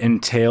 No, yeah.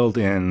 Entailed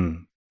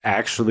in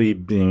actually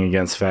being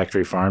against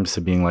factory farms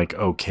to being like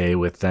okay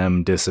with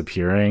them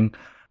disappearing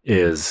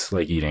is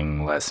like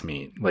eating less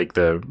meat. Like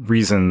the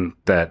reason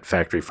that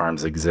factory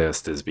farms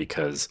exist is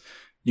because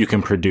you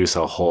can produce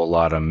a whole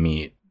lot of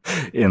meat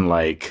in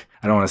like,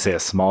 I don't want to say a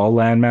small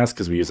landmass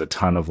because we use a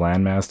ton of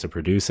landmass to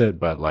produce it,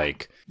 but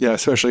like... Yeah,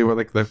 especially with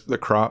like the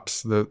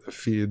crops, the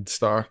feed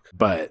stock.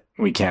 But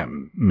we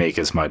can't make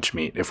as much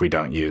meat if we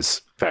don't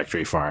use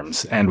factory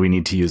farms, and we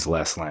need to use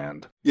less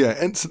land. Yeah,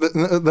 and so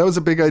that was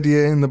a big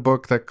idea in the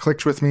book that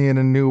clicked with me in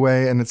a new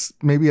way, and it's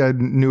maybe I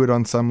knew it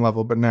on some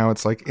level, but now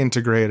it's like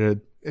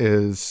integrated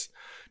is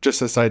just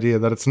this idea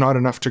that it's not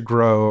enough to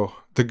grow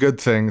the good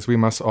things. We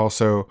must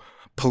also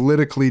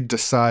politically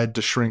decide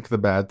to shrink the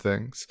bad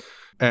things.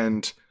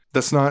 And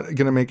that's not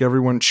going to make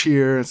everyone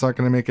cheer. It's not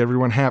going to make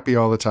everyone happy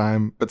all the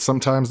time. But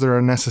sometimes there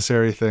are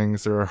necessary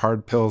things. There are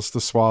hard pills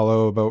to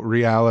swallow about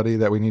reality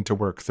that we need to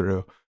work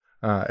through.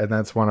 And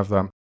that's one of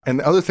them. And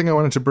the other thing I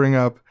wanted to bring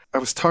up, I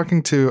was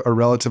talking to a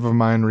relative of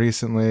mine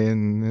recently,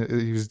 and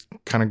he was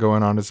kind of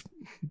going on his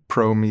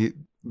pro-meat,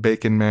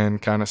 bacon man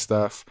kind of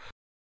stuff.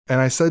 And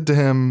I said to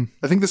him,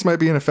 I think this might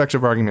be an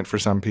effective argument for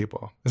some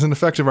people. It's an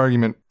effective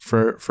argument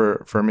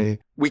for me.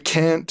 We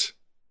can't,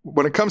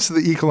 when it comes to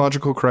the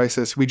ecological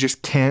crisis, we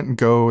just can't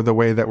go the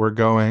way that we're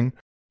going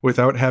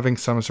without having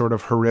some sort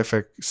of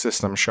horrific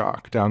system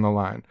shock down the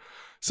line.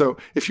 So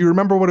if you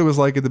remember what it was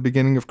like at the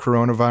beginning of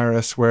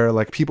coronavirus, where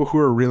like people who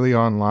are really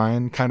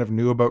online kind of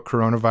knew about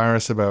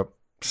coronavirus about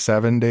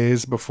 7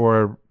 days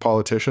before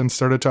politicians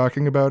started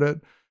talking about it.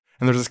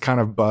 And there's this kind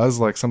of buzz,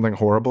 like something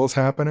horrible is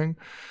happening.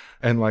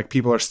 And like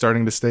people are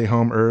starting to stay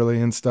home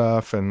early and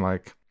stuff and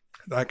like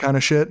that kind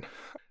of shit.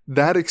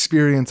 That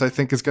experience, I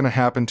think, is going to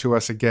happen to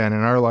us again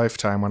in our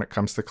lifetime when it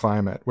comes to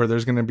climate, where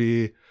there's going to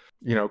be,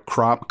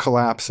 crop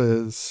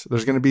collapses.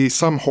 There's going to be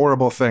some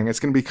horrible thing. It's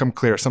going to become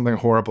clear something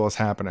horrible is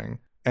happening.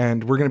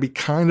 And we're going to be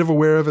kind of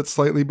aware of it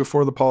slightly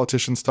before the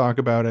politicians talk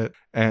about it.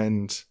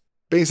 And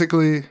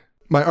basically,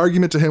 my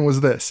argument to him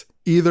was this.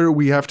 Either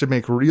we have to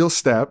make real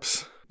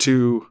steps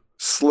to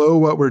slow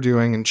what we're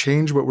doing and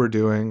change what we're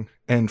doing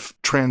and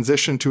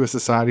transition to a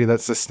society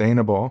that's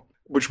sustainable,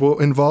 which will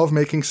involve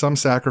making some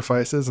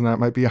sacrifices, and that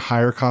might be a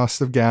higher cost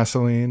of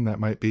gasoline, that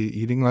might be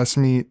eating less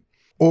meat,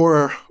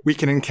 or we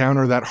can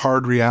encounter that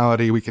hard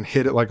reality, we can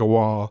hit it like a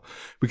wall,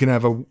 we can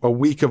have a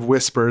week of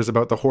whispers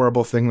about the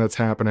horrible thing that's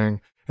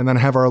happening, and then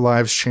have our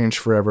lives change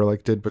forever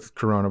like did with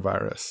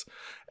coronavirus.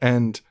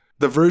 And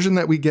the version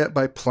that we get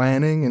by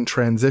planning and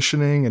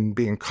transitioning and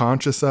being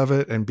conscious of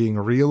it and being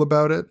real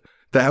about it,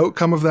 the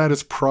outcome of that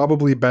is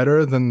probably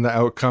better than the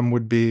outcome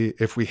would be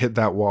if we hit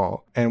that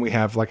wall and we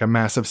have like a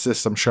massive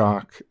system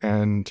shock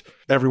and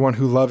everyone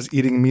who loves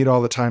eating meat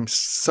all the time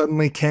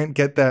suddenly can't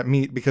get that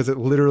meat because it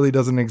literally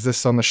doesn't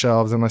exist on the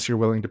shelves unless you're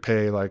willing to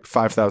pay like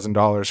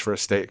 $5,000 for a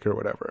steak or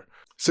whatever.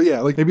 So yeah,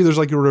 like maybe there's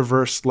like a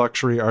reverse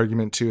luxury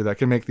argument too that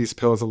can make these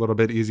pills a little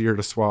bit easier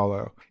to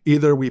swallow.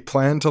 Either we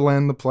plan to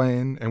land the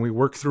plane and we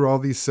work through all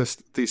these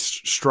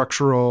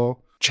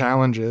structural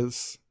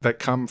challenges that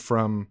come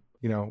from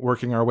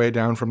working our way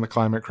down from the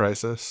climate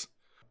crisis,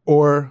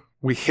 or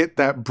we hit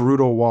that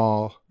brutal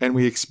wall and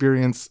we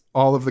experience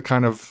all of the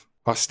kind of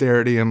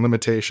austerity and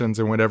limitations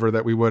and whatever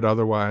that we would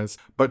otherwise,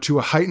 but to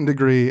a heightened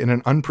degree in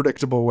an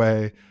unpredictable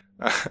way.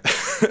 But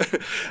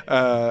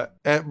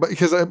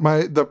because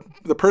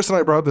the person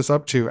I brought this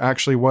up to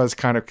actually was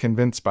kind of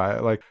convinced by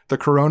it. Like the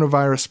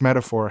coronavirus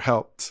metaphor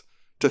helped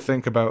to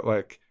think about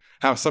like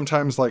how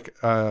sometimes like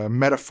a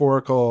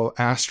metaphorical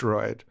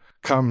asteroid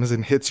comes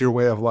and hits your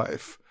way of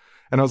life.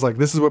 And I was like,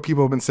 this is what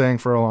people have been saying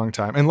for a long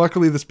time. And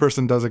luckily, this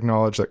person does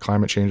acknowledge that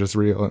climate change is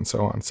real and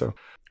so on. So,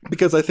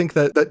 because I think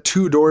that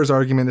two doors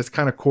argument is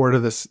kind of core to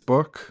this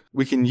book.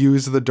 We can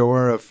use the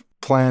door of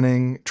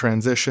planning,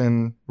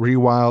 transition,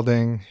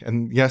 rewilding,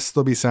 and yes,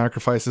 there'll be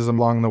sacrifices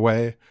along the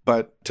way.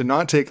 But to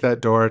not take that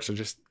door, to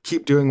just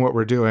keep doing what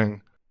we're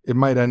doing, it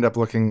might end up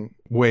looking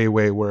way,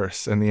 way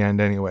worse in the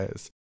end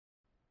anyways.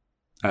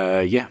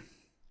 Yeah,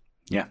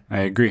 I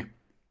agree.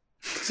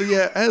 So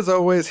yeah, as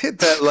always, hit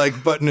that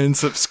like button and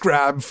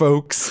subscribe,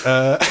 folks.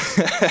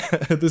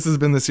 This has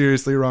been the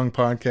Seriously Wrong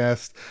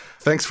podcast.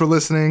 Thanks for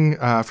listening,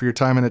 for your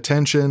time and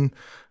attention.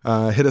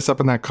 Hit us up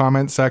in that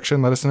comment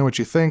section. Let us know what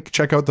you think.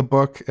 Check out the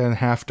book and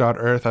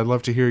Half.Earth. I'd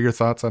love to hear your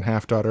thoughts on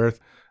Half.Earth.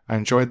 I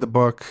enjoyed the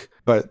book,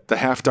 but the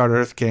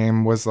Half.Earth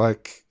game was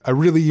like a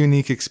really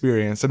unique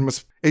experience, and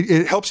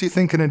it helps you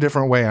think in a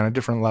different way on a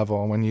different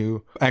level when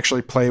you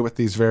actually play with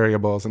these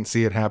variables and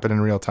see it happen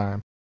in real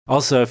time.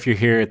 Also, if you're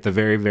here at the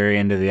very, very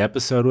end of the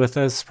episode with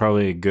us,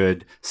 probably a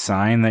good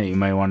sign that you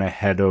might want to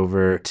head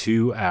over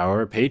to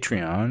our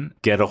Patreon,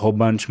 get a whole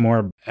bunch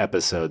more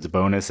episodes,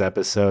 bonus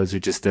episodes.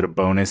 We just did a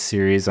bonus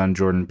series on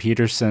Jordan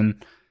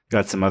Peterson.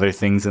 Got some other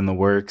things in the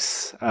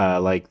works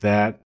like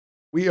that.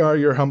 We are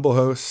your humble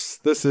hosts.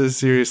 This is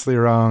Seriously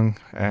Wrong,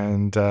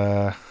 and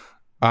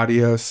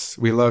adios.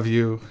 We love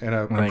you in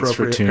an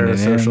appropriate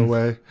parasocial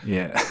way.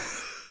 Yeah.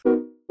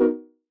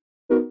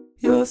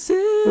 You're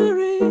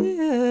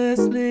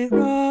seriously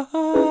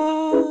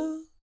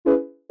wrong.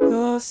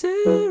 You're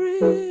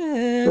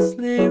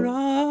seriously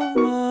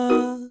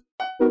wrong.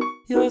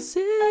 You're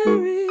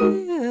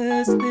seriously